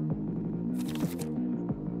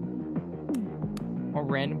 Or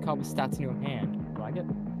random card with stats in your hand. Do I get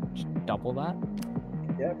double that?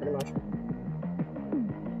 Yeah, pretty much.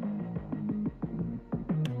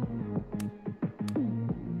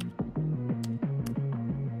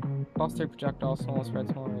 Plus 3 projectile, small spread,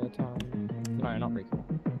 smaller at a time. No, not very cool.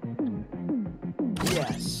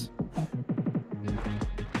 Yes.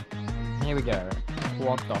 Here we go.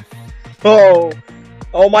 What the f- Oh!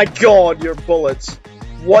 Oh my god, your bullets.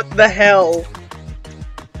 What the hell?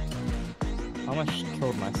 I almost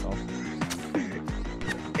killed myself.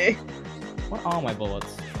 Eh. What are my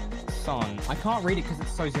bullets? Son. I can't read it because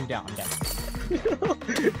it's so zoomed out. I'm dead.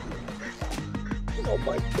 Oh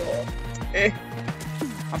my god. Eh.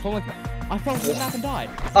 I'm pulling. I fell off the map and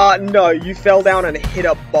died. No, you fell down and hit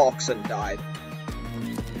a box and died.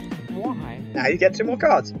 Why? Now you get 2 more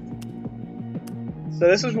cards. So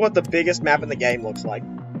this is what the biggest map in the game looks like.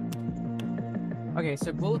 Okay,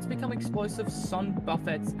 so bullets become explosive, sun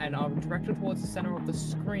buffets, and are directed towards the center of the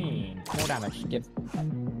screen. More damage. Give.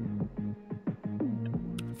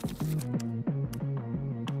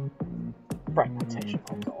 Fragmentation,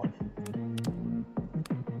 oh god.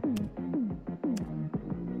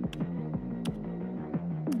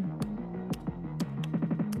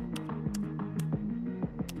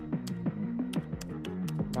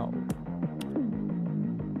 No.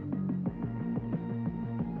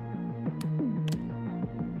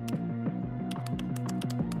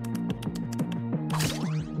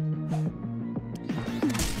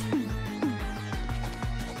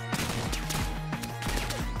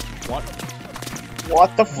 What?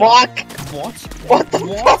 What the fuck? What? What the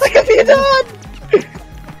What? fuck have you done?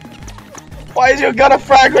 Why is your gun a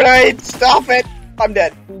frag grenade? Stop it! I'm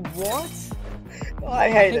dead. What? I I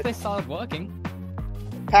hate think it. they started working.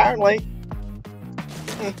 Apparently.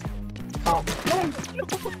 Oh.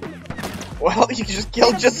 Well, you just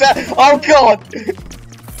killed yourself. Oh god!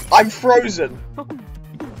 I'm frozen.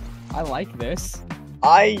 I like this.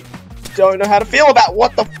 I don't know how to feel about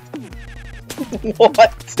what the. What?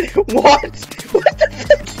 What? What the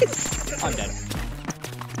fuck is? I'm dead.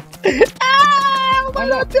 Ah! I'm I'm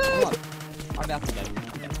not dead. I'm about to dead.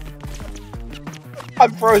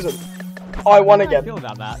 I'm frozen. Oh, I won How do I again. feel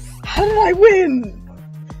about that? How did I win?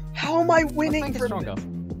 How am I Let's winning make it from stronger. this?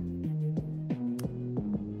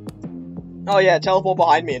 Oh yeah, teleport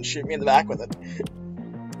behind me and shoot me in the back with it.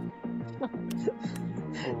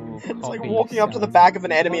 It's like walking up to the back of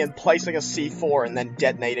an enemy and placing a C4 and then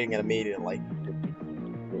detonating it immediately.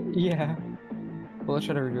 Yeah. Well, let's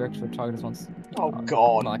try to redirect your target once. Oh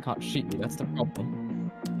god. Well, I can't shoot you, that's the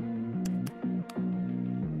problem.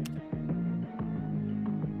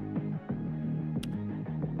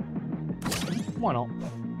 Why not?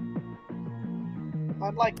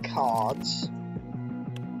 I'd like cards.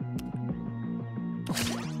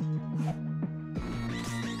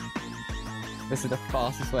 This is the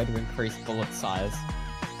fastest way to increase bullet size.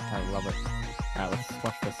 I love it. Alright, let's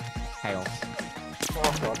watch this chaos.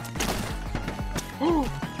 Oh god.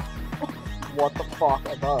 What the fuck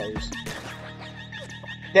are those?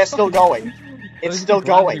 They're still going. It's Those are still the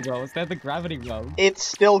gravity going. Rolls. They're the gravity rolls. It's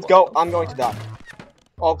still go. I'm going to die.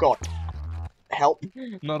 Oh god. Help.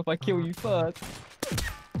 Not if I kill you first.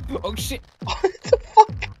 Oh shit! What the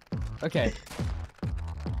fuck? Okay.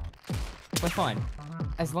 We're fine.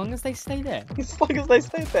 As long as they stay there. As long as they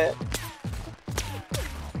stay there.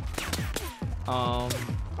 Um,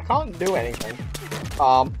 I can't do anything.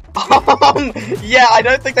 Yeah, I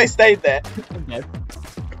don't think they stayed there. I'm dead.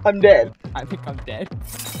 I'm dead. I think I'm dead.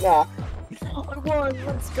 Nah. I won!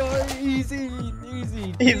 Let's go! Easy!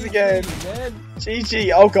 Easy! Easy game. Man.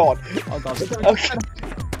 GG. Oh god. Oh god. Okay.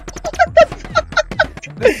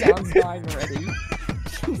 The sound's dying already.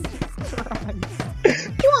 Jesus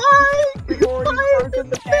Christ. Why? We've already Why is broken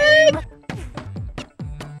this the game!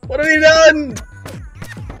 What have we done?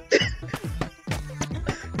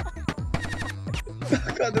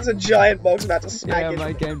 Oh god, there's a giant box about to smack Yeah, into my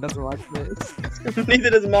me. game doesn't like this. Neither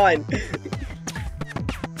does mine.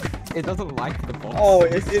 It doesn't like the box. Oh,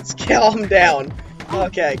 it's calmed down.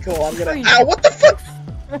 Okay, cool. I'm gonna. Freeze. Ow! What the fuck?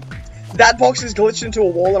 That box is glitched into a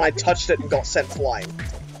wall, and I touched it and got sent flying.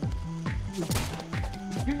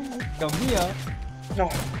 Come here. No.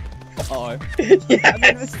 Uh-oh. I made a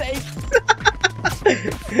Yes. mistake!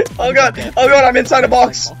 Oh god. Oh god. I'm inside a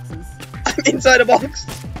box. Boxes. I'm inside a box.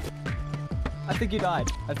 I think you died.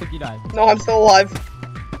 I think you died. No, I'm still alive.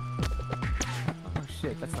 Oh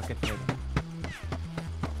shit, that's not good for me.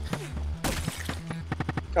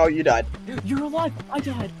 Oh, you died. You're alive! I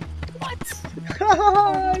died! What?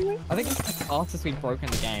 I think it's the fastest we've broken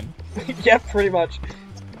the game. Yeah, pretty much.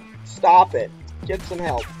 Stop it. Get some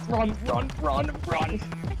help. Run, run, run, run!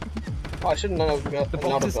 Oh, I shouldn't have The not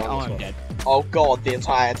boxes. have Oh, done I'm this dead. one. Oh god, the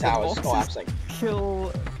entire tower is boxes- collapsing.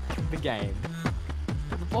 Kill the game.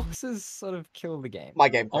 The boxes sort of kill the game. My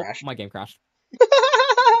game Oh, crashed. my game crashed.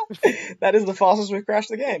 That is the fastest we've crashed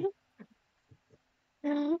the game.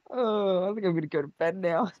 Oh, I think I'm gonna go to bed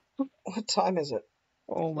now. What time is it?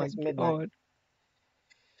 Oh my It's midnight. god.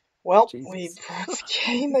 Well, Jesus. we broke the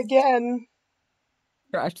game again.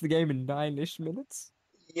 Crashed the game in 9-ish minutes.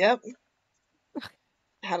 Yep.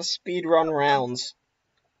 How to speed run rounds.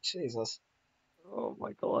 Jesus. Oh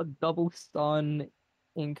my god. Double stun,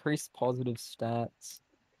 increased positive stats.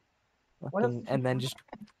 What Fucking- and then just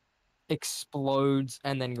explodes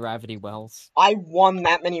and then gravity wells. I won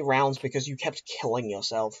that many rounds because you kept killing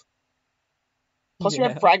yourself. Plus we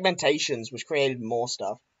had fragmentations, which created more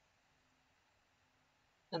stuff.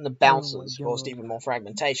 And the bouncers caused even more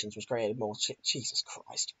fragmentations, which created more. Jesus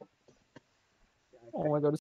Christ. Oh my god.